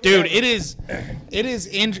 cop. Dude, it is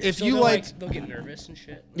if So you they'll, liked like, they'll get nervous and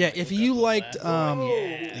shit. Yeah, if you liked,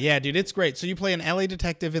 Yeah. yeah, dude, it's great. So you play an LA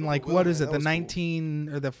detective in like what is it, that the was cool. 19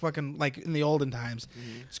 or the fucking like in the olden times.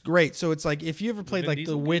 It's great. So it's like if you ever played Vin like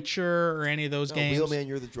Diesel The game? Witcher or any of those games. Wheelman,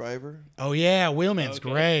 you're the driver. Oh yeah, Wheelman's Okay.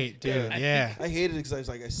 great, dude. I Yeah. I hated it because I was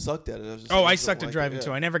like, I sucked at it. I was just Oh, like, I just sucked don't at like driving it.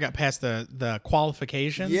 too. I never got past the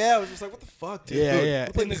qualifications. Yeah, I was just like, what the fuck, dude? Yeah, yeah.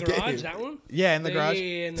 Who played In the this garage, game? that one? Yeah, in the garage.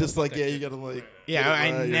 Yeah, no, Just fuck like, that yeah, shit. you gotta like. Yeah, get it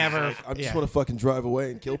I right. never- I just yeah. want to fucking drive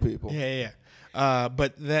away and kill people. Yeah, yeah.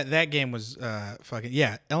 But that game was fucking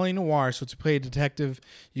LA Noire. So it's a play a detective.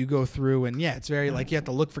 You go through and it's very like you have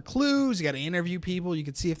to look for clues. You got to interview people. You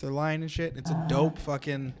can see if they're lying and shit. It's a dope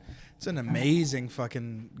fucking. It's an amazing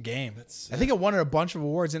fucking game. I think it won a bunch of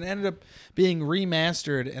awards and ended up being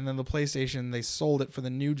remastered. And then the PlayStation they sold it for the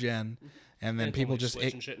new gen, and then it's on, people like, just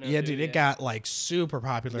Switch and shit now, yeah, too, dude, yeah. it got like super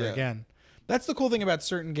popular Yeah. again. That's the cool thing about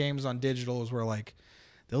certain games on digital is where like.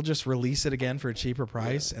 They'll just release it again for a cheaper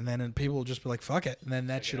price, and then people will just be like, "Fuck it," and then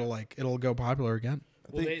that shit'll like it'll go popular again.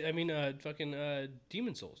 Well, fucking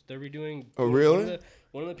Demon Souls. They're redoing. Oh, really?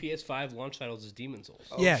 One of the PS5 launch titles is Demon Souls.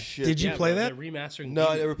 Oh, Yeah, shit. did you Yeah, play bro, that? They're remastering. No,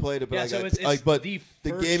 I Demon. never played it, but Yeah, I so got it's like, but the the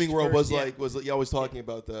first- gaming world was yeah. like always talking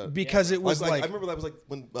about that. Because it was I like, remember that was like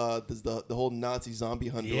when the whole Nazi zombie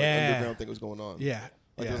hunter Yeah. underground thing was going on. yeah, Like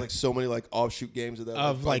yeah. there was like so many like offshoot games of that.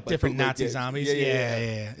 of like different bootleg Nazi games. zombies.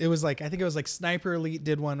 Yeah. It was like I think it was like Sniper Elite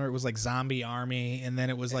did one where it was like Zombie Army, and then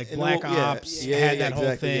it was like And Black the whole- Ops yeah, had yeah, that whole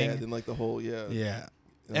exactly, thing. Yeah, then like the whole Yeah.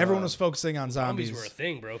 Everyone was focusing on Zombies zombies. were a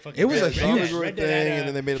thing, bro. Fucking It was a Red Dead- huge- Zombies were a Red Dead thing, had, and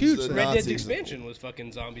then they made huge it to the Red Dead Nazis. expansion was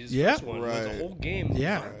fucking zombies. His Yeah. first one. It was a Right. whole game.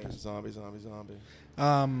 Yeah. Right, zombie.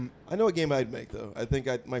 Um, I know what game I'd make though. I think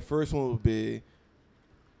my first one would be.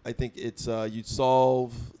 I think it's you'd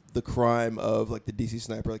solve the crime of like the DC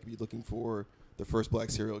sniper, like if you're looking for the first black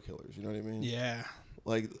serial killers. You know what I mean? yeah.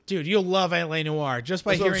 Like Dude, you'll love LA Noir. Just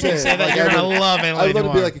by That's what I'm hearing you say saying. that, Like, you're I going would- to love LA I would Noir.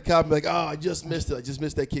 love to be like a cop, and be like, oh, I just missed it. I just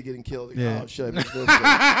missed that kid getting killed. Like, Yeah. oh shit, I just missed it.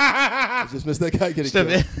 I just missed that guy getting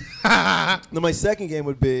killed. Now my second game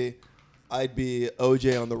would be, I'd be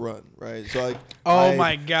OJ on the run, right? So like, Oh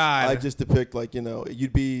my God. I just depict like you'd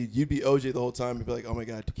be OJ the whole time. You'd be like, oh my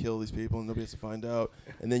God, to kill these people and nobody has to find out,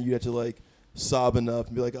 and then you have to like sob enough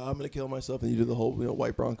and be like, oh, I'm gonna kill myself, and you do the whole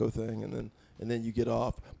white Bronco thing, and then you get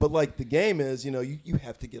off. But like the game is, you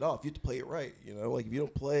have to get off. You have to play it right. Like if you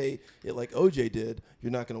don't play it like OJ did,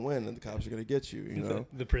 you're not gonna win, and the cops are gonna get you. You know.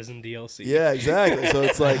 The prison DLC. Yeah, exactly. So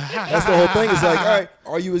it's like that's the whole thing. It's like, all right,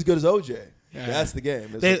 are you as good as OJ? Yeah. That's the game.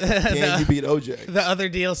 It's They- like, can you beat OJ? The other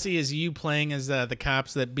DLC is you playing as the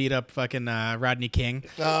cops that beat up fucking Rodney King.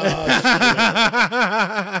 Oh,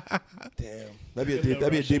 damn, that'd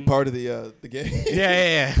be a deep part of the game.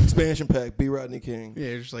 Yeah. Expansion pack. Be Rodney King. Yeah,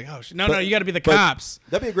 you're just like, oh shit. No, But- you got to be the but- cops.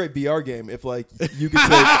 That'd be a great VR game if like you could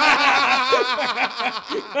take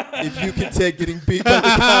if you could take getting beat by the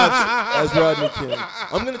cops as Rodney King.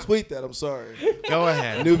 I'm gonna tweet that. I'm sorry. Go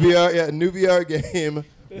ahead. New VR game.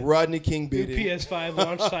 Rodney King New beating. PS5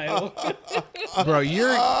 launch title.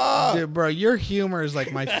 Bro, your humor is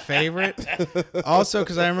like my favorite. Also,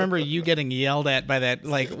 because I remember you getting yelled at by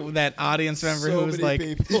that audience member So who was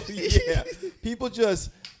many like, people. Yeah, people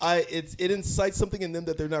just it incites something in them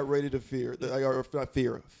that they're not ready to fear. Or not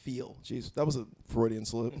fear, feel. Jeez, that was a Freudian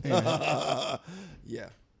slip. Yeah.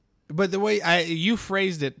 but the way you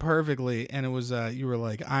phrased it perfectly, and it was you were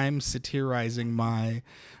like, I'm satirizing my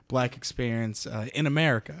black experience in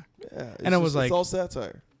America. Yeah, And it was like- it's all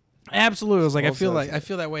satire. Absolutely, I was like, All sides. I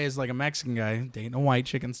feel that way as like a Mexican guy dating a white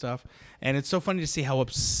chick and stuff, and it's so funny to see how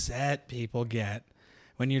upset people get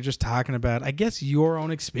when you're just talking about, I guess, your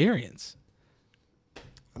own experience.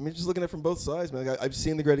 I mean, just looking at it from both sides, man. Like, I've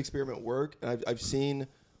seen the Great Experiment work, and I've seen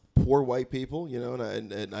poor white people,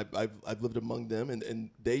 and I've lived among them, and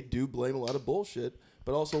they do blame a lot of bullshit,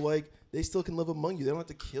 but also like they still can live among you. They don't have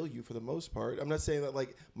to kill you for the most part. I'm not saying that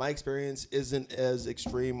like my experience isn't as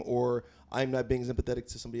extreme or I'm not being sympathetic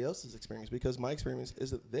to somebody else's experience because my experience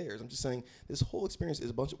isn't theirs. I'm just saying this whole experience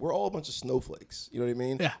is we're all a bunch of snowflakes. You know what I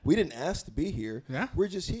mean? Yeah. We didn't ask to be here. Yeah. We're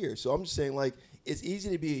just here. So I'm just saying like it's easy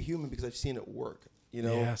to be a human because I've seen it work,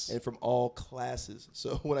 Yes. and from all classes.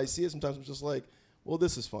 So when I see it sometimes I'm just like, well,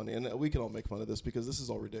 this is funny, and we can all make fun of this because this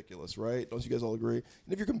is all ridiculous, right? Don't you guys all agree?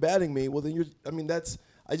 And if you're combating me, well, then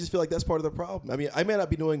I just feel like that's part of the problem. I mean, I may not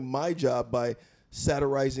be doing my job by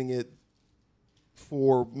satirizing it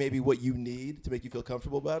for maybe what you need to make you feel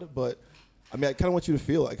comfortable about it, but I mean, I kind of want you to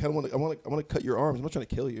feel it. I want to cut your arms. I'm not trying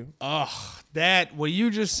to kill you. Oh, that what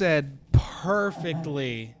you just said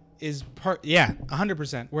perfectly is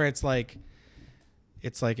 100%. Where it's like,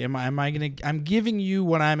 I'm giving you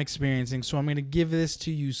what I'm experiencing, so I'm gonna give this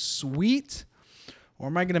to you sweet, or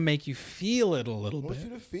am I gonna make you feel it a little I want bit? you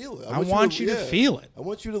to feel it. I want you to feel it. I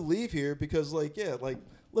want you to leave here because,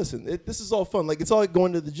 listen, this is all fun. Like, it's all like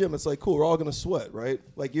going to the gym. It's like, cool, we're all gonna sweat, right?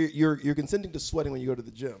 Like, you're consenting to sweating when you go to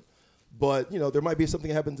the gym. But there might be something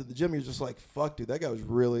that happens at the gym. You're just like, fuck, dude, that guy was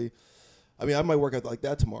really. I mean, I might work out like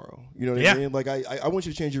that tomorrow. You know what I mean? Like, I want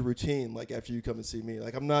you to change your routine. Like after you come and see me.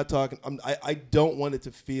 Like, I'm not talking. I don't want it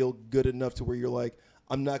to feel good enough to where you're like,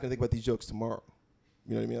 I'm not gonna think about these jokes tomorrow.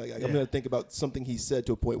 You know what I mean? Like, I'm going to think about something he said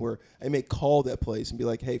to a point where I may call that place and be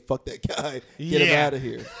like, hey, fuck that guy. Get him out of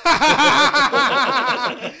here.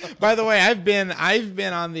 By the way, I've been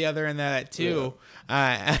on the other end of that too,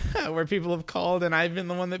 where people have called and I've been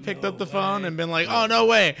the one that picked up the phone and been like, oh, no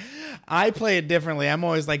way. I play it differently. I'm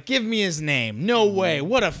always like, give me his name. No way.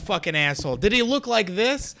 What a fucking asshole. Did he look like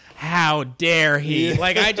this? How dare he? Yeah.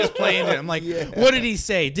 Like, I just play into it. I'm like, what did he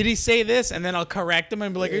say? Did he say this? And then I'll correct him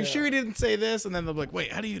and be like, are you sure he didn't say this? And then they'll be like,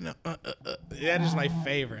 wait, how do you know? That is my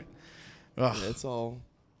favorite. Ugh. Yeah, it's all.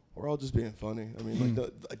 We're all just being funny. I mean,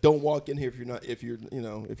 don't walk in here if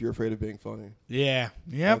you're afraid of being funny. Yeah.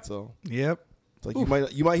 Yep. That's all. Yep. It's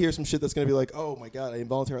like you might hear some shit that's gonna be like, oh my god, I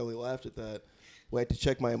involuntarily laughed at that. Well, I had to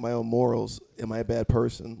check my own morals. Am I a bad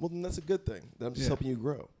person? Well, then that's a good thing. Then I'm just helping you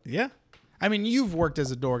grow. Yeah. I mean, you've worked as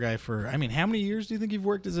a door guy for, how many years do you think you've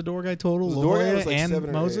worked as a door guy total? The door guy was like and 7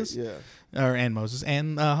 or Moses? 8, yeah. And Moses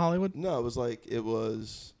and Hollywood? No, it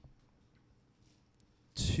was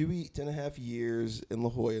 2.5 years in La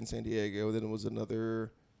Jolla in San Diego. Then it was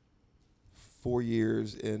another 4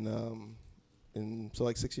 years in so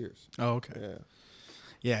like 6 years. Oh, okay. Yeah.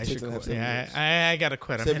 Yeah, I 6 should and a half, quit. 7 Yeah, years. I gotta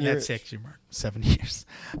quit. I'm 7 hitting that years. 6 year mark. 7 years.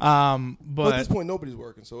 But But at this point, nobody's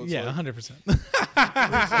working, so it's yeah, like, 100%.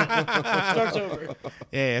 Starts over.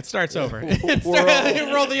 Yeah, it starts over.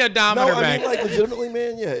 We're Roll the no, odometer I back. mean, like legitimately,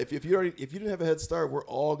 man. Yeah, if you didn't have a head start, we're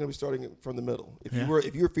all gonna be starting from the middle. If Yeah.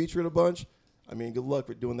 you were featuring a bunch, I mean, good luck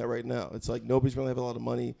with doing that right now. It's like nobody's really have a lot of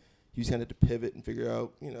money. You just kind of have to pivot and figure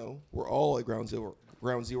out. We're all at ground zero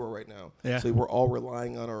right now. Yeah. So we're all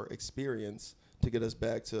relying on our experience to get us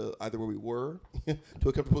back to either where we were, to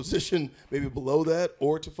a comfortable position, maybe below that,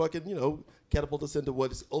 or to fucking catapult us into what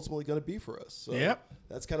it's ultimately going to be for us. So Yep.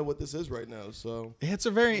 that's kind of what this is right now. So Yeah, it's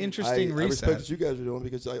a very interesting I reset. respect what you guys are doing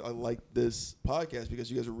because I like this podcast because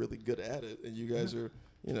you guys are really good at it and you guys are,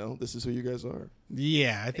 this is who you guys are.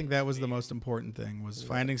 Yeah, I think that was the most important thing, was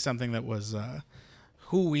finding something that was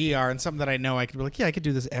who we are and something that I know I could be like, yeah, I could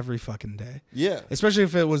do this every fucking day. Yeah. Especially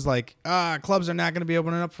if it was like, clubs are not going to be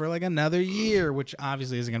opening up for like another year, which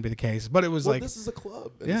obviously isn't going to be the case. But it was Well, like, this is a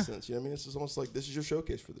club in Yeah. a sense. You know what I mean? It's just almost like this is your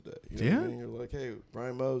showcase for the day. You know what I mean? You're like, hey,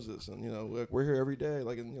 Brian Moses, and like, we're here every day.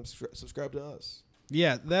 Like, and subscribe to us.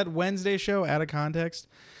 yeah, that Wednesday show, out of context.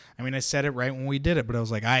 I mean, I said it right when we did it, but I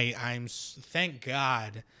was like, thank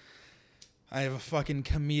God I have a fucking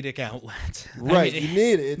comedic outlet. Right, I mean, you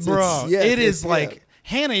need it, bro. yeah, It is yeah. like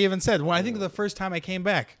Hannah even said. When I think the first time I came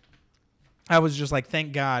back, I was just like,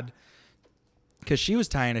 thank God, because she was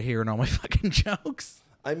tired of hearing all my fucking jokes.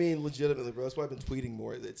 I mean, legitimately, bro. That's why I've been tweeting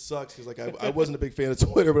more. It sucks because like I wasn't a big fan of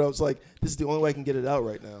Twitter, but I was like, this is the only way I can get it out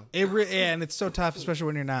right now. And it's so tough, especially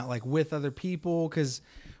when you're not like with other people, because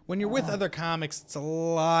when you're with other comics, it's a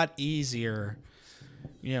lot easier.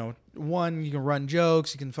 One, you can run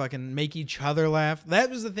jokes, you can fucking make each other laugh. That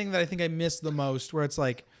was the thing that I think I missed the most, where it's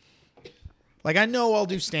like I know I'll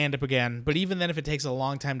do stand-up again, but even then, if it takes a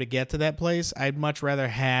long time to get to that place, I'd much rather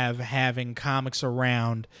having comics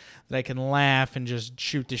around that I can laugh and just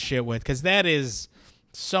shoot the shit with, because that is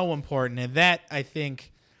so important. And that, I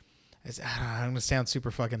think, I'm going to sound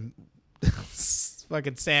super fucking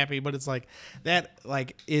sappy, but it's like, that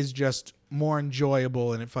is just more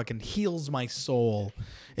enjoyable, and it fucking heals my soul.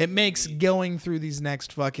 It makes going through these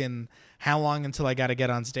next fucking how long until I got to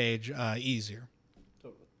get on stage easier.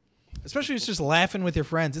 Especially it's just laughing with your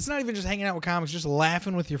friends. It's not even just hanging out with comics, just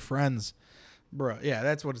laughing with your friends. Bro, yeah,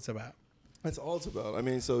 that's what it's about. That's all it's about. I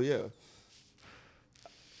mean, so yeah.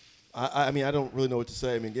 I mean, I don't really know what to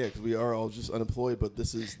say. I mean, yeah, because we are all just unemployed, but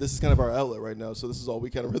this is kind of our outlet right now. So this is all we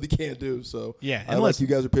kind of really can do. So Yeah, I like you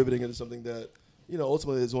guys are pivoting into something that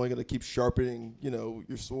ultimately is only going to keep sharpening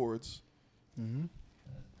your swords. Mm-hmm.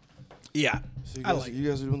 Yeah, So you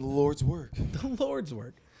guys are doing the Lord's work. the Lord's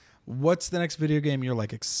work. What's the next video game you're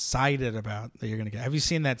like excited about that you're gonna get? Have you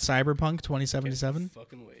seen that Cyberpunk 2077? Can't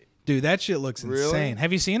fucking wait. Dude, that shit looks Really? insane.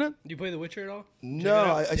 Have you seen it? Do you play The Witcher at all? No,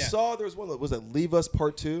 I Yeah. saw there was one that was that Leave Us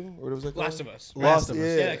Part 2 or what was that called? Last of Us. Last of Us.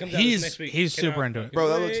 Yeah. Yeah, it comes out He's- next week. he's Cannot super into it. fucking Bro,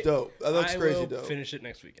 that looks wait. dope. That looks I crazy will dope. finish it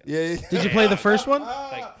next weekend. Did you play the first one?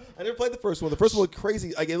 I never played the first one. The first one looked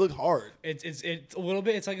crazy. Like it looked hard. It's a little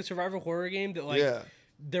bit. It's like a survival horror game that Yeah.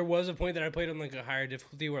 There was a point that I played on like a higher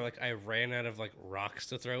difficulty where like I ran out of like rocks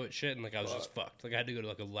to throw at shit and like I was just fucked. Like I had to go to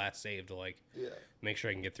like a last save to like make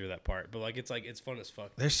sure I can get through that part. But like it's fun as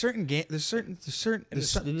fuck. There's certain game. There's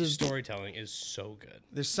The storytelling is so good.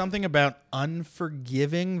 there's something about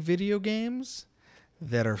unforgiving video games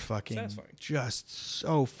that are fucking Satisfying. just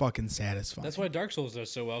so fucking satisfying. That's why Dark Souls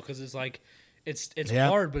does so well because it's like it's Yeah.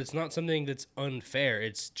 hard, but it's not something that's unfair.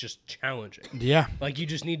 It's just challenging. Yeah. Like you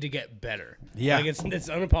just need to get better. Yeah. Like it's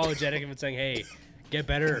unapologetic if it's saying, "Hey, get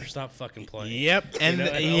better or stop fucking playing." Yep. And know,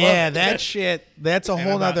 and I love yeah, it. that shit. That's a And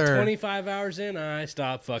whole about nother 25 hours in, I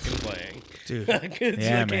stopped fucking playing. dude. I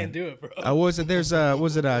man. can't do it, bro. Was it? There's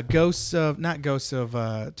was it Ghosts of not Ghosts of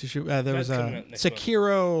Tsushima? There That's was coming out next month.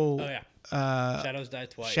 Sekiro. Oh yeah. Shadows Die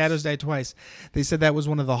Twice. Shadows Die Twice. They said that was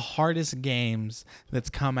one of the hardest games that's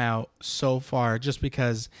come out so far, just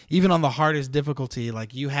because even on the hardest difficulty,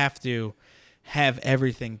 like you have to have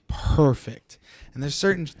everything perfect. And there's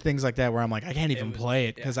certain things like that where I'm like, I can't even play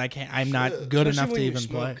it because I can't. I'm not good enough to even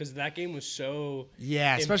play. Because that game was so.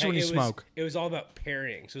 Yeah, especially when you smoke. It was all about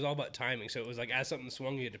parrying. So it was all about timing. So it was like as something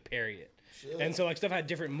swung, you had to parry it. And so like stuff had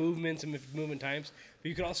different movements and movement times, but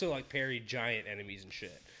you could also like parry giant enemies and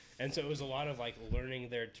shit. And so it was a lot of like learning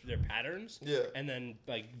their patterns, and then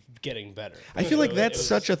like getting better. I feel like that's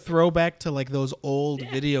such a throwback to like those old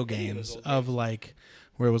video games of like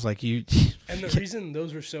where it was like you. And the reason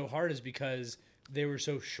those were so hard is because they were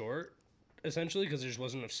so short, essentially, because there just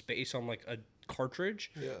wasn't enough space on like a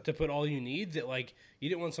cartridge to put all you need. That like you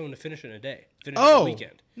didn't want someone to finish in a day, finish in a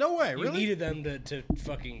weekend. No way, You really? needed them to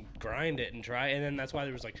fucking grind it and try, and then that's why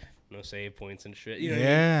there was like no save points and shit. You know what I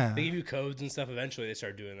Yeah. mean? They give you codes and stuff. Eventually, they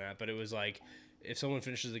start doing that. But it was like, if someone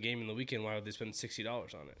finishes the game in the weekend, why would they spend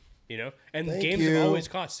 $60 on it? You know? And Thank games you. have always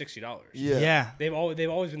cost $60. Yeah. Yeah. They've always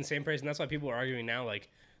been the same price, and that's why people are arguing now, like,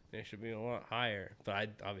 they should be a lot higher. But I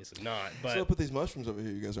obviously not. But What's up with these mushrooms over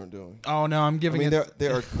here you guys aren't doing? Oh no, I'm I giving mean, it. they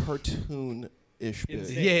are cartoon-ish big.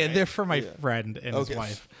 Insane. Yeah, right? they're for my Yeah. friend and Okay. his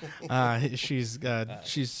wife.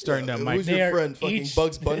 She's starting to. Who's They your are friend? Fucking each-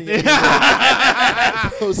 Bugs Bunny?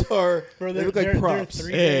 Those are. Bro, they look like props. They're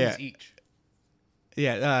 3 Yeah, grams yeah. each.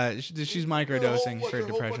 Yeah, she's microdosing What's for their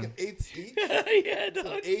whole depression. fucking eighths each? Yeah,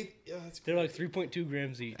 dog. Eighth? Yeah, that's They're like 3.2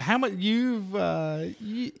 grams each. How much you were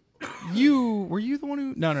you the one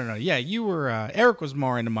who? No. Yeah, you were. Eric was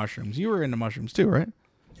more into mushrooms. You were into mushrooms too, right?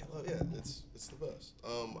 Yeah, it's the best.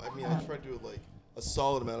 I mean, I try to do it like a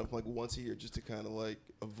solid amount of like once a year, just to kind of like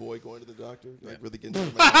avoid going to the doctor, like really get into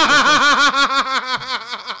my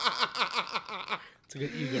It's a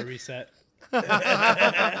good ego reset.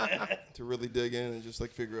 to really dig in and just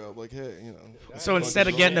like figure out like, hey, you know. So instead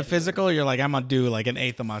of getting a physical, you're like, I'm gonna do like an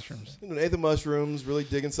eighth of mushrooms. You know, an eighth of mushrooms, really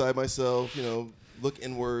dig inside myself, you know, look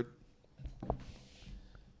inward.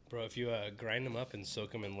 Bro, if you grind them up and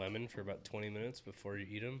soak them in lemon for about 20 minutes before you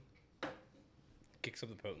eat them, kicks up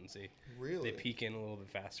the potency. Really? They peak in a little bit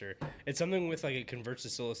faster. It's something with like it converts the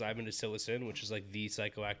psilocybin to psilocin, which is like the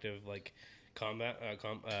psychoactive like compound,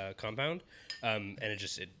 and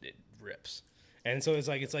it rips. And so it's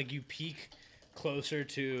like you peak closer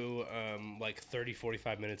to like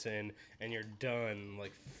 30-45 minutes in, and you're done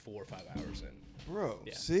like 4 or 5 hours in. Bro,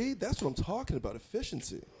 Yeah. see? That's what I'm talking about,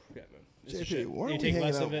 efficiency. Yeah, man. It's a JP, shit. why You don't we take hang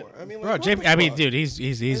less out of it. more? I mean, like, Bro, what JP, the I mean, fuck? dude, he's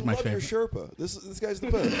I my love your favorite. Sherpa. This guy's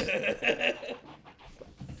the best.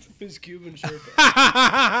 It's Cuban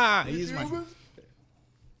Sherpa. He's my Cuban?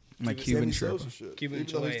 my Sammy Cuban Sosa Sherpa. shit. Cuban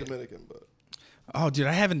Even though he's Chilean. Dominican, but Oh, dude,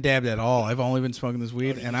 I haven't dabbed at all. I've only been smoking this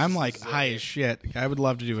weed, and I'm like this is high as shit. I would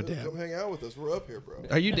love to do a come dab. hang out with us. We're up here, bro.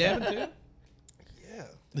 Are you dabbing too? Yeah.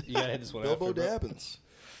 You gotta hit this one Bilbo after, bro. Dabbins.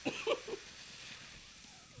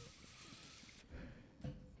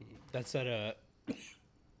 That's that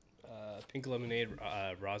pink lemonade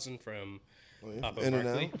rosin from Oh, yeah. Papa In and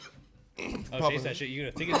Barkley. out. Oh, Papa- taste that shit.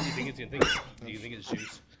 You think it's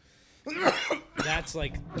juice. That's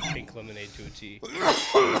like pink lemonade to a T.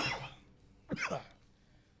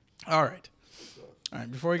 All right. All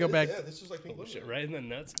right. Before we go back. Yeah, this is like pink Oh, shit, lemonade. right in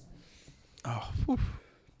the nuts. Oh, whew.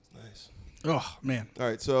 Nice. Oh man. All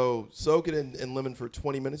right, so soak it in lemon for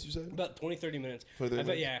 20 minutes, you said? About 20-30 minutes. 20, 30 I bet,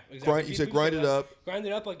 minutes. yeah, exactly. Grind, you said grind it up. Grind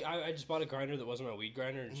it up. Like I just bought a grinder that wasn't my weed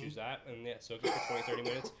grinder and choose that. And yeah, soak it for 20-30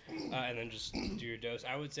 minutes. And then just do your dose.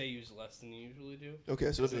 I would say use less than you usually do.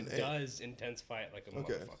 Okay, so Because it'll do it an 8. does intensify it like a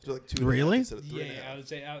Okay, motherfucker. so like 2.5 Really? instead of 3.5. Yeah, I would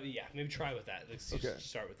say, yeah, maybe try with that. Like, Okay. just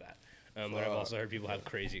start with that. But I've also heard people have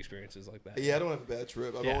crazy experiences like that. Yeah, I don't have a bad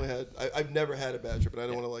trip. I've Yeah. only had. I've never had a bad trip, and I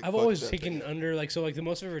don't want to like. I've fuck always that taken thing. under like so like the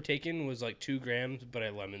most I've ever taken was like 2 grams, but I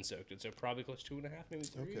lemon soaked it, so probably close to 2.5, maybe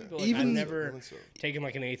 3. Okay. But like, Even- I've never Lemon soaked. taken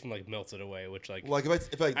like an eighth and like melted away, which like Like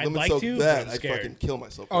if I I'd lemon like soak to, but that, I'm I'd scared. fucking kill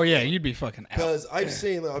myself. Oh yeah, you'd be fucking out. Because I've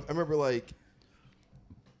seen. I remember like.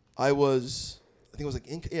 I was. I think it was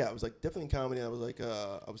like I was like definitely in comedy. And I was like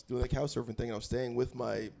I was doing like house surfing thing, and I was staying with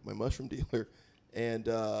my mushroom dealer, and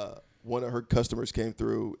one of her customers came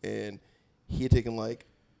through, and he had taken like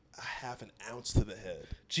a half an ounce to the head.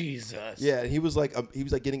 Jesus. Yeah, and he was like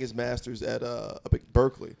getting his master's at up at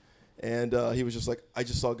Berkeley, and he was just like, I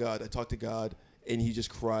just saw God. I talked to God, and he just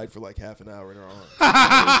cried for like half an hour in her arms.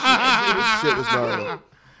 Shit was gnarly.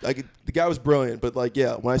 Like the guy was brilliant, but like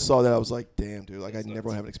yeah, when I saw that, I was like, damn, dude, like I never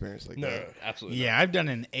want to have an experience like No, that. absolutely. Yeah, I've done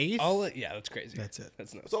an eighth. Yeah, that's crazy. That's it.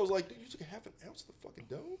 That's nuts. So I was like, dude, you took a half an ounce of the fucking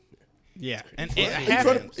dough? Yeah, and Are you half.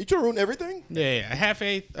 trying to ruin everything? Yeah, a half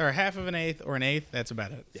eighth or half of an eighth or an eighth. That's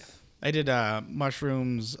about it. Yeah. I did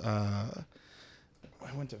mushrooms. I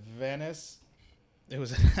went to Venice. It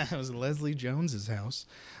was it was Leslie Jones's house.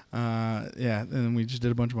 Yeah, and we just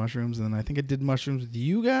did a bunch of mushrooms, and then I think I did mushrooms with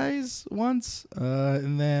you guys once,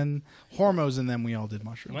 and then Hormos, and then we all did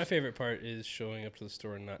mushrooms. My favorite part is showing up to the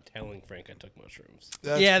store and not telling Frank I took mushrooms.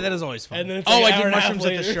 That's yeah, cool. that is always fun. And then it's oh, like an I hour did and a half mushrooms at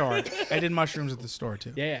the later. store. I did mushrooms at the store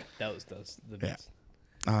too. Yeah, that was the best.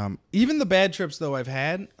 Even the bad trips though I've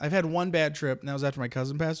had one bad trip, and that was after my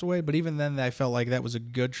cousin passed away. But even then, I felt like that was a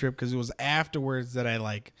good trip because it was afterwards that I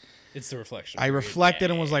like. It's the reflection. I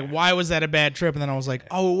reflected and was like, why was that a bad trip? And then I was like,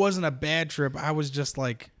 oh, it wasn't a bad trip. I was just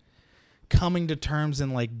like coming to terms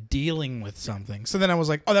and like dealing with something. So then I was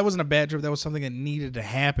like, oh, that wasn't a bad trip. That was something that needed to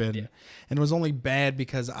happen. Yeah. And it was only bad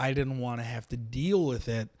because I didn't want to have to deal with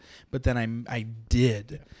it. But then I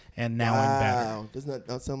did. And now I'm better. Wow, doesn't that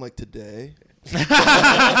not sound like today?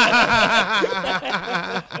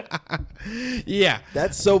 Yeah.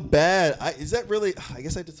 That's so bad. Is that really? I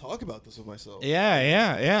guess I had to talk about this with myself. Yeah.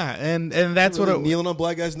 And that's Really what it kneeling on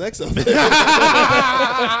black guys' necks up there.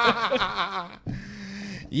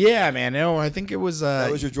 Yeah, man. No, I think it was That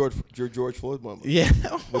was your George Floyd moment. yeah.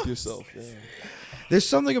 With yourself. Yeah. There's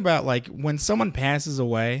something about like when someone passes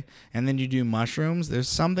away and then you do mushrooms, there's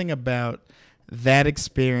something about that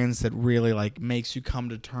experience that really like makes you come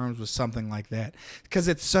to terms with something like that because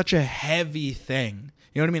it's such a heavy thing.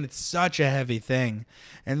 You know what I mean? It's such a heavy thing.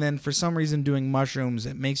 And then for some reason doing mushrooms,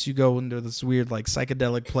 it makes you go into this weird like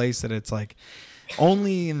psychedelic place that it's like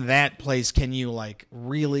only in that place can you like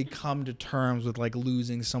really come to terms with like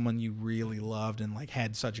losing someone you really loved and like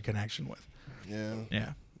had such a connection with. Yeah. Yeah.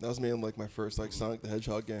 That was me in like my first like Sonic the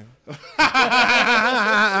Hedgehog game.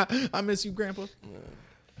 I miss you, Grandpa. Yeah.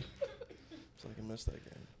 It's like I missed that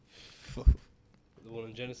game. The one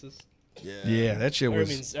in Genesis. Yeah. Yeah, that shit Or I was.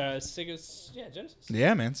 mean, Sega's. Yeah, Genesis.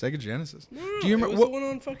 Yeah, man, Sega Genesis. No, Do you it remember was what? the one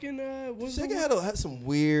on fucking? What was the Sega one? had some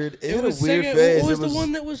weird. It It had was a weird Sega. phase. What was It the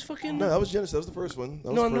one that was fucking? No, that was Genesis. That was the first one. That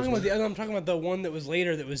No, was I'm the talking first about one. I'm talking about the one that was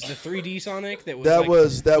later. That was the 3D Sonic. That was. That like,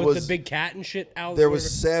 was- that with was- the big cat and shit out. There was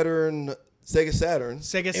Sega Saturn.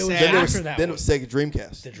 Sega It was Then Saturn. there was, after that then it one. was Sega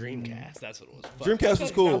Dreamcast. the Dreamcast. That's what it was. Fuck, Dreamcast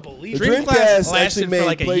was I cool. don't The believe Dream- it. Dreamcast Dreamcast lasted actually for made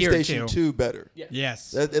like a year or PlayStation two. 2 better. Yeah.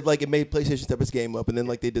 Yes. It made PlayStation step its game up, and then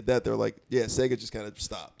like they did that, they're like, yeah, Sega just kind of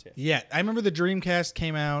stopped. Yeah, I remember the Dreamcast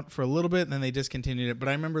came out for a little bit and then they discontinued it. But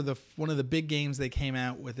I remember one of the big games they came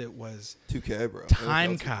out with it was 2K, bro.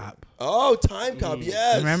 Time Cop. Oh, Time Cop,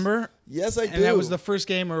 yes. Remember? Yes, I do. And that was the first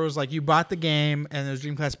game where it was like you bought the game and there was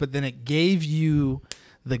Dreamcast, but then it gave you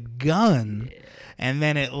the gun and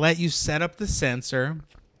then it let you set up the sensor.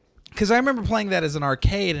 Because I remember playing that as an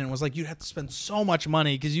arcade and it was like you'd have to spend so much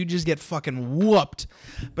money because you just get fucking whooped.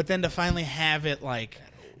 But then to finally have it like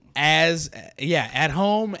at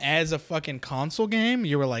home as a fucking console game,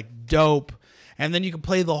 you were like dope. And then you could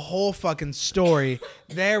play the whole fucking story.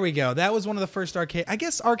 There we go. That was one of the first arcade. I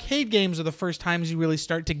guess arcade games are the first times you really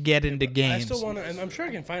start to get into games. I still want to. I'm sure I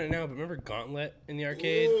can find it now. But remember Gauntlet in the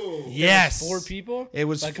arcade? Yes. 4 people. It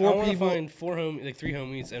was like, 4 I wanna people. find 3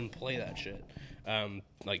 homies and play that shit.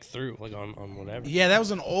 Like through like on whatever. Yeah, that was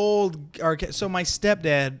an old arcade. So my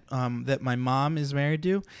stepdad, that my mom is married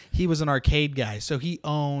to, he was an arcade guy. So he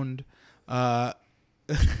owned.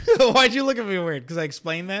 Why'd you look at me weird? Because I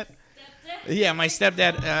explained that. Yeah, my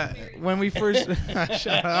stepdad. When we first, all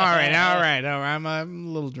right. I'm a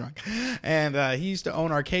little drunk, and he used to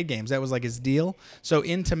own arcade games. That was like his deal. So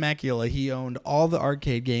in Temecula, he owned all the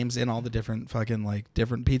arcade games in all the different fucking like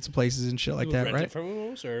different pizza places and shit like You that, rent right? it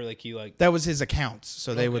from us, or like you like. That was his accounts.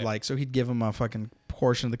 So they would Okay. like, so he'd give him a fucking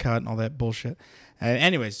portion of the cut and all that bullshit.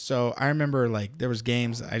 Anyways, so I remember like there was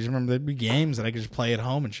games. I just remember there'd be games that I could just play at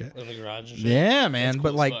home and shit. In the garage and shit. Yeah, man. That's But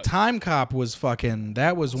cool as like fuck. Time Cop was fucking.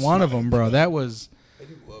 That was one of them, bro. That was. I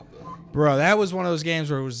do love that. Bro, that was one of those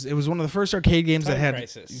games where it was one of the first arcade games that Time had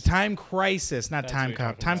Crisis. Time Crisis, not That's Time what you're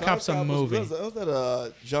Cop. talking Time about. Cop's a Cop movie. Was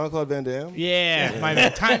that Jean-Claude Van Damme? Yeah, my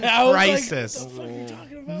bad. Time I was like, Crisis. what the fuck are you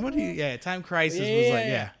talking about? What do you? Yeah, Time Crisis was Yeah, like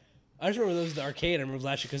yeah. I just remember those the arcade. I remember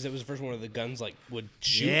last year because it was the first one where the guns like would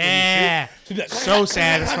shoot. when you Yeah, shoot. So you'd be like, so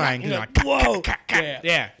satisfying. 'cause You're you're like, whoa. like,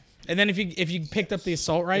 yeah. And then if you picked up the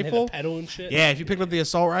assault And hit rifle, the pedal and shit. yeah, if you picked up the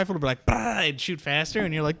assault rifle, it'd be like, bah, it'd shoot faster,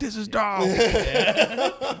 and you're like, this is dope.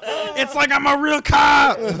 It's like I'm a real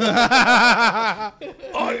cop. I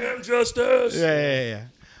am justice. Yeah.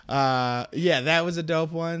 Yeah, that was a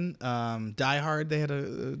dope one. Die Hard, they had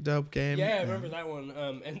a dope game. Yeah, I remember that one.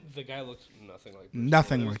 And the guy looked nothing like. Bruce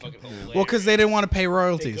Nothing Willis. It was like fucking hilarious. Well, because they didn't want to pay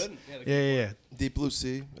royalties. couldn't. Yeah, they couldn't Yeah. Deep Blue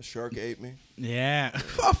Sea, a shark ate me. Yeah.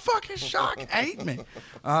 A fucking shark ate me.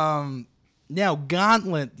 Now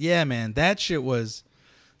Gauntlet, yeah, man, that was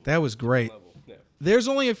great. level. Yeah. There's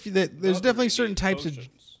only a few. There's Love definitely the certain types of potions.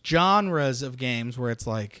 genres of games where it's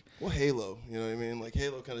like, Well, Halo, you know what I mean? Like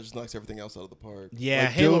Halo kind of just knocks everything else out of the park. Yeah,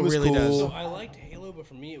 like, Halo Doom is really cool. does. So I liked Halo, but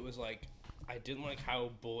for me it was like I didn't like how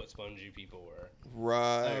bullet spongy people were.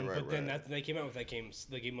 Right, But then right. they came out with that game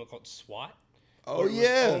called SWAT. Oh where it was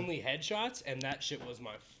yeah, only headshots, and that shit was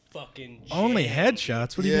my fucking jam. only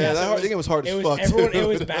headshots. What do you yeah. mean? That so hard, I think it was hard It as was fuck. everyone. too. It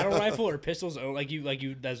was battle rifle or pistols.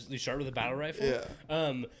 You start with a battle rifle. Yeah.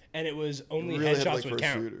 And it was only Really had, headshots like, would first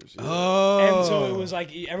count. shooters. Yeah. Oh. And so it was like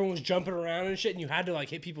everyone was jumping around and shit, and you had to like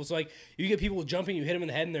hit people. So like you get people jumping, you hit them in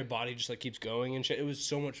the head, and their body just like keeps going and shit. It was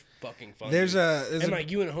so much fucking fun. There's dude. a and like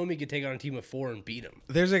you and a homie could take on a team of 4 and beat them.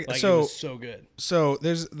 there's a Like it so was so good. so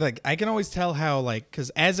there's like I can always tell how like because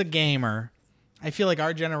as a gamer, I feel like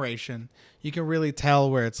our generation, you can really tell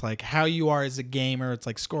where it's like how you are as a gamer. It's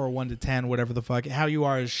like score 1 to 10, whatever the fuck. How you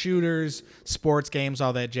are as shooters, sports games,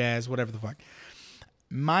 all that jazz, whatever the fuck.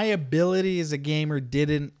 My ability as a gamer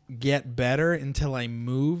didn't get better until I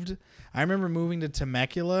moved. I remember moving to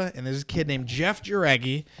Temecula, and there's a kid named Jeff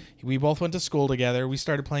Jareggi. We both went to school together. We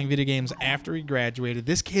started playing video games after he graduated.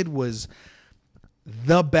 This kid was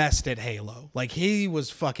the best at Halo. Like, he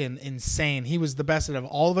was fucking insane. He was the best out of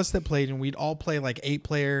all of us that played, and we'd all play like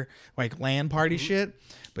 8-player like LAN party shit.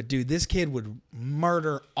 But dude, this kid would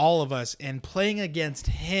murder all of us, and playing against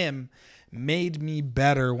him made me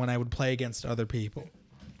better when I would play against other people.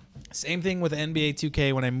 Same thing with NBA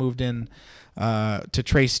 2K when I moved in to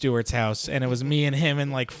Trey Stewart's house, and it was me and him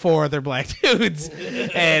and like 4 other black dudes.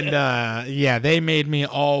 And yeah, they made me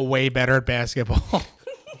all way better at basketball.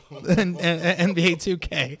 and NBA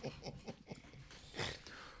 2K.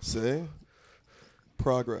 See?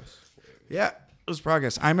 Progress. Yeah, it was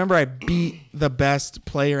progress. I remember I beat the best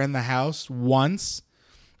player in the house once.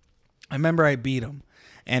 I remember I beat him,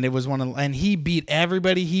 and it was and he beat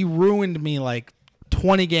everybody. He ruined me like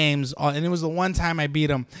 20 games, and it was the one time I beat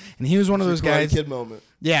him. And he was one of those guys. Kid moment.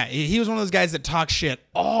 Yeah, he was one of those guys that talk shit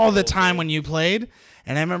all the time when you played.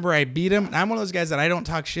 And I remember I beat him. And I'm one of those guys that I don't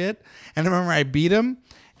talk shit. And I remember I beat him.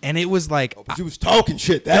 And it was like... But you was talking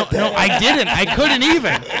shit that day. No, I didn't. I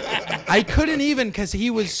couldn't even because he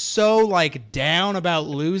was so, like, down about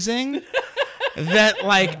losing that,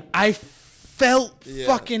 like, I felt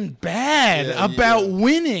fucking bad about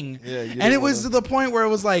winning. Yeah, you and it was to the point where it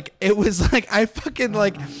was like, I fucking,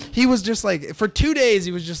 like, he was just, like, for 2 days,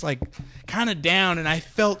 he was just, like, kind of down. And I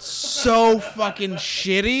felt so fucking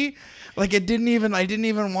shitty. Like, I didn't even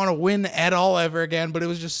want to win at all ever again, but it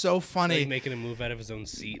was just so funny. Like making him move out of his own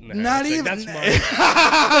seat in the Not house. even. Like,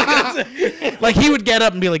 that's mine. Like, he would get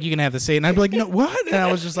up and be like, "You can have the seat," and I'd be like, "No, what?" And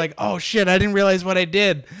I was just like, "Oh shit, I didn't realize what I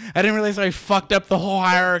did. I didn't realize I fucked up the whole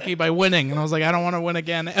hierarchy by winning." And I was like, "I don't want to win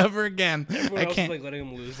again, ever again. Everyone I else can't." was like letting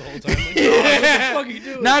him lose the whole time. Like, oh, what the fuck are you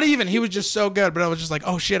doing? Not even. He was just so good, but I was just like,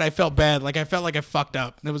 "Oh shit, I felt bad. Like, I felt like I fucked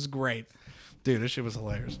up." It was great, dude. This shit was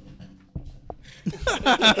hilarious.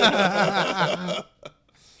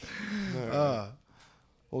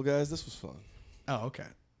 Well, guys, this was fun. Oh, okay.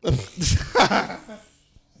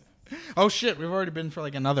 Oh shit, we've already been for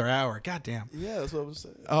like another hour. God damn. Yeah, that's what I was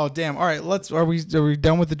saying. Oh damn. All right, are we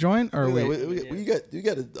done with the joint or are we? You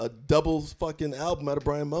got a double fucking album out of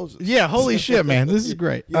Brian Moses. Yeah, holy shit, man. This is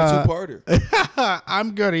great. You got two-parter.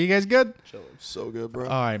 I'm good. Are you guys good? Chilling. So good, bro.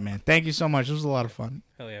 All right, man. Thank you so much. This was a lot of fun.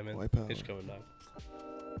 Hell yeah, man. White power. Thanks for coming, dog.